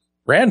 cool.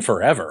 Ran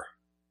forever.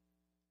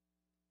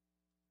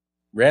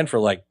 Ran for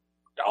like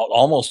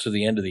almost to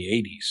the end of the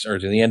 80s, or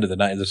to the end of the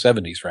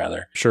 70s,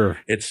 rather. Sure.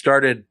 It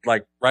started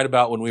like right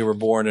about when we were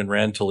born and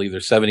ran till either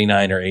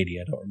 79 or 80.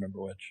 I don't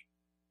remember which.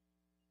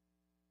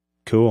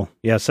 Cool.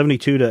 Yeah,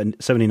 72 to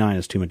 79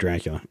 is Tomb of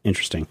Dracula.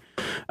 Interesting.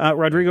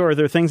 Rodrigo, are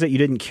there things that you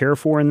didn't care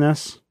for in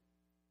this?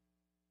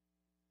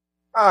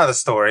 The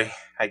story,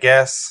 I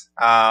guess.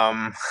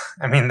 I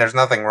mean, there's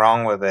nothing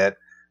wrong with it.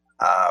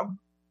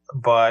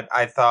 But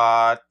I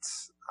thought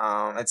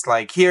it's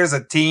like, here's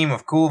a team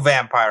of cool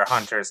vampire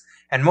hunters.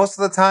 And most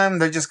of the time,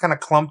 they're just kind of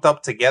clumped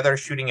up together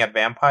shooting at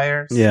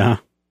vampires. Yeah.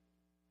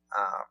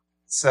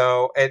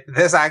 So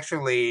this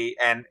actually,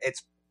 and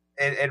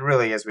it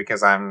really is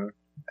because I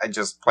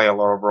just play a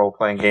lot of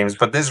role-playing games,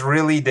 but this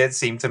really did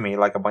seem to me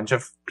like a bunch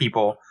of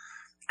people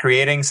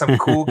creating some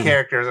cool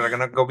characters that are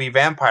going to go be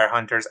vampire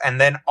hunters,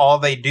 and then all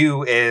they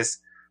do is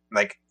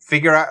like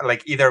figure out,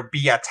 like, either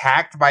be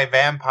attacked by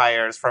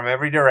vampires from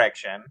every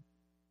direction,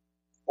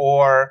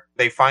 or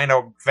they find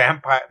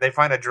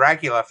a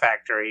Dracula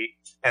factory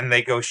and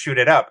they go shoot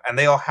it up, and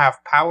they all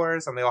have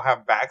powers and they all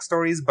have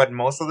backstories, but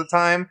most of the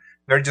time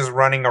they're just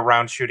running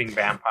around shooting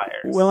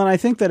vampires. Well, and I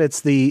think that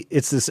it's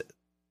this,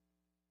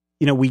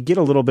 we get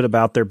a little bit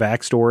about their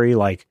backstory,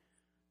 like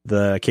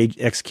the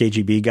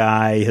ex-KGB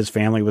guy, his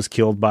family was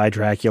killed by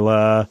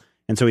Dracula,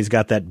 and so he's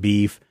got that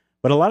beef.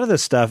 But a lot of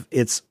this stuff,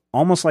 it's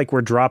almost like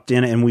we're dropped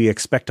in and we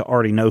expect to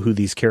already know who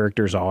these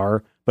characters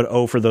are. But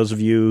for those of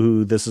you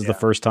who this is the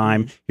first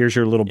time, here's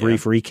your little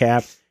brief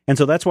recap. And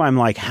so that's why I'm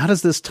like, how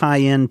does this tie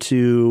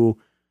into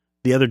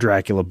the other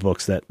Dracula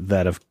books that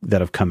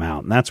have come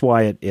out? And that's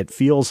why it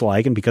feels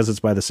like, and because it's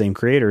by the same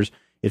creators,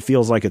 it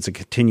feels like it's a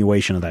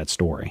continuation of that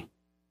story.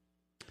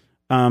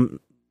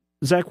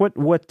 Zach,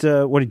 what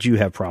did you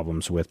have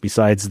problems with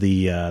besides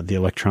the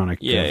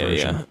electronic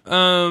version?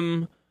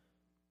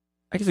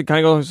 I guess it kind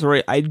of goes with the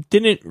story. I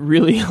didn't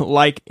really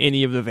like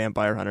any of the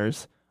vampire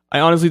hunters. I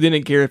honestly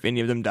didn't care if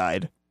any of them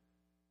died.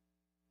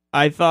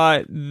 I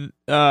thought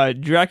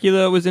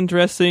Dracula was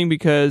interesting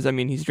because, I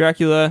mean, he's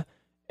Dracula,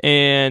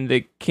 and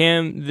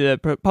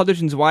the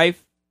politician's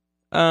wife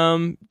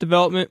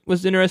development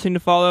was interesting to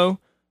follow,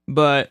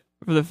 but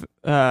for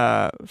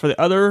the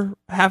other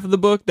half of the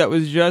book that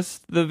was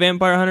just the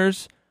vampire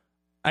hunters,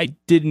 I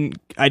didn't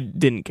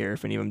care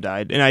if any of them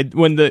died. And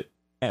when it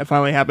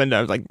finally happened,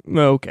 I was like,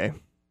 oh, okay.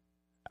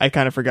 I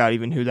kind of forgot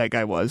even who that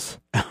guy was.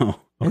 Oh,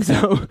 okay.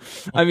 So,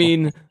 I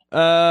mean,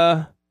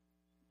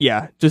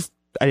 yeah, just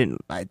I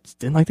just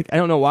didn't like I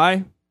don't know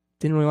why.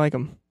 Didn't really like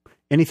him.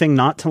 Anything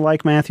not to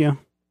like, Matthew,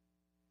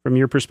 from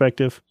your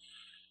perspective?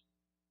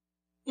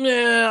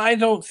 Yeah, I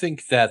don't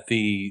think that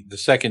the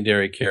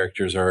secondary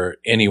characters are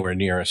anywhere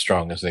near as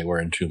strong as they were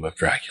in Tomb of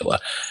Dracula.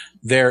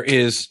 There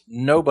is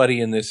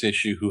nobody in this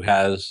issue who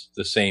has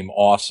the same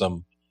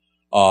awesome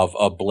of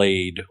a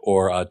Blade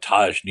or a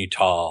Taj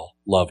Nital.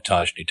 Love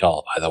Taj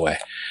Nital, by the way.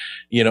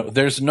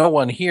 There's no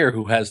one here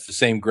who has the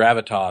same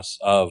gravitas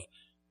of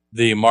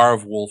the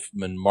Marv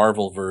Wolfman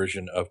Marvel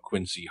version of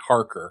Quincy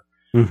Harker.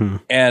 Mm-hmm.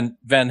 And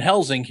Van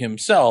Helsing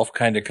himself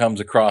kind of comes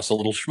across a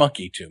little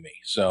schmucky to me.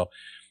 So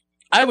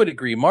I would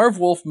agree. Marv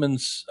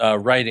Wolfman's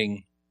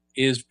writing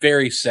is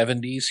very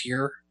 70s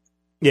here.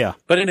 Yeah.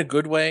 But in a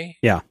good way.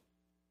 Yeah.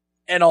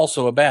 And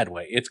also a bad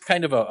way. It's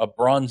kind of a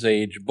Bronze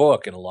Age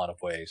book in a lot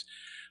of ways.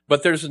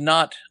 But there's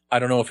not, I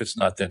don't know if it's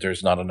not that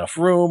there's not enough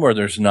room or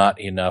there's not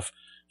enough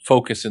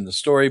focus in the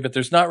story, but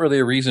there's not really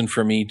a reason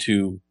for me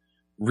to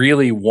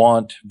really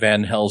want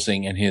Van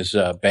Helsing and his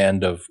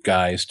band of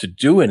guys to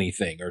do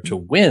anything or to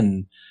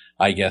win,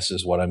 I guess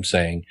is what I'm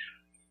saying.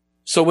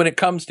 So when it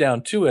comes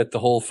down to it, the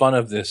whole fun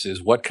of this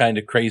is what kind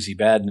of crazy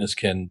badness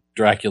can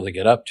Dracula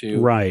get up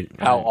to? Right.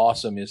 How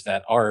awesome is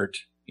that art?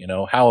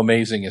 How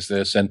amazing is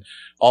this? And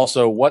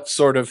also, what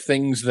sort of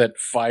things that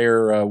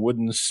fire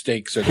wooden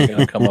stakes are they going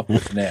to come up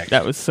with next?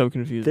 That was so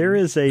confusing. There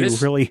is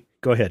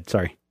go ahead.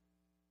 Sorry.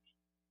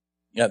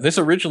 Yeah, this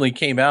originally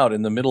came out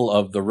in the middle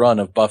of the run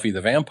of Buffy the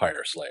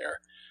Vampire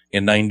Slayer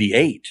in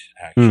 98,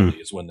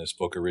 actually, is when this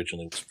book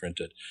originally was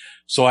printed.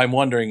 So I'm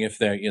wondering if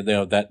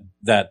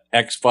that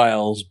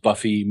X-Files,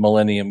 Buffy,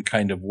 Millennium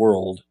kind of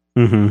world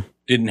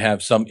didn't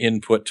have some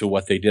input to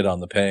what they did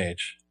on the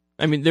page.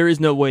 I mean, there is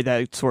no way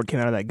that sword came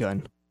out of that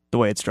gun the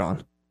way it's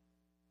drawn.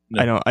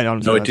 No. I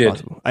don't see how that's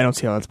possible. I don't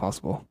see how that's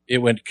possible. It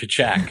went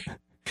ka-chack.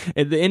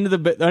 At the end of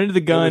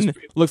the gun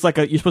looks like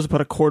you're supposed to put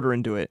a quarter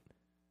into it.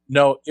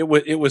 No,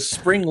 it was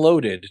spring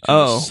loaded to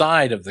the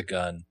side of the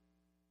gun,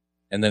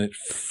 and then it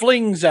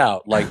flings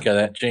out like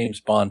that James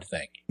Bond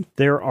thing.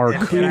 There are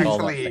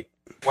actually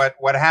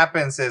what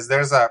happens is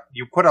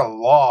you put a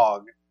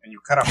log and you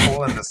cut a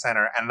hole in the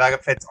center, and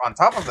that fits on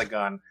top of the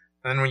gun.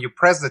 And then when you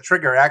press the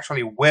trigger, it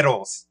actually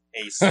whittles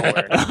a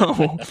sword.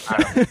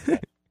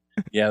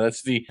 Yeah,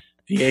 that's the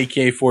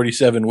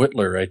AK-47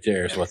 Whittler right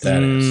there is what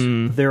that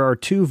is. There are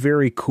two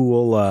very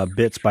cool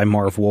bits by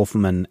Marv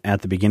Wolfman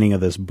at the beginning of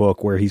this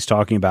book where he's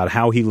talking about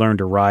how he learned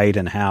to write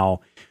and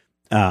how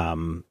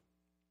Tomb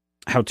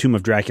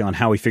of Dracula and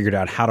how he figured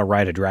out how to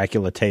write a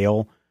Dracula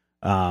tale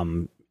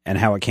and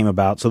how it came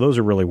about. So those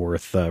are really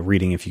worth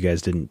reading if you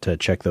guys didn't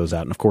check those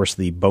out. And of course,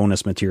 the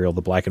bonus material,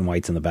 the black and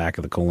whites in the back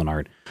of the colon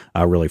art,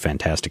 really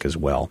fantastic as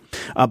well.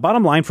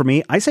 Bottom line for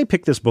me, I say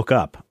pick this book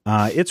up.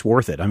 It's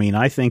worth it. I mean,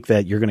 I think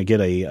that you're going to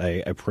get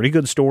a pretty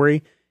good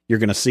story. You're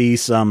going to see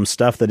some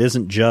stuff that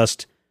isn't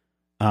just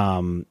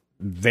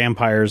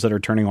vampires that are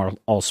turning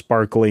all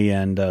sparkly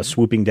and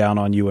swooping down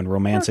on you and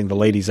romancing the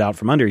ladies out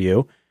from under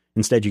you.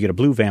 Instead, you get a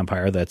blue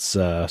vampire that's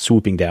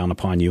swooping down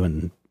upon you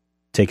and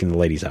taking the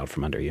ladies out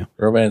from under you.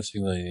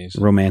 Romancing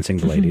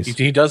the ladies.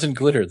 He doesn't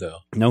glitter, though.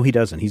 No, he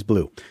doesn't. He's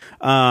blue.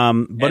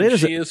 But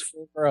she is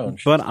full grown.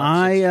 But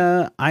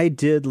I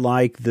did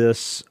like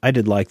this. I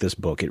did like this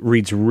book. It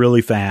reads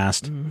really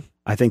fast.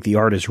 I think the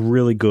art is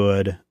really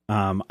good.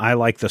 I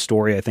like the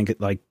story. I think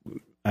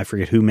I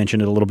forget who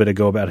mentioned it a little bit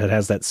ago about it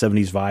has that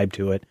 70s vibe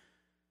to it.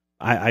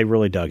 I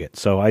really dug it.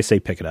 So I say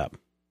pick it up.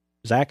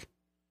 Zach?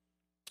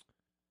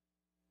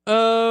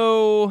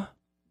 Oh,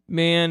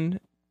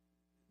 man.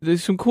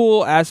 There's some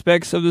cool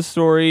aspects of the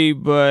story,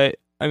 but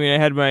I mean,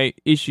 I had my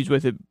issues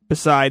with it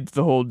besides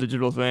the whole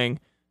digital thing.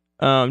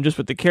 Just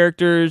with the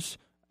characters.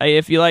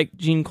 If you like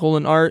Gene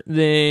Colan art,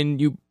 then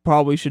you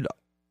probably should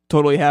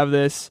totally have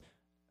this.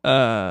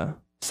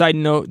 Side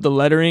note, the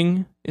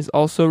lettering is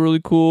also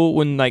really cool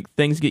when like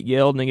things get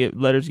yelled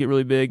and letters get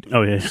really big.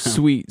 Oh yeah.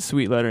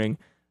 Sweet lettering.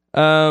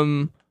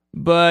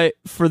 But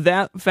for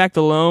that fact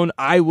alone,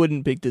 I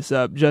wouldn't pick this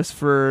up just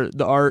for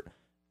the art.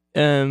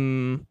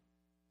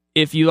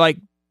 If you like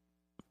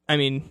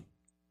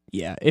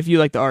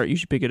the art, you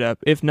should pick it up.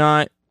 If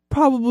not,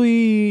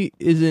 probably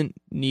isn't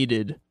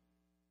needed.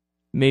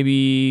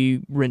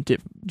 Maybe rent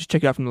it. Just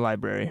check it out from the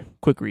library.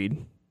 Quick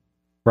read.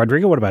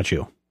 Rodrigo, what about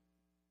you?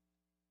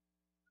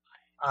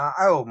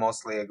 I will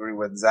mostly agree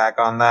with Zach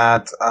on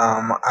that.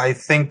 I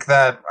think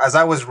that as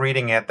I was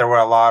reading it, there were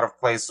a lot of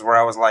places where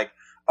I was like,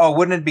 oh,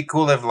 wouldn't it be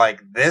cool if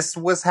like this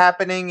was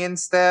happening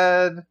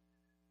instead?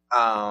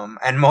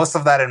 And most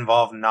of that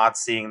involved not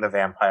seeing the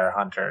vampire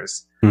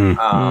hunters.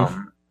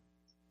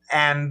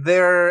 And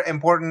they're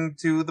important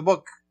to the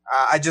book.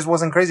 I just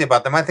wasn't crazy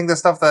about them. I think the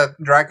stuff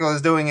that Dracula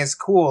is doing is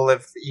cool.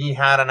 If he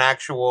had an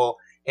actual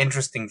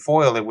interesting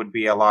foil, it would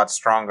be a lot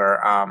stronger.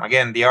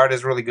 Again, the art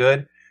is really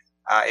good.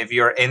 If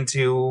you're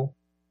into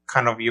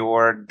kind of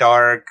your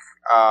dark,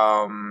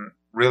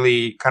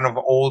 really kind of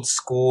old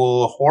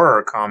school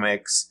horror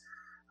comics,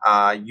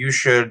 you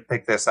should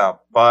pick this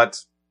up. But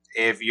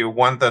if you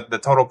want the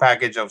total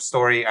package of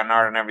story and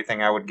art and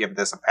everything, I would give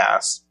this a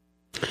pass.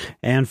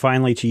 And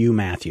finally to you,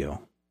 Matthew.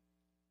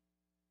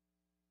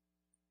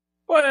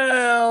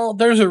 Well,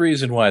 there's a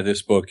reason why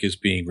this book is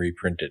being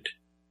reprinted.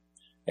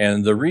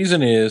 And the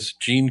reason is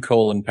Gene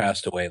Colan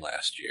passed away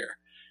last year.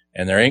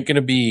 And there ain't going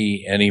to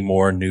be any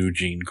more new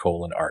Gene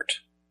Colan art.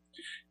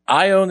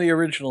 I own the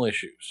original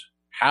issues.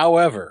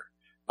 However,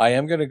 I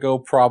am going to go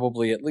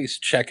probably at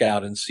least check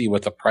out and see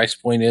what the price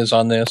point is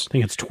on this. I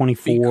think it's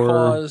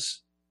 $24.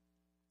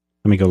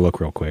 Let me go look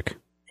real quick.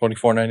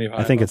 $24.95.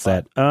 I think it's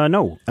that.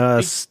 No,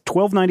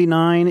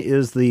 $12.99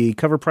 is the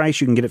cover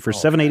price. You can get it for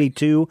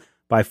 $7.82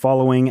 by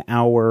following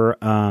our.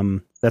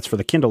 That's for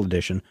the Kindle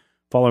edition.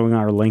 Following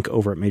our link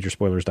over at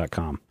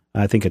majorspoilers.com.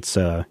 I think it's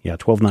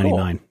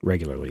 $12.99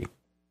 regularly.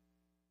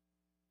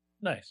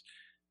 Nice.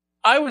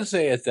 I would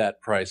say at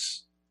that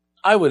price,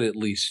 I would at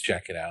least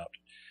check it out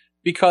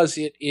because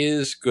it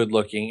is good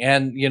looking.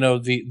 And, you know,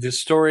 the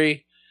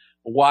story,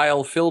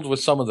 while filled with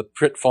some of the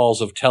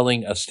pitfalls of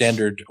telling a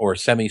standard or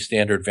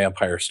semi-standard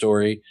vampire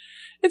story,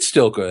 it's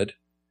still good.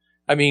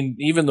 I mean,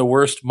 even the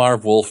worst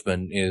Marv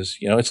Wolfman is,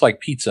 you know, it's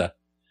like pizza.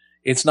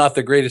 It's not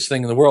the greatest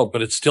thing in the world,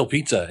 but it's still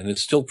pizza and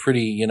it's still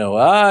pretty, you know,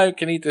 I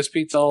can eat this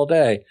pizza all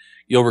day.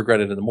 You'll regret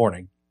it in the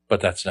morning,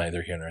 but that's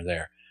neither here nor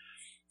there.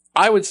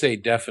 I would say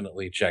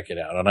definitely check it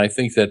out. And I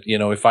think that, you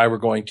know, if I were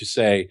going to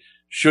say,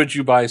 should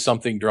you buy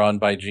something drawn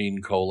by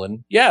Gene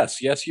Colan?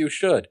 Yes, you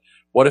should.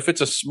 What if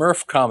it's a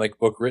Smurf comic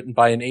book written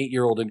by an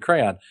 8-year-old in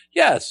crayon?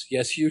 Yes,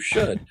 you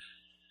should.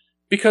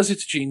 Because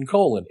it's Gene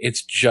Colan.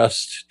 It's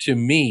just, to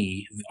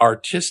me,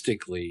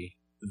 artistically,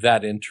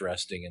 that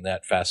interesting and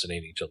that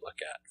fascinating to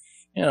look at.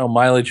 You know,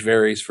 mileage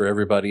varies for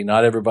everybody.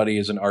 Not everybody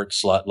is an art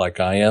slut like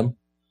I am,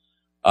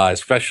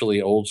 especially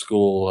old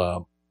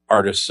school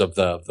artists of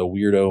the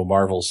weirdo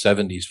Marvel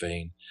 70s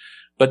vein.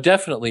 But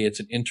definitely it's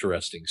an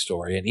interesting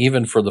story. And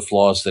even for the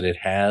flaws that it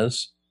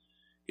has,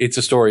 it's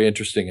a story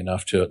interesting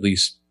enough to at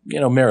least, you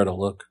know, merit a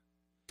look.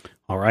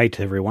 All right,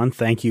 everyone.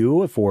 Thank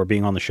you for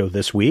being on the show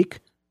this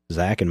week.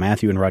 Zach and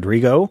Matthew and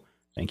Rodrigo,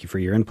 thank you for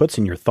your inputs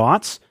and your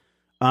thoughts.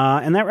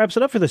 And that wraps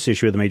it up for this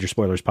issue of the Major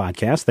Spoilers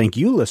podcast. Thank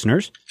you,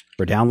 listeners,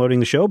 for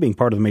downloading the show, being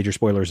part of the Major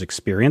Spoilers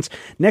experience.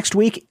 Next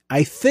week,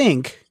 I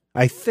think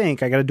I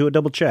got to do a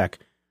double check,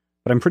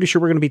 but I'm pretty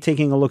sure we're going to be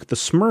taking a look at the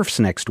Smurfs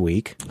next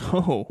week.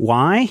 Oh.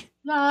 Why?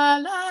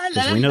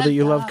 Because we know that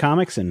you love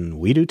comics, and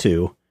we do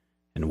too.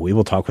 And we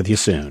will talk with you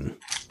soon.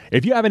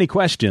 If you have any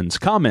questions,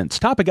 comments,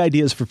 topic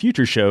ideas for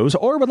future shows,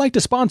 or would like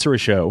to sponsor a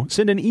show,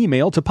 send an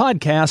email to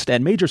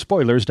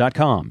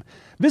podcast@majorspoilers.com.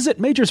 Visit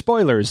Major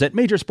Spoilers at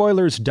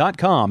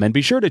majorspoilers.com and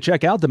be sure to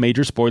check out the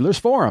Major Spoilers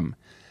Forum.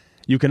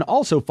 You can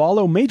also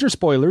follow Major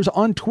Spoilers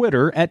on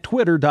Twitter at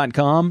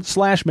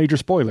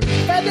twitter.com/majorspoilers.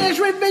 Fabulous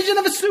revision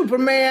of a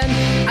Superman.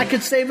 I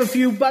could save a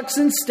few bucks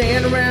and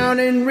stand around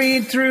and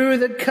read through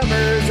the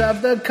covers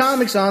of the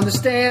comics on the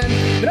stand.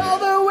 But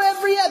although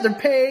every every other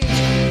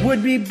page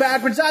would be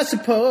backwards, I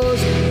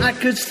suppose. I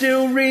could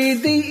still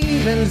read the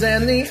evens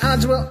and the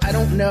odds. Well, I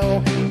don't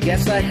know.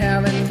 Guess I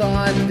haven't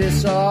thought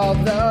this all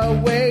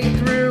the way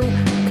through.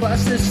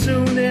 Plus, as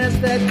soon as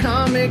that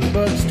comic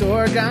book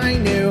store guy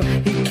knew,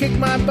 he kicked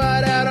my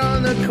butt out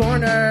on the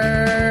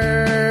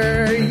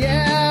corner.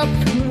 Yeah,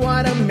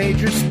 what a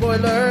major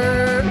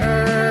spoiler.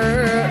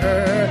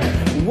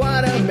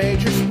 What a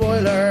major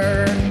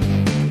spoiler.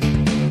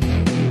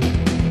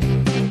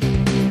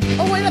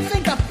 Oh wait, I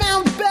think I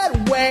found a better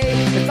way.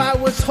 If I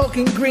was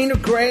hulking green or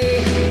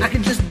gray, I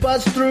could just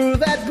buzz through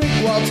that brick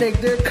wall, take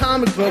their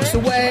comic books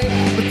away.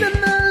 But then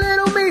the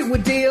little meat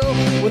would deal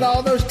with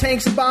all those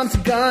tanks and bombs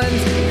and guns.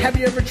 Have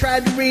you ever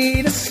tried to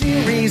read a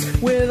series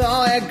with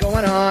all that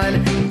going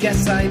on?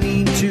 Guess I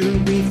need to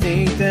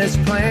rethink this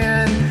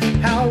plan.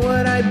 How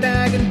would I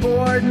bag and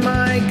board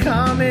my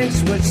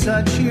comics with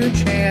such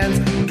huge hands?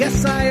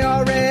 Guess I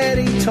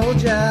already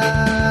told ya.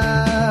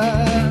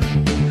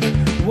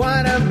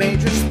 What a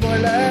major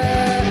spoiler.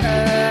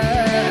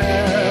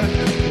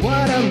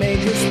 What a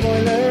major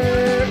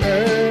spoiler.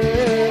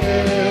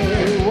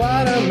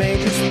 What a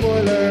major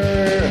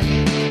spoiler.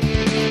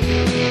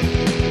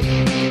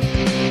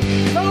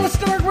 Oh,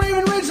 Stark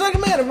Raven rage like a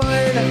man of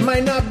iron. I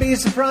might not be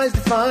surprised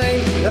to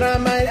find that I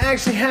might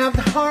actually have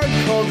the heart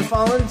cold to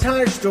follow an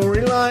entire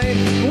storyline.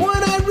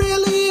 Would I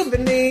really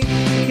even need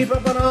to keep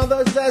up on all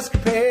those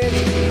escapades?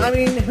 I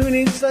mean, who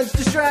needs such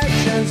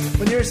distractions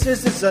when your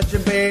sister's such a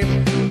babe?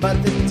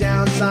 But the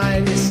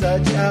downside is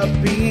such a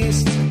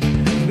beast,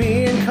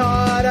 being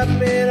caught up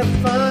in a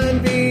fun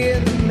bee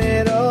in the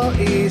Middle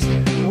East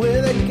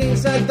with a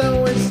king-size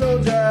throwing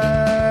soldier.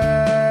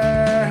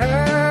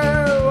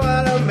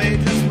 What a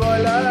major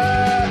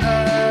spoiler.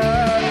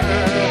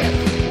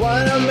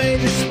 What a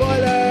major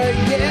spoiler.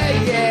 Yeah,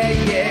 yeah,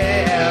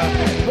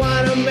 yeah.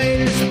 What a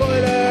major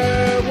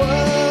spoiler.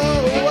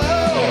 Whoa,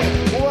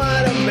 whoa.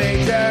 What a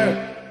major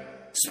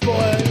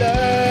spoiler.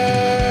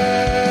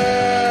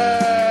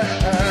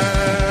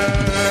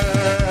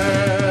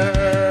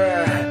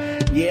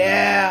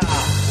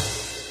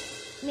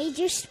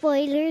 Major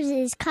Spoilers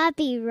is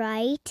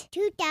copyright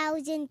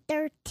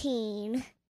 2013.